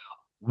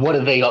 what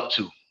are they up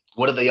to?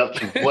 What are they up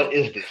to? What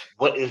is this?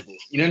 What is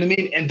this? You know what I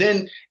mean? And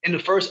then in the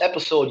first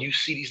episode, you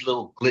see these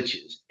little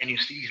glitches and you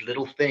see these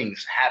little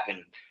things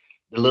happen.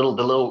 The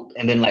little,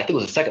 and then like, I think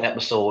it was the second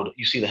episode,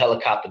 you see the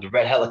helicopter, the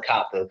red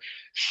helicopter.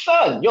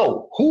 Son,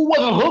 yo, who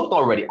wasn't hooked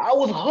already? I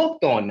was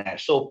hooked on that.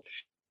 So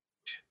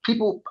I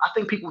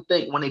think people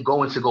think when they go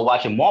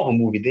watch a Marvel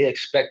movie, they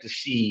expect to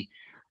see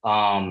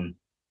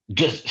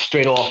just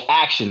straight off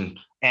action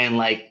and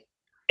like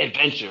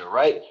adventure,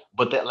 right?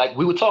 But that, like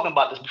we were talking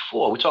about this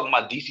before, we're talking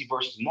about DC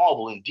versus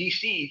Marvel. In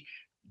DC,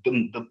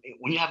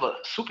 when you have a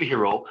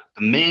superhero,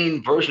 the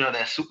main version of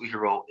that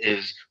superhero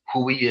is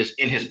who he is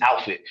in his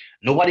outfit.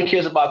 Nobody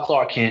cares about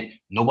Clark Kent.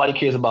 Nobody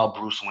cares about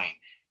Bruce Wayne.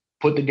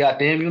 Put the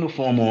goddamn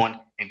uniform on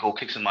and go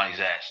kick somebody's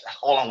ass. That's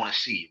all I want to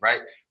see, right?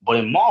 But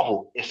in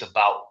Marvel, it's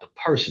about the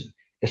person.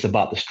 It's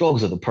about the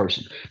struggles of the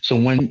person. So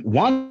when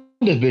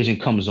WandaVision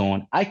comes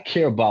on, I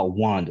care about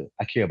Wanda.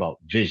 I care about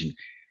Vision.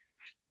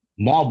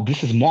 Marvel,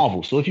 this is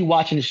Marvel. So if you're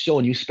watching the show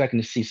and you're expecting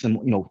to see some,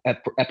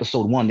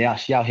 episode 1,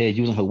 she out here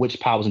using her witch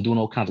powers and doing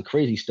all kinds of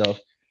crazy stuff,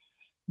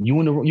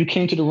 you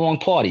came to the wrong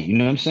party. You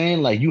know what I'm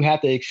saying? Like, you have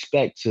to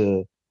expect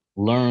to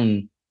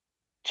learn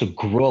to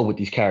grow with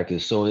these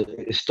characters. So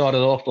it started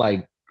off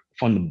like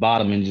from the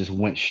bottom and just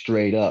went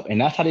straight up. And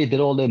that's how they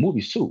did all their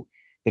movies too.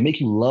 They make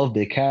you love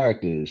their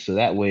characters. So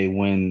that way,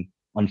 when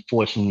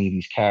unfortunately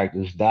these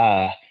characters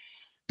die,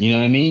 you know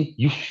what I mean?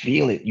 You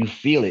feel it. You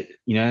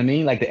know what I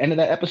mean? Like the end of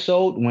that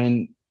episode,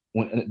 when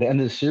at the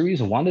end of the series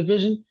of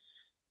WandaVision,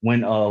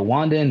 when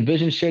Wanda and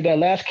Vision shared that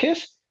last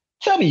kiss,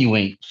 tell me you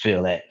ain't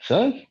feel that,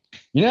 son.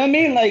 You know what I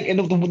mean? Like, and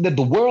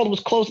the world was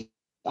close.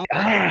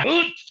 Yeah.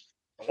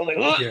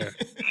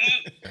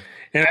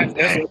 And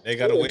they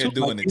got a way of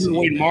doing it. Even the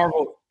way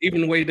Marvel,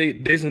 even the way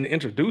Disney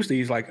introduced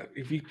these, like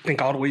if you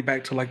think all the way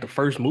back to like the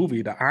first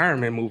movie, the Iron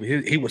Man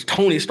movie, he was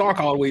Tony Stark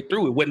all the way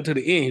through. It wasn't to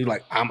the end. He was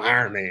like, I'm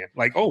Iron Man.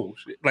 Like, oh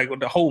shit. Like with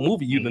the whole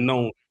movie, you'd have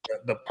known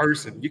the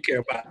person. You care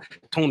about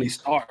Tony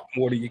Stark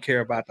more than you care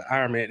about the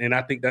Iron Man. And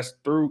I think that's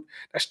true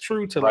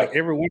to like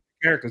every one of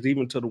the characters,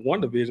 even to the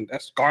WandaVision.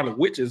 That's Scarlet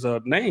Witch's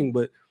name,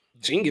 but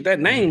she didn't get that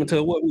name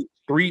until what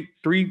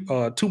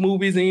 2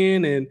 movies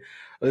in, and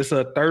it's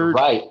a third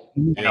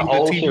in the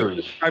whole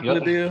series type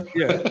of deal.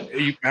 Yeah,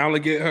 you finally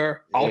get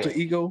her alter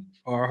ego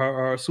or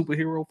her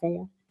superhero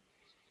form.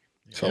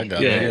 So I got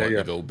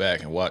to go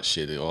back and watch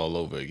shit all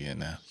over again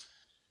now.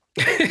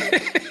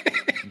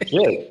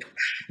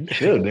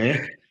 Good,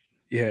 man.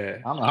 Yeah,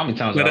 I don't know how many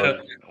times.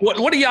 But,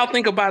 what do y'all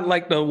think about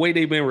like the way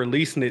they've been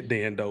releasing it?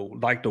 Then though,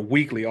 like the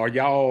weekly, are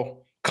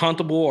y'all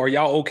comfortable? Are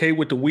y'all okay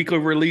with the weekly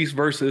release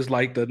versus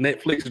like the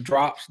Netflix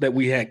drops that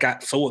we had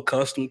got so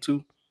accustomed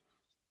to?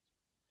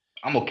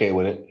 I'm okay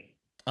with it.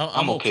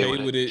 I'm okay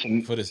with it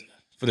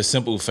for the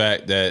simple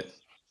fact that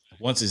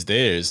once it's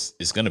there,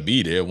 it's gonna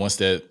be there. Once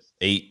that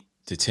 8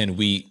 to 10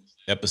 week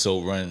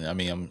episode run, I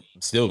mean, I'm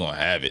still gonna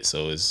have it.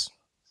 So it's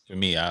for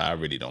me, I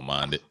really don't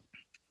mind it.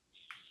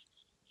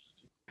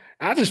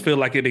 I just feel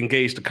like it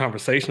engaged the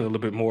conversation a little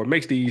bit more. It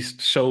makes these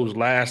shows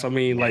last. I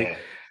mean, like.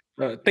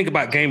 Think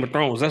about Game of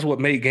Thrones. That's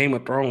what made Game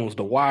of Thrones,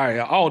 The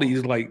Wire, all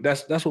these like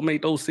that's what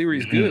made those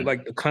series good.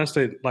 Like the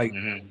constant like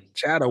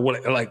chatter,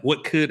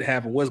 what could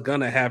happen, what's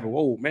gonna happen.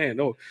 Oh man,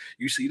 no,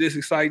 you see this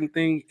exciting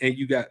thing, and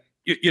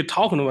you're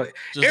talking about it.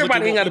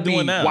 Everybody ain't got to be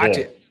watch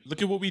it.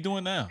 Look at what we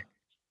doing now.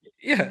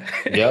 Yeah.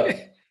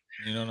 Yep.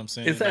 You know what I'm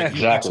saying?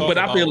 Exactly. Like, but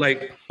I feel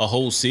like a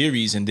whole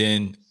series, and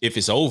then if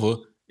it's over,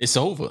 it's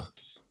over.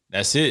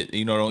 That's it.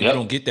 You know, you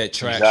don't get that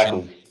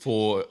traction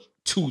for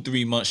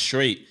 2-3 months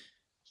straight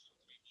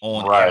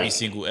on every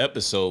single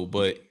episode,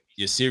 but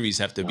your series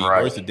have to be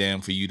worth a damn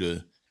for you to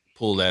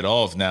pull that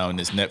off now in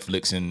this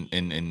Netflix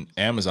and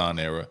Amazon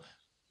era.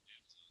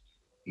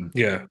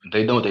 Yeah.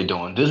 They know what they're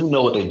doing. Disney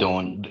know what they're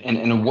doing.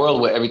 In a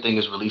world where everything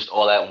is released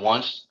all at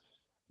once,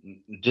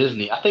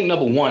 Disney, I think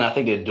number one, I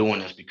think they're doing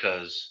this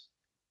because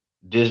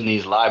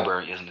Disney's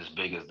library isn't as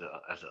big as the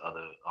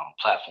other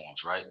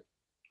platforms, right?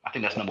 I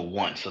think that's number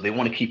one. So they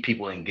want to keep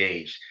people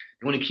engaged.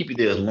 They want to keep you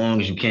there as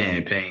long as you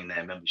can, paying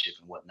that membership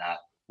and whatnot,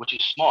 which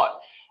is smart.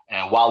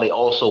 And while they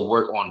also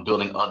work on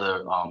building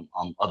other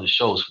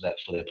shows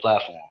for their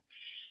platform,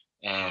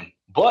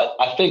 but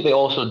I think they're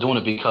also doing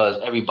it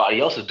because everybody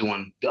else is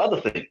doing the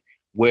other thing,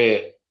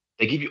 where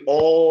they give you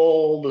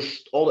all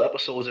the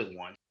episodes at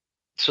once.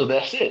 So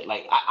that's it.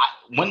 Like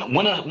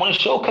when a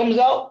show comes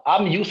out,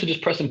 I'm used to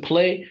just pressing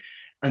play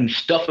and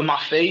stuff in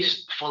my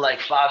face for like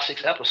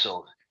 5-6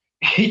 episodes,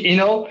 you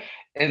know,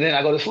 and then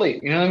I go to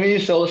sleep. You know what I mean?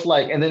 So it's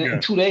like, and then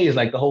in 2 days,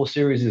 like the whole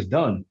series is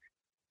done.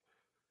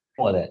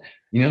 All that.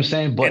 You know what I'm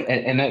saying? But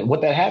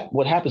what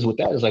happens with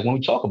that is like when we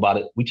talk about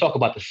it, we talk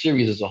about the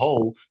series as a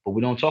whole, but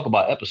we don't talk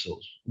about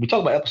episodes. We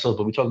talk about episodes,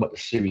 but we talk about the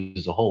series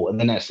as a whole, and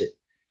then that's it.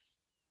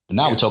 But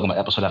now we're talking about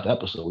episode after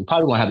episode. We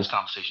probably gonna have this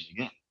conversation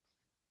again.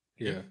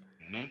 Yeah,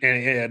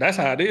 and that's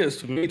how it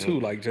is for me too.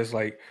 Like just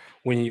like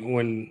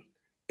when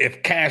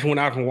if Cash went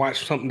out and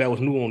watched something that was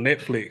new on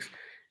Netflix,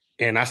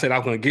 and I said I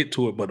was going to get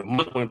to it, but a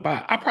month went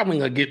by. I probably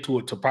going to get to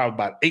it to probably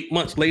about 8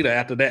 months later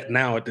after that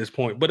now at this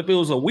point. But if it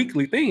was a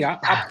weekly thing,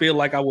 I feel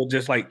like I would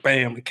just like,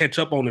 bam, catch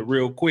up on it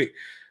real quick.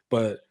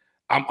 But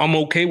I'm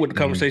okay with the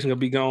conversation to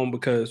be gone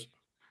because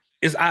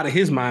it's out of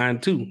his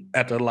mind too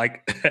after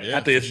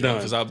it's done.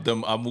 Because I've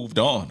moved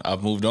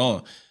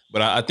on.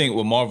 But I think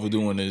what Marvel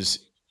doing is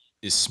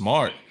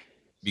smart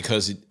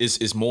because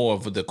it's more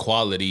of the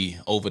quality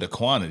over the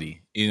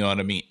quantity. You know what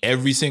I mean?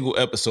 Every single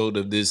episode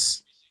of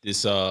this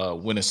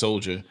Winter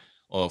Soldier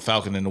or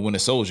Falcon and the Winter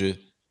Soldier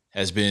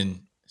has been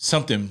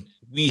something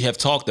we have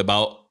talked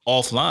about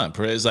offline.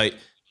 It's like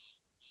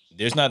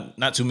there's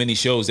not too many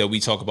shows that we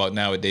talk about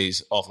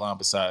nowadays offline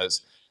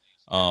besides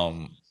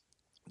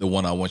the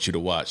one I want you to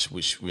watch,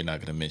 which we're not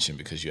going to mention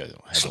because you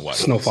haven't watched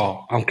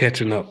Snowfall. I'm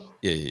catching up.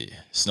 Yeah.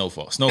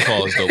 Snowfall is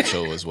a dope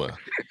show as well.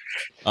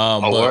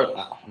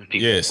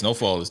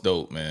 Snowfall is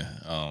dope, man.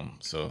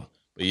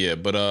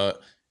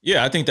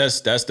 I think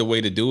that's the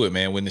way to do it,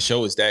 man. When the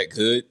show is that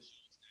good,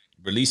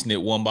 releasing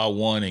it one by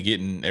one and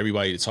getting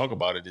everybody to talk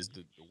about it is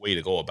the way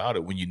to go about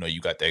it when you know you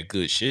got that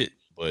good shit.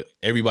 But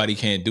everybody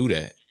can't do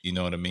that. You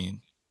know what I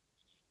mean?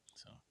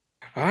 So.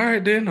 All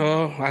right, then.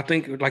 I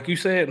think, like you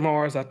said,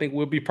 Mars, I think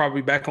we'll be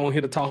probably back on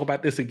here to talk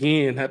about this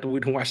again after we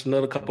can watch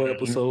another couple of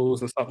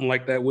episodes or something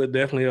like that. We'll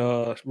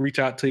definitely reach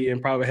out to you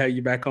and probably have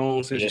you back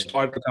on since you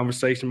started the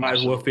conversation. Might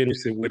as well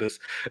finish it with us.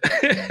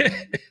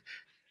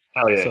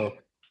 Oh, yeah. So,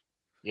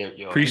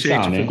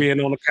 appreciate you for being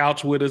on the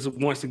couch with us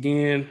once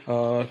again.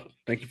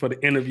 Thank you for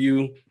the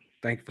interview.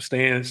 Thank you for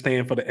staying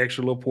for the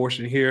extra little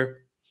portion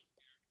here.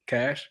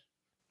 Cash?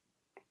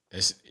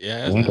 That's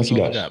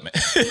all I got, man.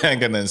 I ain't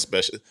got nothing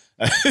special.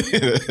 Man.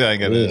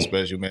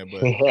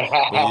 But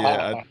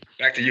yeah,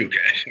 back to you,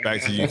 Cash.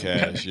 Back to you,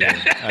 Cash.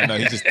 Yeah, I know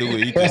he just threw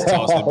it. He just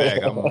tossed it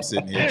back. I'm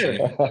sitting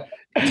here.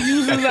 He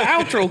uses the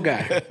outro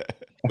guy.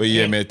 But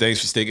yeah, man, thanks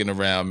for sticking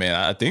around, man.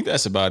 I think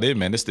that's about it,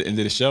 man. That's the end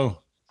of the show.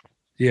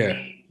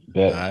 Yeah.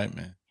 Bet. All right,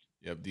 man.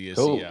 Yep, DSC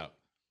Cool. out.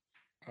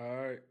 All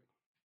right.